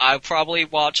me. I'll probably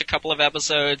watch a couple of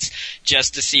episodes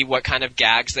just to see what kind of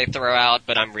gags they throw out,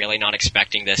 but I'm really not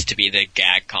expecting this to be the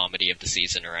gag comedy of the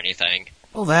season or anything.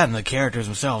 Well, that and the characters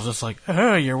themselves, just like,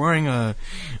 you're wearing you're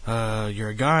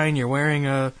a guy and you're wearing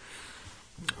the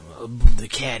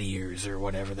cat ears or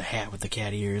whatever, the hat with the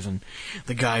cat ears, and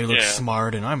the guy who looks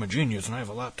smart, and I'm a genius and I have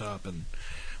a laptop, and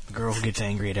the girl who gets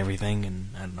angry at everything, and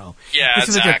I don't know. Yeah,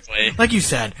 exactly. Like you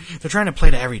said, they're trying to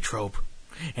play to every trope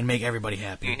and make everybody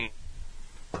happy.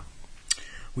 Mm-hmm.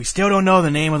 We still don't know the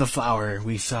name of the flower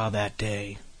we saw that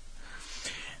day.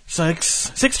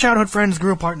 Six childhood friends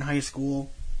grew apart in high school.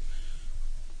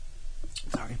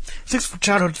 Six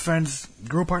childhood friends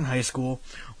grew apart in high school.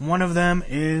 One of them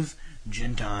is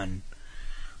Jintan.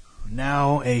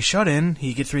 Now a shut-in,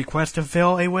 he gets a request to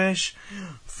fill a wish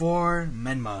for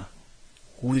Menma.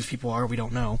 Who these people are, we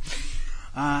don't know.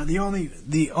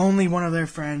 The only one of their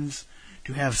friends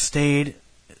to have stayed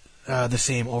the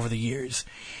same over the years.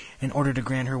 In order to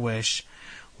grant her wish,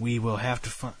 he will have to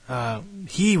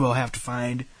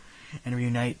find and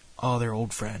reunite all their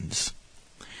old friends.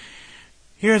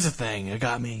 Here's the thing that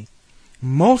got me.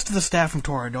 Most of the staff from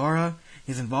Toradora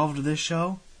is involved with this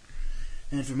show,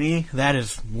 and for me, that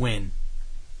is win.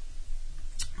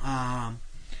 And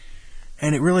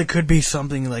it really could be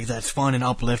something like that's fun and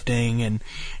uplifting, and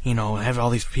have all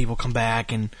these people come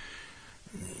back, and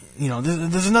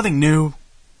this is nothing new.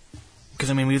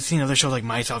 Because we've seen other shows like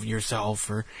Myself, Yourself,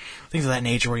 or things of that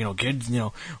nature, where kids, we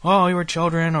were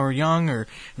children or young, or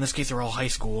in this case, they're all high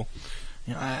school.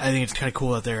 I think it's kind of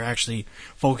cool that they're actually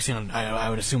focusing on. I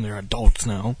would assume they're adults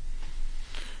now.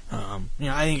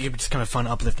 I think it's kind of a fun,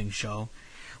 uplifting show.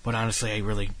 But honestly, I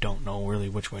really don't know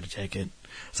which way to take it.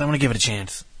 So I'm going to give it a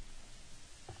chance.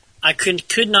 I could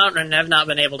not and have not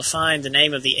been able to find the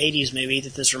name of the 80s movie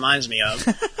that this reminds me of.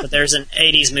 But there's an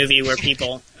 80s movie where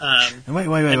people, and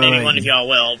maybe one of y'all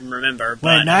will remember.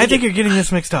 But I think you're getting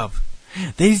this mixed up.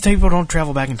 These people don't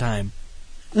travel back in time.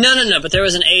 No, but there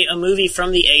was a movie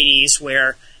from the 80s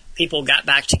where people got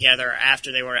back together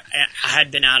after they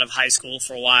had been out of high school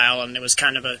for a while, and it was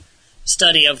kind of a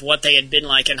study of what they had been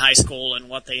like in high school and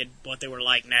what they were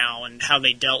like now, and how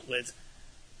they dealt with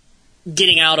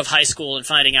getting out of high school and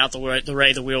finding out the way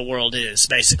the real world is,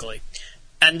 basically.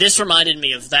 And this reminded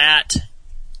me of that,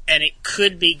 and it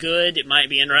could be good. It might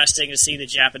be interesting to see the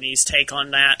Japanese take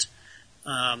on that.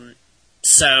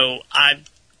 So I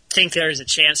think there's a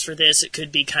chance for this. It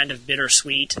could be kind of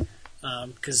bittersweet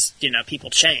because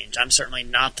people change. I'm certainly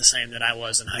not the same that I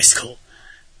was in high school.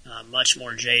 Much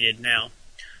more jaded now.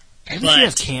 Maybe she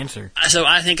has cancer. So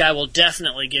I think I will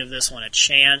definitely give this one a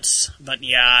chance. But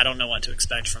yeah, I don't know what to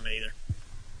expect from it either.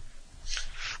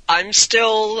 I'm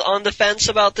still on the fence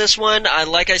about this one.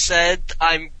 Like I said,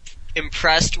 I'm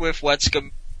impressed with what's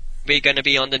going to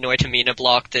be on the Noitamina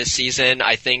block this season.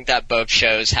 I think that both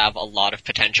shows have a lot of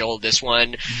potential. This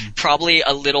one, probably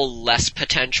a little less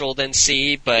potential than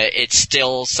C, but it's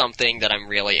still something that I'm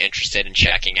really interested in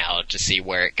checking out to see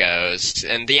where it goes.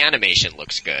 And the animation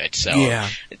looks good, so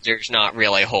there's not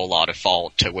really a whole lot of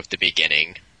fault with the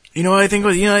beginning. I think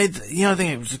I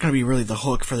think it's going to be really the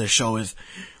hook for this show is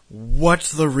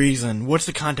what's the reason, what's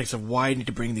the context of why I need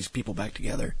to bring these people back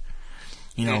together.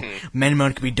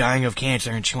 Menma could be dying of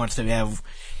cancer and she wants to have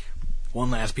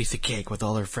one last piece of cake with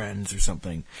all her friends or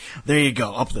something. There you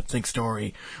go, uplifting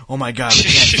story. Oh my god,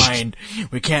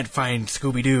 we can't find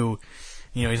Scooby-Doo.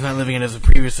 He's not living in his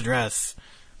previous address.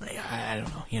 I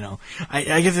don't know,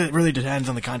 I guess it really depends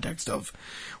on the context of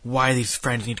why these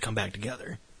friends need to come back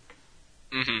together.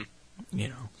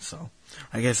 So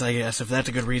I guess if that's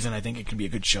a good reason, I think it can be a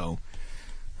good show.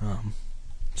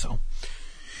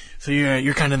 So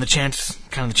you're kind of in the chance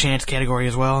category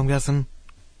as well, I'm guessing?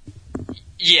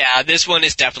 Yeah, this one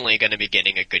is definitely going to be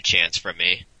getting a good chance from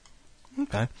me.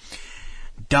 Okay.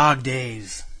 Dog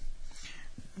Days.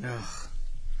 Ugh.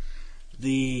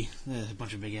 A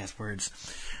bunch of big ass words.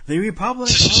 The Republic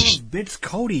of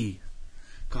Bixcotti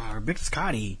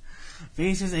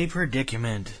faces a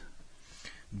predicament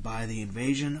by the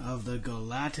invasion of the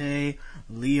Galate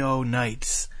Leo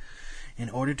Knights. In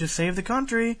order to save the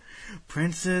country,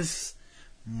 Princess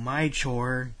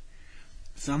Mychor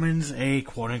summons a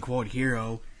quote-unquote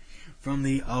hero from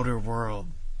the outer world.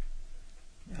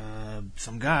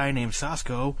 Some guy named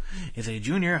Sasko is a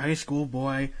junior high school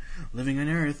boy living on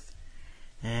Earth,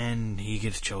 and he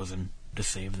gets chosen to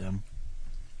save them.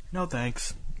 No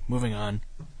thanks. Moving on.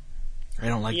 I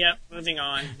don't like Yep, moving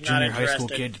on. Not junior high interested.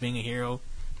 school kids being a hero.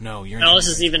 No, you're No, in this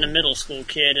junior is high even a middle school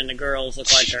kid, and the girls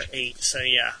look like they're 8, so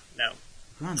yeah, no.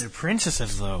 school. No, they're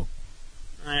princesses, though.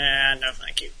 No,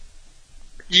 thank you.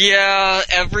 Yeah,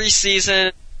 every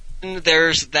season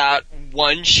there's that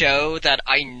one show that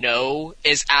I know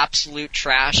is absolute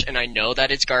trash, and I know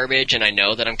that it's garbage, and I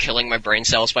know that I'm killing my brain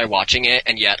cells by watching it,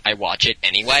 and yet I watch it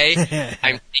anyway.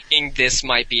 I'm thinking this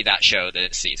might be that show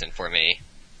this season for me.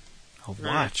 Oh,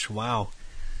 watch. Wow.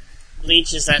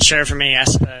 Bleach is that show for me, I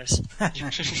suppose.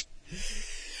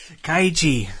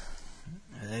 Kaiji.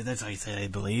 That's how you say it, I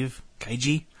believe.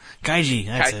 Kaiji? Kaiji,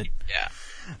 that's it. Yeah.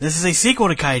 This is a sequel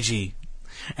to Kaiji.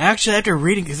 Actually, after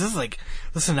reading, because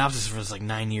the synopsis was like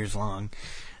 9 years long.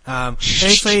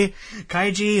 Basically,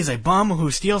 Kaiji is a bum who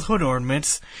steals hood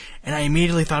ornaments, and I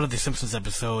immediately thought of the Simpsons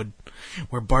episode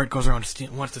where Bart goes around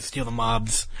wants to steal the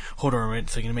mob's hood ornament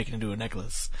so he can make it into a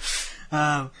necklace.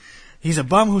 He's a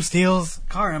bum who steals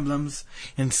car emblems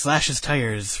and slashes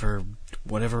tires for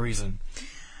whatever reason.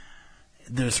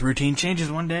 This routine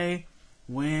changes one day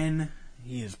when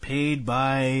he is paid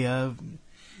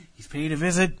he's paid a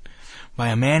visit by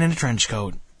a man in a trench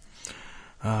coat.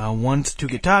 Once to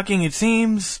get talking, it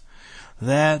seems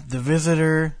that the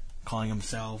visitor, calling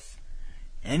himself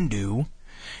Endu,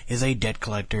 is a debt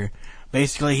collector.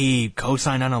 Basically, he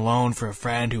co-signed on a loan for a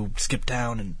friend who skipped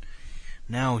town, and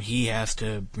now he has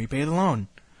to repay the loan.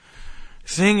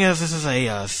 Seeing as this is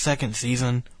a second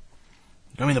season,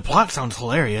 I mean, the plot sounds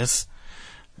hilarious,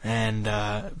 and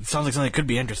it sounds like something that could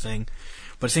be interesting.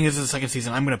 But seeing as this is the second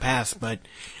season, I'm going to pass, but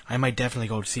I might definitely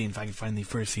go see if I can find the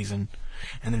first season,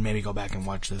 and then maybe go back and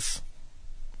watch this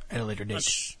at a later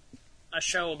date. A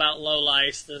show about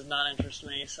lowlifes does not interest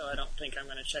me, so I don't think I'm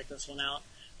going to check this one out.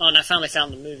 Oh, and I finally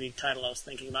found the movie title I was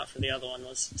thinking about for the other one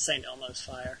was St. Elmo's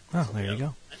Fire. Oh, there you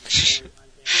go.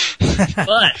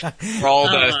 But For all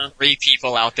the 3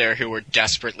 people out there who were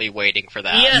desperately waiting for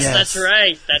that. yes, Yes. that's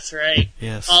right. That's right.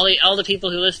 Yes. All the people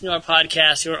who listen to our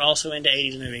podcast who are also into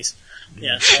 80s movies.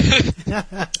 Yes.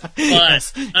 But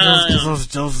Yes.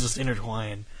 Those just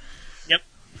intertwine. Yep.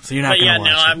 So you're not But going yeah, to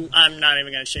watch it. I'm not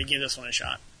even going to give this one a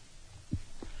shot.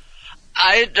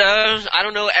 I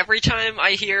don't know, every time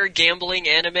I hear gambling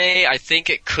anime, I think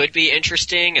it could be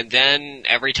interesting, and then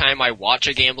every time I watch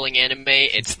a gambling anime,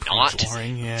 it's not.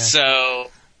 Boring, yeah. So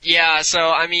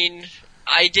I mean,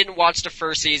 I didn't watch the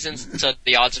first season, so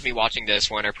the odds of me watching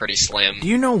this one are pretty slim. Do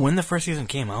you know when the first season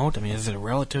came out? I mean, is it a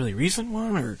relatively recent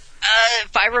one, or?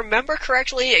 If I remember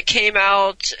correctly, it came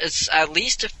out at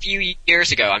least a few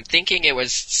years ago. I'm thinking it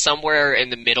was somewhere in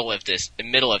the middle of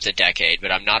the decade,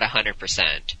 but I'm not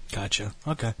 100%. Gotcha.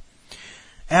 Okay.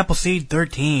 Appleseed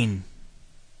 13.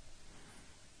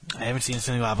 I haven't seen a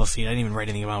single Appleseed. I didn't even write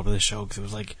anything about this show because it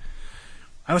was like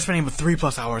I was spending about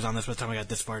 3+ hours on this by the time I got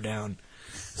this far down.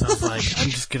 So I was like, I'm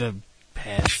just gonna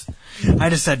pass. I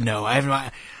just said no. I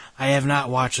have not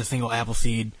watched a single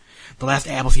Appleseed. The last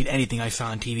Appleseed anything I saw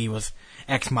on TV was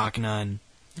Ex Machina, and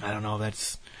I don't know if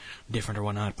that's different or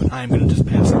whatnot, but I'm gonna just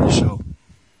pass on the show.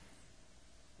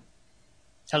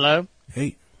 Hello?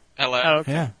 Hey. Hello? Oh,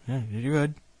 okay. Yeah, you're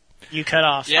good. You cut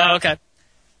off. Yeah. Oh, okay.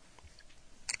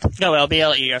 Go,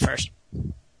 LBL, you go first.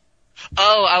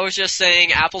 Oh, I was just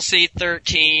saying, Appleseed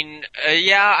 13,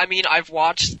 yeah, I mean, I've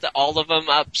watched all of them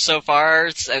up so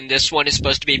far, and this one is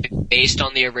supposed to be based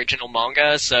on the original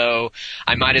manga, so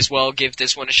I might as well give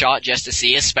this one a shot just to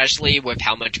see, especially with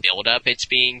how much build-up it's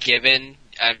being given.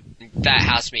 That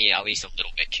has me at least a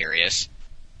little bit curious.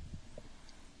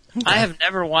 Okay. I have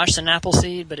never watched an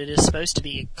Appleseed, but it is supposed to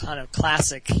be kind of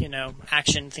classic,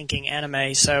 action-thinking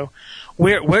anime. So,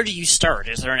 where do you start?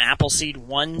 Is there an Appleseed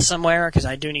 1 somewhere? Because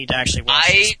I do need to actually watch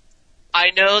this.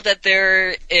 I know that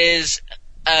there is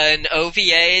an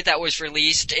OVA that was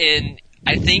released in,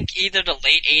 I think, either the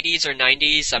late 80s or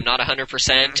 90s. I'm not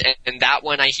 100%. And that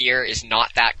one I hear is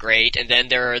not that great. And then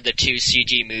there are the 2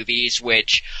 CG movies,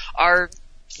 which are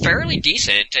fairly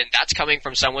decent, and that's coming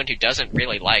from someone who doesn't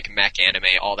really like mech anime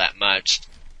all that much.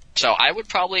 So I would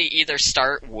probably either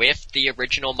start with the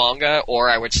original manga, or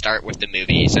I would start with the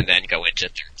movies and then go into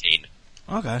 13.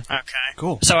 Okay. Okay.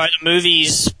 Cool. So are the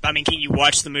movies, can you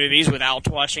watch the movies without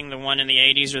watching the one in the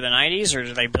 80s or the 90s, or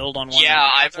do they build on one? Yeah,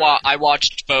 I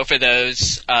watched both of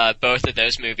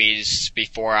those movies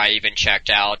before I even checked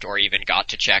out or even got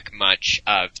to check much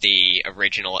of the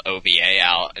original OVA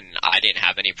out, and I didn't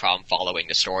have any problem following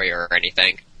the story or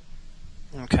anything.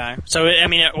 Okay. So,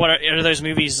 what are those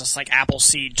movies just like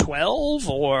Appleseed 12,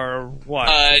 or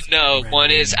what? No,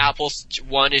 one is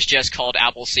just called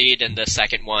Appleseed, and the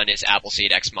second one is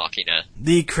Appleseed Ex Machina.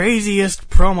 The craziest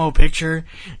promo picture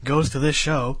goes to this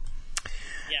show.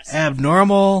 Yes.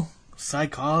 Abnormal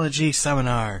Psychology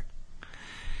Seminar.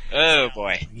 Oh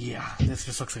boy. Yeah, this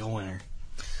just looks like a winner.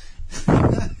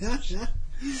 I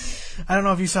don't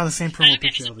know if you saw the same promo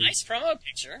picture It's a of it. nice promo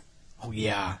picture. Oh,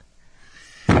 yeah.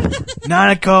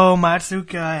 Nanako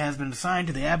Matsuka has been assigned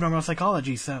to the Abnormal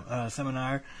Psychology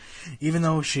Seminar, even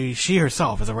though she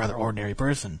herself is a rather ordinary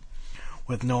person,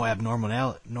 with no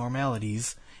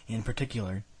abnormalities in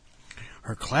particular.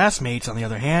 Her classmates, on the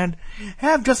other hand,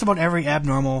 have just about every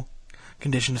abnormal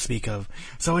condition to speak of.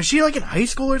 So is she like in high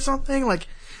school or something? Like,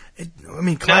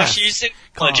 No, class. she's in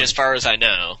college as far as I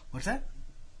know. What's that?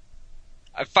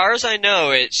 As far as I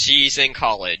know, she's in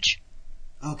college.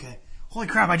 Okay. Holy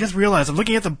crap! I just realized I'm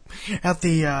looking at the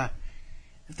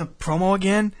promo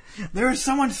again. There is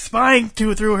someone spying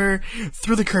through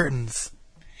the curtains.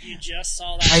 You just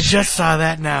saw that. I just saw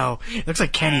that now. It looks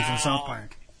like Kenny from South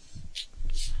Park.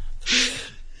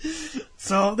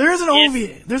 So there's an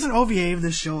OVA of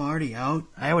this show already out.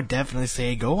 I would definitely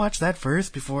say go watch that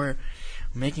first before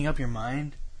making up your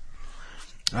mind.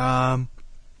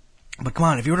 But come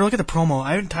on, if you were to look at the promo,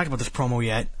 I haven't talked about this promo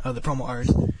yet, the promo art.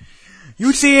 You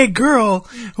would see a girl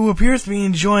who appears to be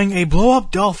enjoying a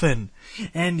blow-up dolphin.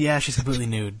 And yeah, she's completely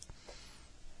nude.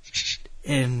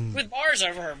 And with bars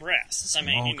over her breasts. I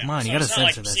mean, come on, so you gotta it's not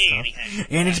like censor you that see stuff.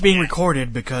 anything. And it's being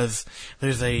recorded because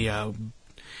there's a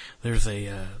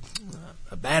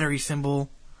battery symbol,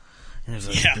 and there's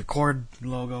a record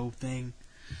logo thing.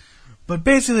 But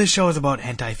basically, the show is about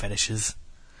hentai fetishes,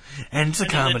 and it's a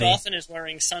comedy. The dolphin is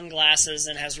wearing sunglasses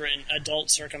and has written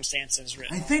 "adult circumstances"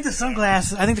 written. I think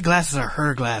the glasses are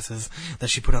her glasses that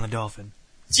she put on the dolphin.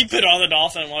 She put on the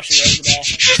dolphin while she rode the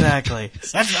dolphin. Exactly.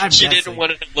 She didn't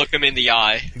want to look him in the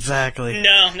eye. Exactly.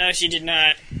 No, she did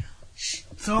not.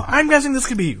 So I'm guessing this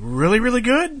could be really, really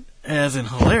good, as in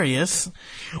hilarious,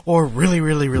 or really,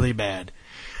 really, really bad.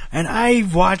 And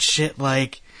I've watched shit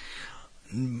like,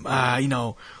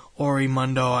 Ori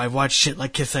Mundo. I've watched shit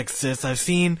like Kiss X Sis. I've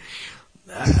seen,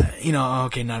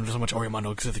 okay, not so much Ori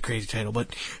Mundo because it's a crazy title,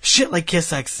 but shit like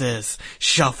Kiss X Sis,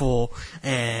 Shuffle,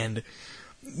 and,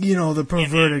 the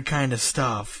perverted kind of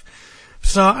stuff.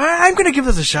 So I'm going to give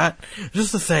this a shot,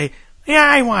 just to say, yeah,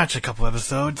 I watched a couple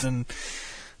episodes, and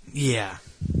yeah.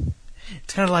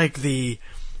 It's kind of like the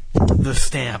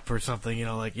Stamp or something,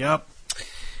 yep,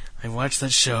 I watched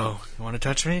that show. You want to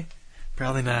touch me?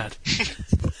 Probably not.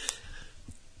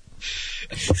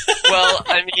 Well,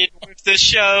 I mean, with the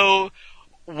show,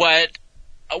 what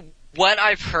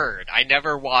I've heard, I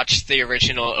never watched the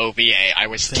original OVA. I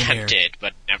was tempted,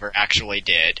 but never actually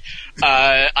did.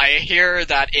 I hear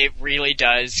that it really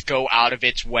does go out of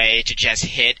its way to just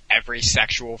hit every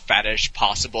sexual fetish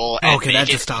possible and make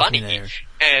it funny. There.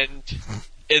 And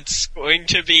it's going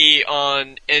to be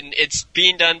and it's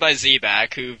being done by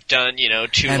Z-Back, who've done,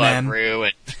 Two Love Rue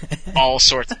and all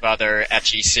sorts of other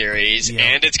ecchi series,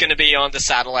 and it's going to be on the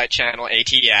satellite channel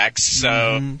ATX,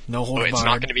 so it's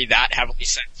not going to be that heavily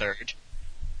censored.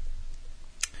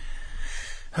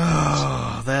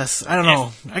 Oh, I don't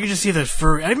know. I can just see the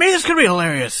furry. Maybe this could be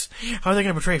hilarious. How are they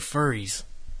going to portray furries?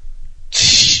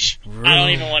 I don't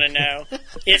even want to know.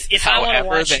 If I want to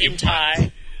watch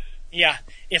hentai,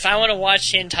 if I want to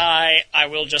watch hentai, I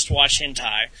will just watch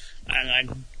hentai, and I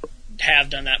have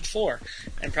done that before.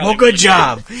 And well, good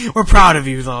job. We're proud of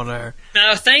you, Zolder.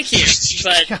 No, thank you.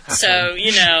 But so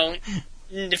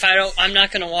if I'm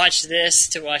not going to watch this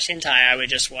to watch hentai. I would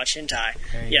just watch hentai.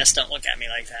 Yes, don't look at me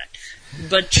like that.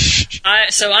 But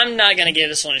I'm not going to give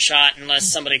this one a shot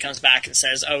unless somebody comes back and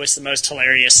says, "Oh, it's the most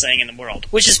hilarious thing in the world,"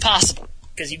 which is possible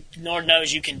because Lord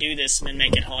knows you can do this and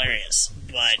make it hilarious.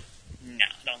 But no,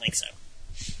 I don't think so.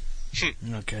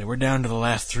 Okay, we're down to the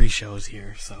last 3 shows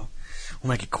here, so we'll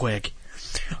make it quick.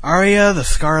 Aria, the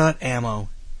Scarlet Ammo.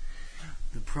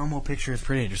 The promo picture is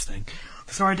pretty interesting.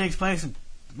 The story takes place in...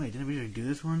 Wait, didn't we do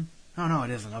this one? Oh, no,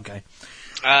 it isn't. Okay.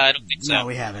 I don't think so. No,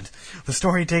 we haven't. The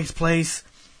story takes place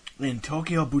in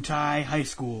Tokyo Butai High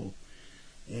School.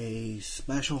 A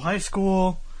special high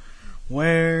school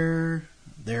where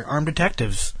they're armed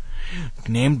detectives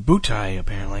named Butai,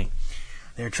 apparently.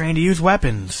 They're trained to use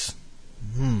weapons.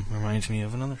 Reminds me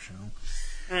of another show.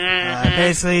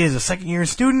 Basically, as a second-year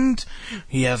student,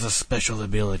 he has a special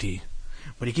ability.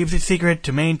 But he keeps it secret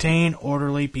to maintain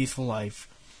orderly, peaceful life.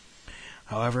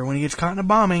 However, when he gets caught in a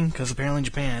bombing, because apparently in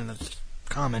Japan, that's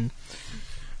common.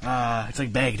 It's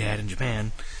like Baghdad in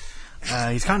Japan.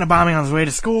 He's caught in a bombing on his way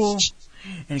to school,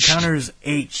 and encounters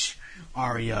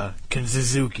Arya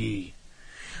Kanzuzuki,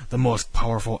 the most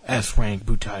powerful S-rank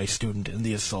Butai student in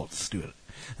the assault studies.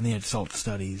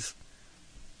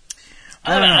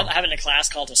 I'm having a class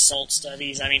called Assault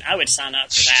Studies. I mean, I would sign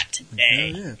up for that today.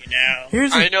 You know.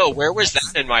 I know. Where was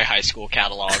that in my high school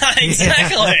catalog?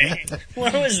 Exactly.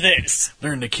 Where was this?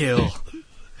 Learn to kill.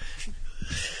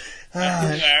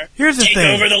 Here's Here's the Take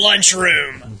thing. over the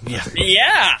lunchroom. Yeah.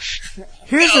 Yeah.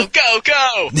 Here's Go!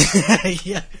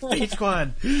 yeah, Speed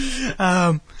Squad.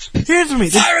 Here's me.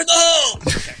 Fire in the hole!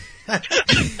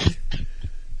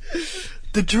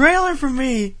 The trailer for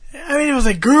me, I mean, it was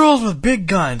like girls with big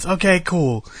guns. Okay,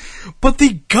 cool. But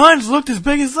the guns looked as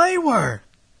big as they were.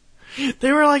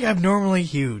 They were like abnormally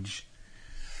huge.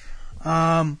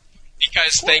 Because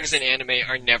things in anime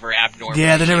are never abnormal.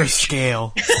 Yeah, they never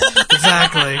scale.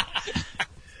 Exactly.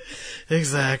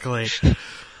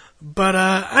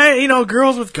 But,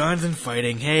 girls with guns and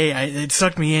fighting. Hey, it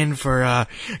sucked me in for,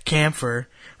 Camphor.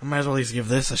 I might as well at least give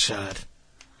this a shot.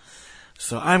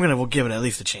 So we'll give it at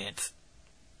least a chance.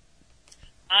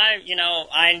 I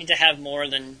need to have more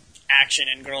than action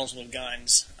and girls with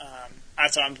guns. I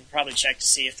thought I'm probably check to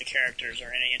see if the characters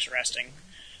are any interesting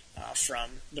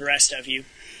from the rest of you.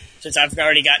 Since I've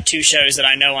already got 2 shows that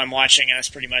I know I'm watching, and that's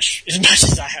pretty much as much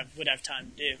as I would have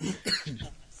time to do.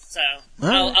 So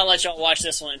I'll let y'all watch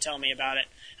this one and tell me about it.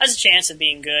 Has a chance of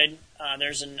being good.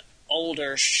 There's an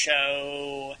older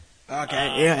show.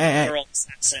 Okay, Girl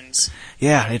Assassins.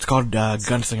 Yeah, it's called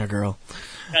Gunslinger Girl.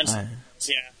 Gunslinger.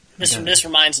 Yeah. This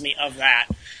reminds me of that,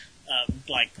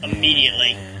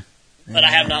 immediately. But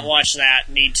I have not watched that.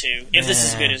 Need to. If this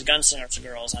is as good as Gunslinger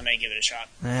Girls, I may give it a shot.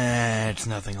 It's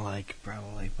nothing alike,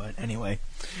 probably. But anyway,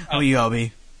 how are you,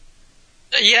 LB?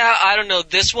 Yeah, I don't know.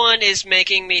 This one is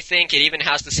making me think, it even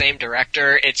has the same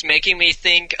director, it's making me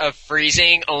think of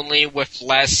Freezing, only with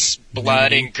less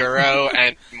blood and Guro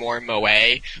and more Moe,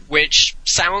 which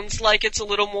sounds like it's a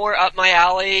little more up my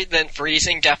alley than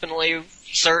Freezing. Definitely,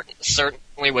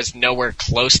 certainly was nowhere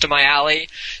close to my alley.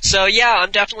 So yeah,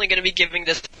 I'm definitely going to be giving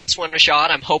this one a shot.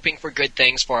 I'm hoping for good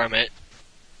things from it.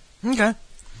 Okay.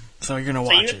 So you're going to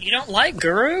watch it. You don't like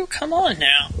Guro? Come on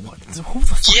now. What? Who the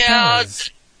fuck does?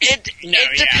 It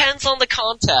depends on the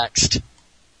context.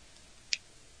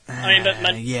 I mean, but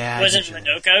wasn't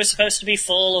Minoko supposed to be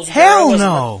full of Hell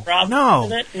Guro?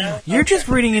 no. No. You're just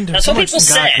reading into That's too what much people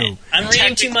Senkaku. say. I'm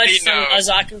reading too much from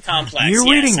Azaku Complex. You're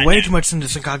reading way too much into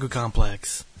Senkaku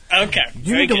Complex. Okay.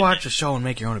 You need to watch the show and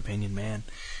make your own opinion, man.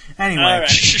 Anyway, all right.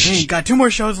 Hey, got 2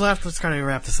 more shows left. Let's kind of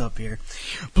wrap this up here.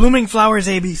 Blooming Flowers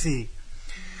ABC.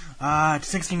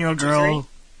 16-year-old girl.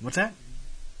 What's that?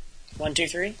 1, 2,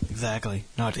 3? Exactly.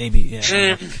 No, it's AB. Yeah.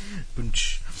 The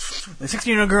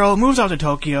 16-year-old girl moves out to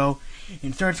Tokyo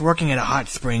and starts working at a hot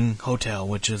spring hotel,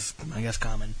 which is, I guess,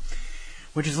 common.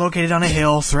 Which is located on a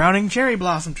hill surrounding cherry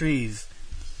blossom trees.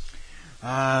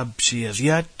 She has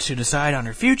yet to decide on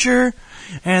her future,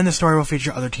 and the story will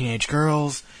feature other teenage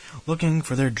girls looking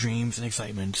for their dreams and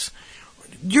excitements.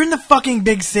 You're in the fucking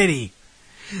big city!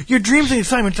 Your dreams and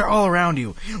excitements are all around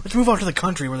you. Let's move out to the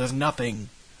country where there's nothing.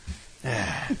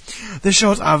 This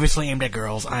show is obviously aimed at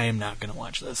girls. I am not going to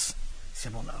watch this.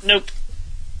 Simple enough. Nope.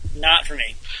 Not for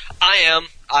me. I am.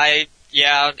 I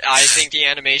think the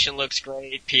animation looks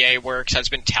great. PA Works has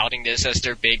been touting this as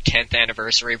their big 10th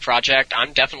anniversary project.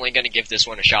 I'm definitely going to give this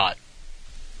one a shot.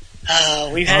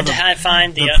 We've had to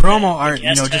find the promo art,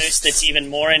 guest host that's even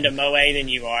more into Moe than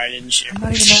you are, didn't you? I'm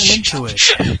not even that into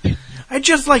it. I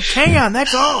just like K-On!,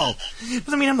 that's all.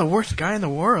 Doesn't mean I'm the worst guy in the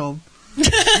world.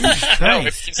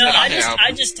 I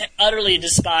just utterly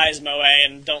despise Moe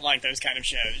and don't like those kind of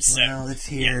shows. So. Well, it's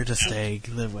here to stay.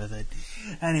 Live with it.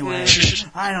 Anyway,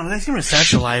 I don't know. They seem to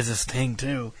sexualize this thing,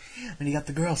 too. And you got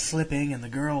the girl slipping and the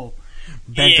girl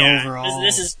bent over all.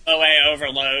 This is Moe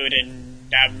overload, and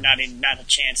not a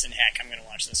chance in heck I'm going to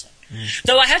watch this one.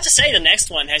 Though I have to say, the next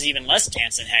one has even less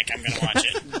chance in heck I'm going to watch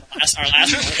it. Our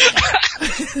last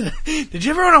one. Did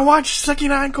you ever want to watch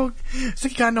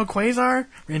Sukikan no Quasar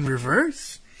in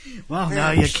reverse? Well,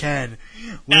 now you can.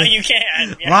 Now you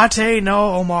can. Yeah. Latte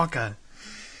no Omaka.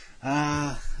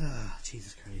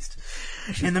 Jesus Christ.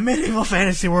 In the medieval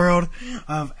fantasy world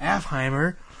of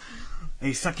Alfheimer,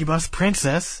 a succubus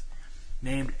princess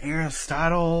named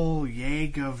Aristotle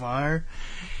Yegavar,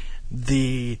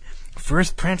 the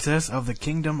first princess of the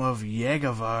kingdom of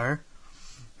Yegavar,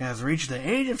 has reached the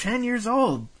age of 10 years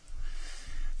old.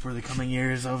 For the coming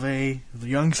years of a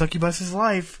young succubus's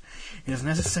life, it is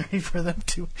necessary for them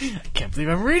to... I can't believe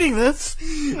I'm reading this!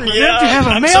 For them to have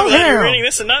a male harem. You're reading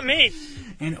this and not me.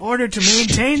 In order to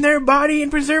maintain their body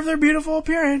and preserve their beautiful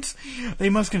appearance, they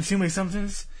must consume a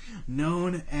substance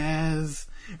known as...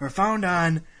 or found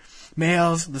on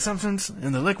males, the substance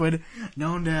in the liquid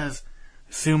known as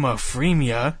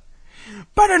sumafremia,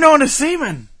 better known as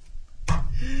semen.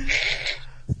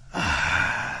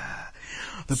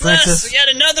 The princess. Thus, yet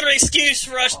another excuse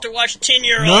for us to watch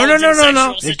 10-year-olds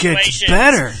No. It gets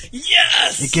better.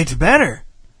 Yes! It gets better.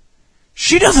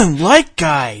 She doesn't like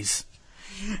guys.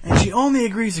 And she only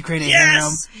agrees to create a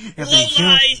harem if they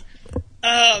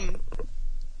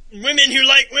women who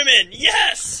like women,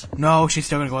 yes! No, she's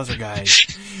still gonna go after guys.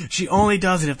 She only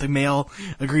does it if the male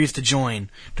agrees to join.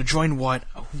 To join what?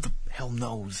 Oh, who the hell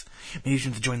knows? Maybe she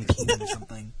wants to join the kingdom or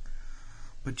something.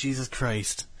 But Jesus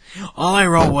Christ. All I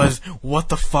wrote was, what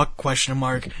the fuck, ?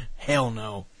 Hell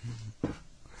no.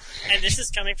 And this is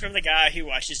coming from the guy who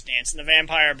watches Dance in the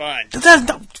Vampire Bunch.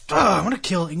 I want to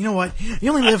kill you. You know what? You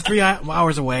only live 3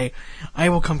 hours away. I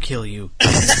will come kill you.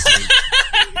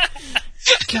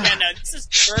 Yeah, no, this is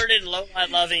perverted,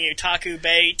 low-loving otaku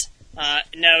bait.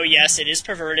 No, yes, it is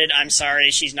perverted. I'm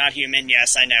sorry, she's not human.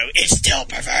 Yes, I know. It's still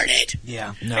perverted.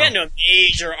 Yeah, no. We had no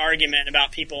major argument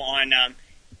about people on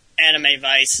Anime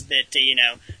Vice that,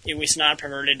 it was not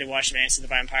perverted to watch Dance of the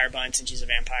Vampire Bunch and she's a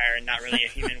vampire and not really a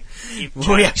human.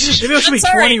 Well, yeah, maybe it should be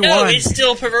 21. No, it's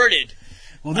still perverted.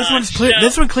 Well, this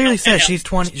this one clearly says she's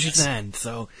 20. She's 10,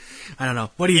 so I don't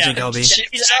know. What do you think, LB?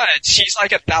 She's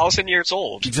like 1,000 years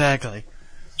old. Exactly.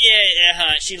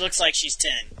 Yeah, she looks like she's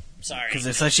 10. Sorry. Because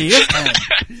it says she is 10.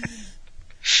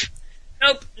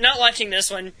 Nope, not watching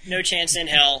this one. No chance in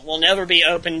hell. Will never be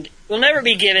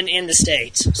given in the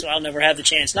States, so I'll never have the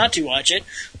chance not to watch it.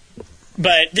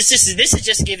 But this is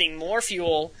just giving more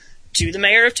fuel to the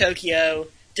mayor of Tokyo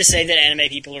to say that anime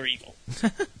people are evil.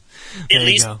 At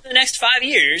least for the next 5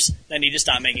 years, they need to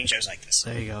stop making shows like this.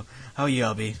 There you go. How are you,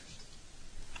 LB?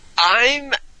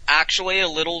 I'm actually a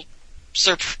little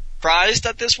surprised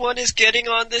that this one is getting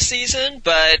on this season,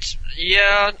 but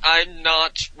yeah, I'm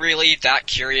not really that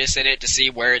curious in it to see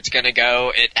where it's gonna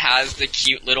go. It has the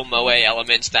cute little moe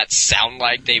elements that sound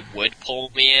like they would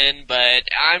pull me in, but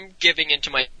I'm giving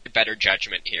into my better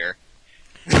judgment here.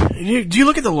 Do you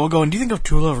look at the logo, and do you think of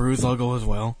Tula Rue's logo as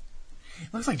well?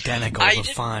 It looks like Danico with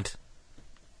font.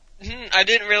 I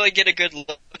didn't really get a good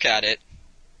look at it.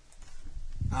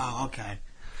 Oh, okay.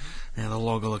 Yeah, the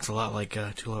logo looks a lot like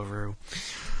Tula Rue.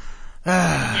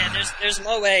 Yeah, there's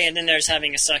Moe, and then there's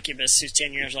having a succubus who's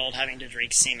 10 years old having to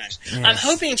drink semen. Yes. I'm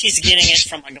hoping she's getting it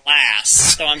from a glass,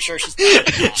 so I'm sure she's...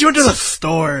 She went to the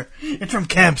store. It's from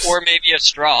Kemp's. Or maybe a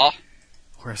straw.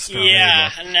 Or a straw. Yeah,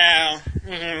 no.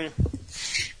 Mm-hmm.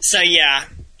 So, yeah.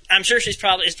 I'm sure it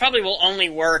probably will only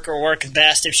work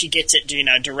best if she gets it,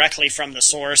 directly from the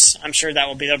source. I'm sure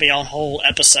there'll be a whole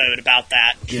episode about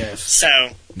that. Yes.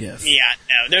 So, yes. Yeah,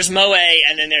 no. There's Moe,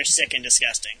 and then there's Sick and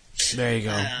Disgusting. There you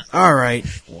go. All right.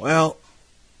 Well,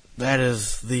 that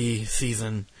is the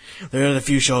season. There are the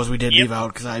few shows we did leave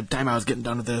out because by the time I was getting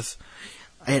done with this,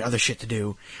 I had other shit to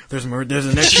do. There's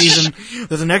the next season.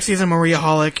 There's the next season, Maria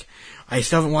Holic. I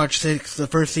still haven't watched the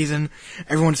first season.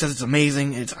 Everyone says it's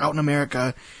amazing. It's out in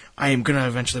America. I am gonna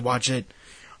eventually watch it.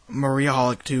 Maria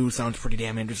Holic 2 sounds pretty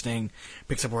damn interesting.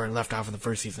 Picks up where it left off in the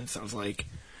first season, it sounds like.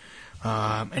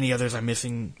 Any others I'm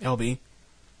missing, LB?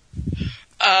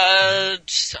 I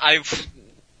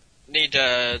need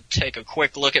to take a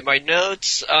quick look at my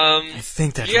notes. I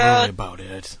think that's really about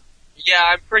it.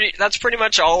 Yeah, that's pretty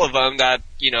much all of them that,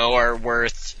 are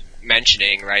worth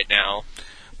mentioning right now.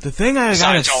 The thing I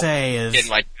gotta say is...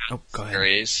 in, go ahead.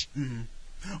 Series. Mm-hmm.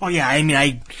 Oh yeah, I mean,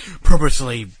 I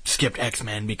purposely skipped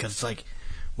X-Men because it's like,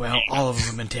 well, all of them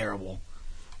have been terrible.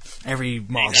 Every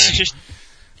Marvel.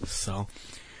 So...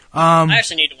 I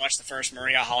actually need to watch the first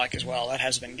Maria Holic as well. That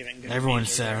has been given good Everyone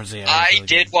reviews. says, yeah. I really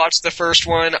did watch the first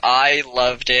one. I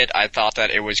loved it. I thought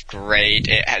that it was great.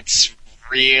 It had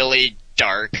really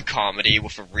dark comedy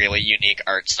with a really unique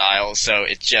art style, so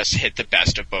it just hit the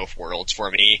best of both worlds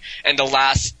for me. And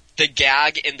the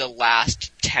gag in the last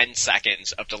 10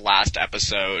 seconds of the last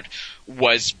episode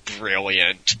was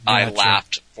brilliant. Gotcha. I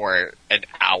laughed for an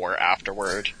hour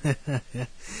afterward.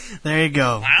 There you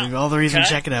go. Wow. All the reason to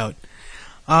check it out.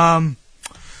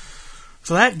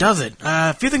 So that does it.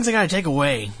 A few things I gotta take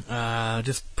away.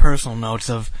 Just personal notes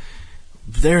of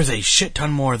there's a shit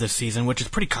ton more this season, which is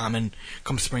pretty common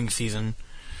come spring season.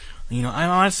 I'm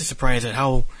honestly surprised at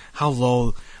how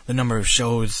low the number of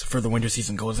shows for the winter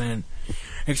season goes in.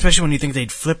 Especially when you think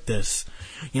they'd flip this.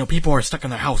 People are stuck in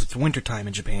their house. It's wintertime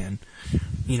in Japan.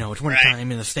 It's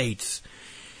wintertime in the States.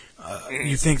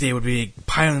 You think they would be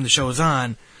piling the shows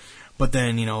on, but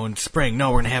then, in spring, no,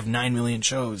 we're going to have 9 million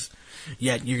shows.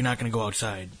 Yet, you're not going to go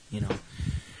outside, We're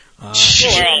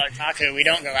all otaku. We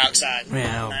don't go outside.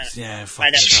 Fuck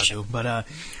otaku. But,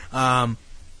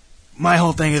 my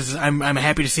whole thing is, I'm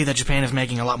happy to see that Japan is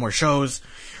making a lot more shows.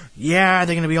 Yeah, are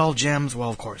they going to be all gems? Well,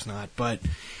 of course not. But,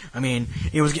 I mean,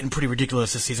 it was getting pretty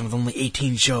ridiculous this season with only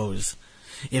 18 shows.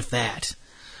 If that.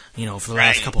 for the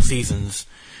last couple seasons.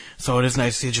 So it is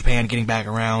nice to see Japan getting back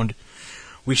around.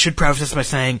 We should preface this by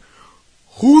saying,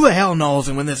 who the hell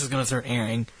knows when this is going to start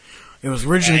airing? It was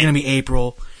originally going to be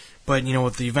April, but,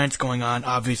 with the events going on,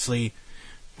 obviously,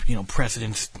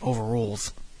 precedence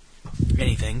overrules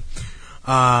anything.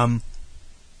 I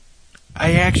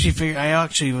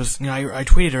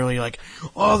tweeted earlier, like,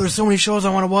 oh, there's so many shows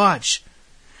I want to watch.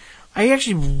 I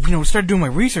actually, started doing my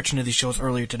research into these shows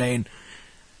earlier today, and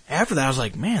after that I was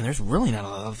like, man, there's really not a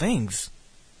lot of things.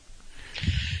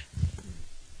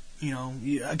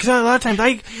 Because a lot of times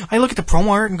I look at the promo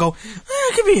art and go,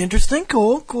 it could be interesting,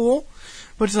 cool.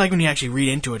 But it's like when you actually read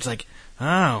into it, it's like,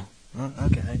 oh,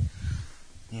 okay.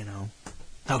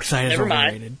 Outside is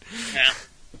overrated. Yeah.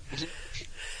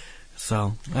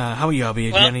 So, how are you, Albie? Do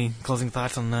you have any closing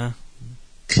thoughts on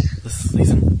this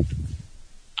season?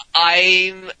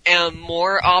 I am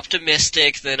more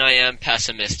optimistic than I am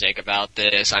pessimistic about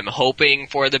this. I'm hoping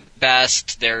for the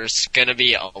best. There's going to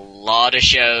be a lot of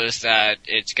shows that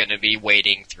it's going to be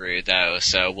wading through, though,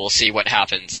 so we'll see what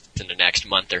happens in the next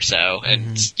month or so.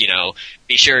 And,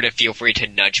 be sure to feel free to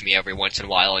nudge me every once in a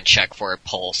while and check for a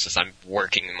pulse as I'm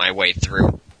working my way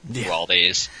through all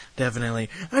these. Definitely.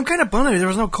 I'm kind of bummed there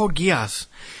was no Code Geass.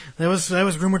 That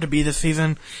was rumored to be this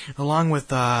season, along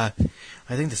with, I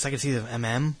think the second season of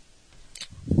MM.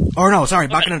 Or no, sorry,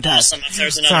 Baccano no Test. Awesome if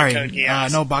there's another Code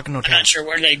Geass. No, Baccano no Test. I'm not sure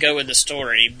where they go with the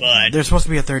story, but there's supposed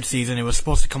to be a third season. It was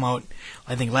supposed to come out,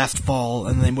 I think, last fall,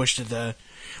 and then they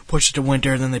pushed it to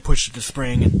winter, and then they pushed it to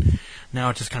spring, and now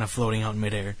it's just kind of floating out in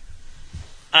midair.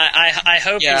 I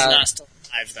hope he's not still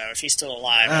alive, though. If he's still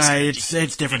alive,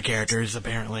 it's different characters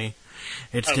apparently.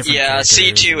 It's different. Yeah, characters.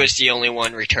 C2 is the only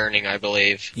one returning, I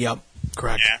believe. Yep.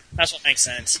 Correct. Yeah, that's what makes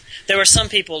sense. There were some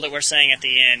people that were saying at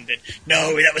the end that,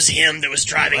 no, that was him that was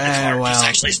driving the car. He's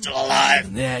actually still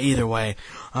alive. Yeah, either way.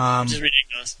 Which is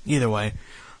ridiculous. Either way.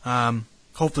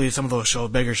 Hopefully some of those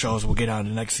bigger shows will get on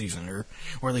the next season, or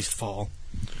at least fall.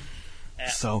 Yeah.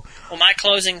 So. Well, my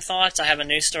closing thoughts, I have a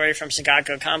news story from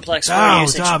Sagago Complex.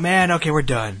 Man, okay, we're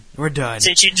done.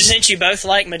 Since you both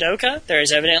like Madoka, there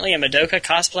is evidently a Madoka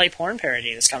cosplay porn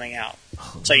parody that's coming out.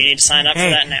 So you need to sign up for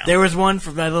that now. There was one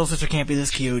for My Little Sister Can't Be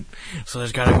This Cute, so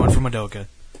there's got to be one for Madoka.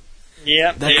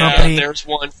 Yep. Company, there's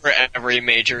one for every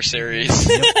major series.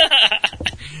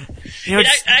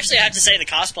 Actually, I have to say the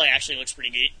cosplay actually looks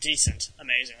pretty decent,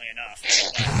 amazingly enough.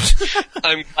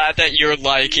 I'm glad that you're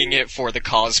liking it for the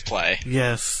cosplay.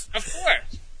 Yes. Of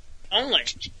course. Only.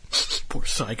 Poor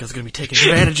Psycho's going to be taken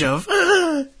advantage of.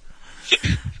 I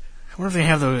wonder if they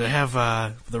have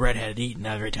the redhead eaten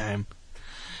every time.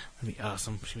 That'd be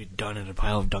awesome. She'd be done in a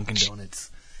pile of Dunkin' Donuts.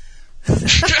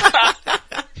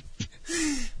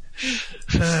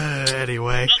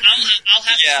 Anyway. I'll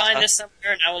have to find this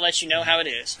somewhere, and I will let you know how it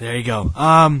is. There you go.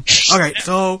 Alright,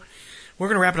 so we're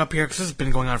going to wrap it up here, because this has been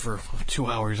going on for 2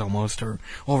 hours almost, or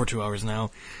over 2 hours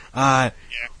now.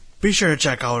 Be sure to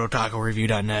check out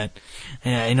otakureview.net.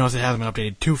 I know it hasn't been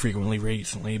updated too frequently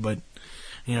recently, but,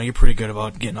 you're pretty good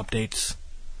about getting updates.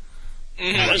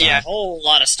 There's a whole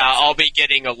lot of stuff. I'll be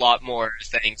getting a lot more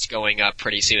things going up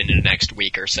pretty soon in the next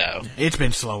week or so. It's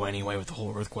been slow anyway with the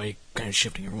whole earthquake kind of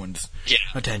shifting everyone's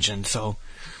attention. So,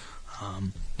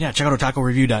 check out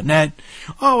otakureview.net.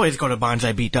 Always go to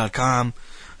bonsaibeat.com.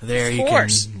 There you can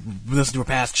listen to our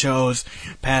past shows.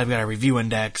 We got a review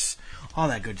index. All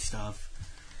that good stuff.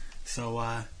 So,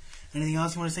 anything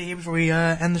else you want to say here before we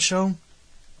end the show?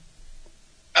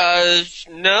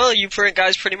 No, you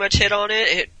guys pretty much hit on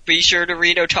it. Be sure to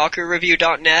read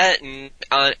otakureview.net and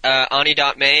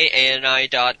ani.me,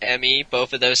 ani.me.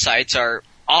 Both of those sites are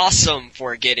awesome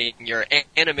for getting your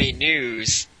anime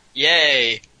news.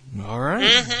 Yay! Alright,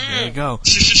 There you go.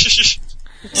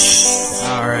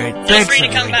 Alright, feel free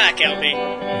to come back,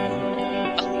 LB.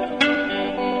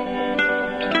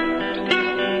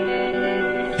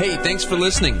 Hey, thanks for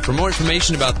listening. For more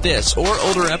information about this or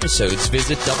older episodes,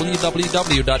 visit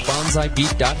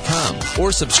www.bonsaibeat.com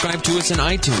or subscribe to us in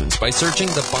iTunes by searching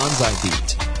The Bonsai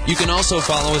Beat. You can also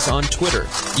follow us on Twitter,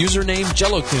 username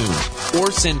JelloCoon,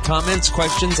 or send comments,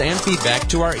 questions, and feedback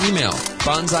to our email,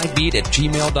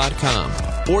 bonsaibeat@gmail.com.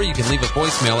 Or you can leave a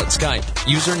voicemail at Skype,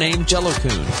 username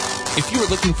JelloCoon. If you are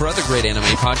looking for other great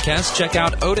anime podcasts, check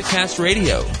out Otacast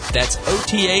Radio. That's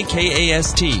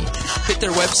Otakast. Hit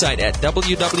their website at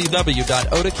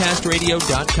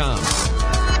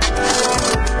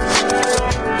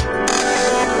www.otacastradio.com.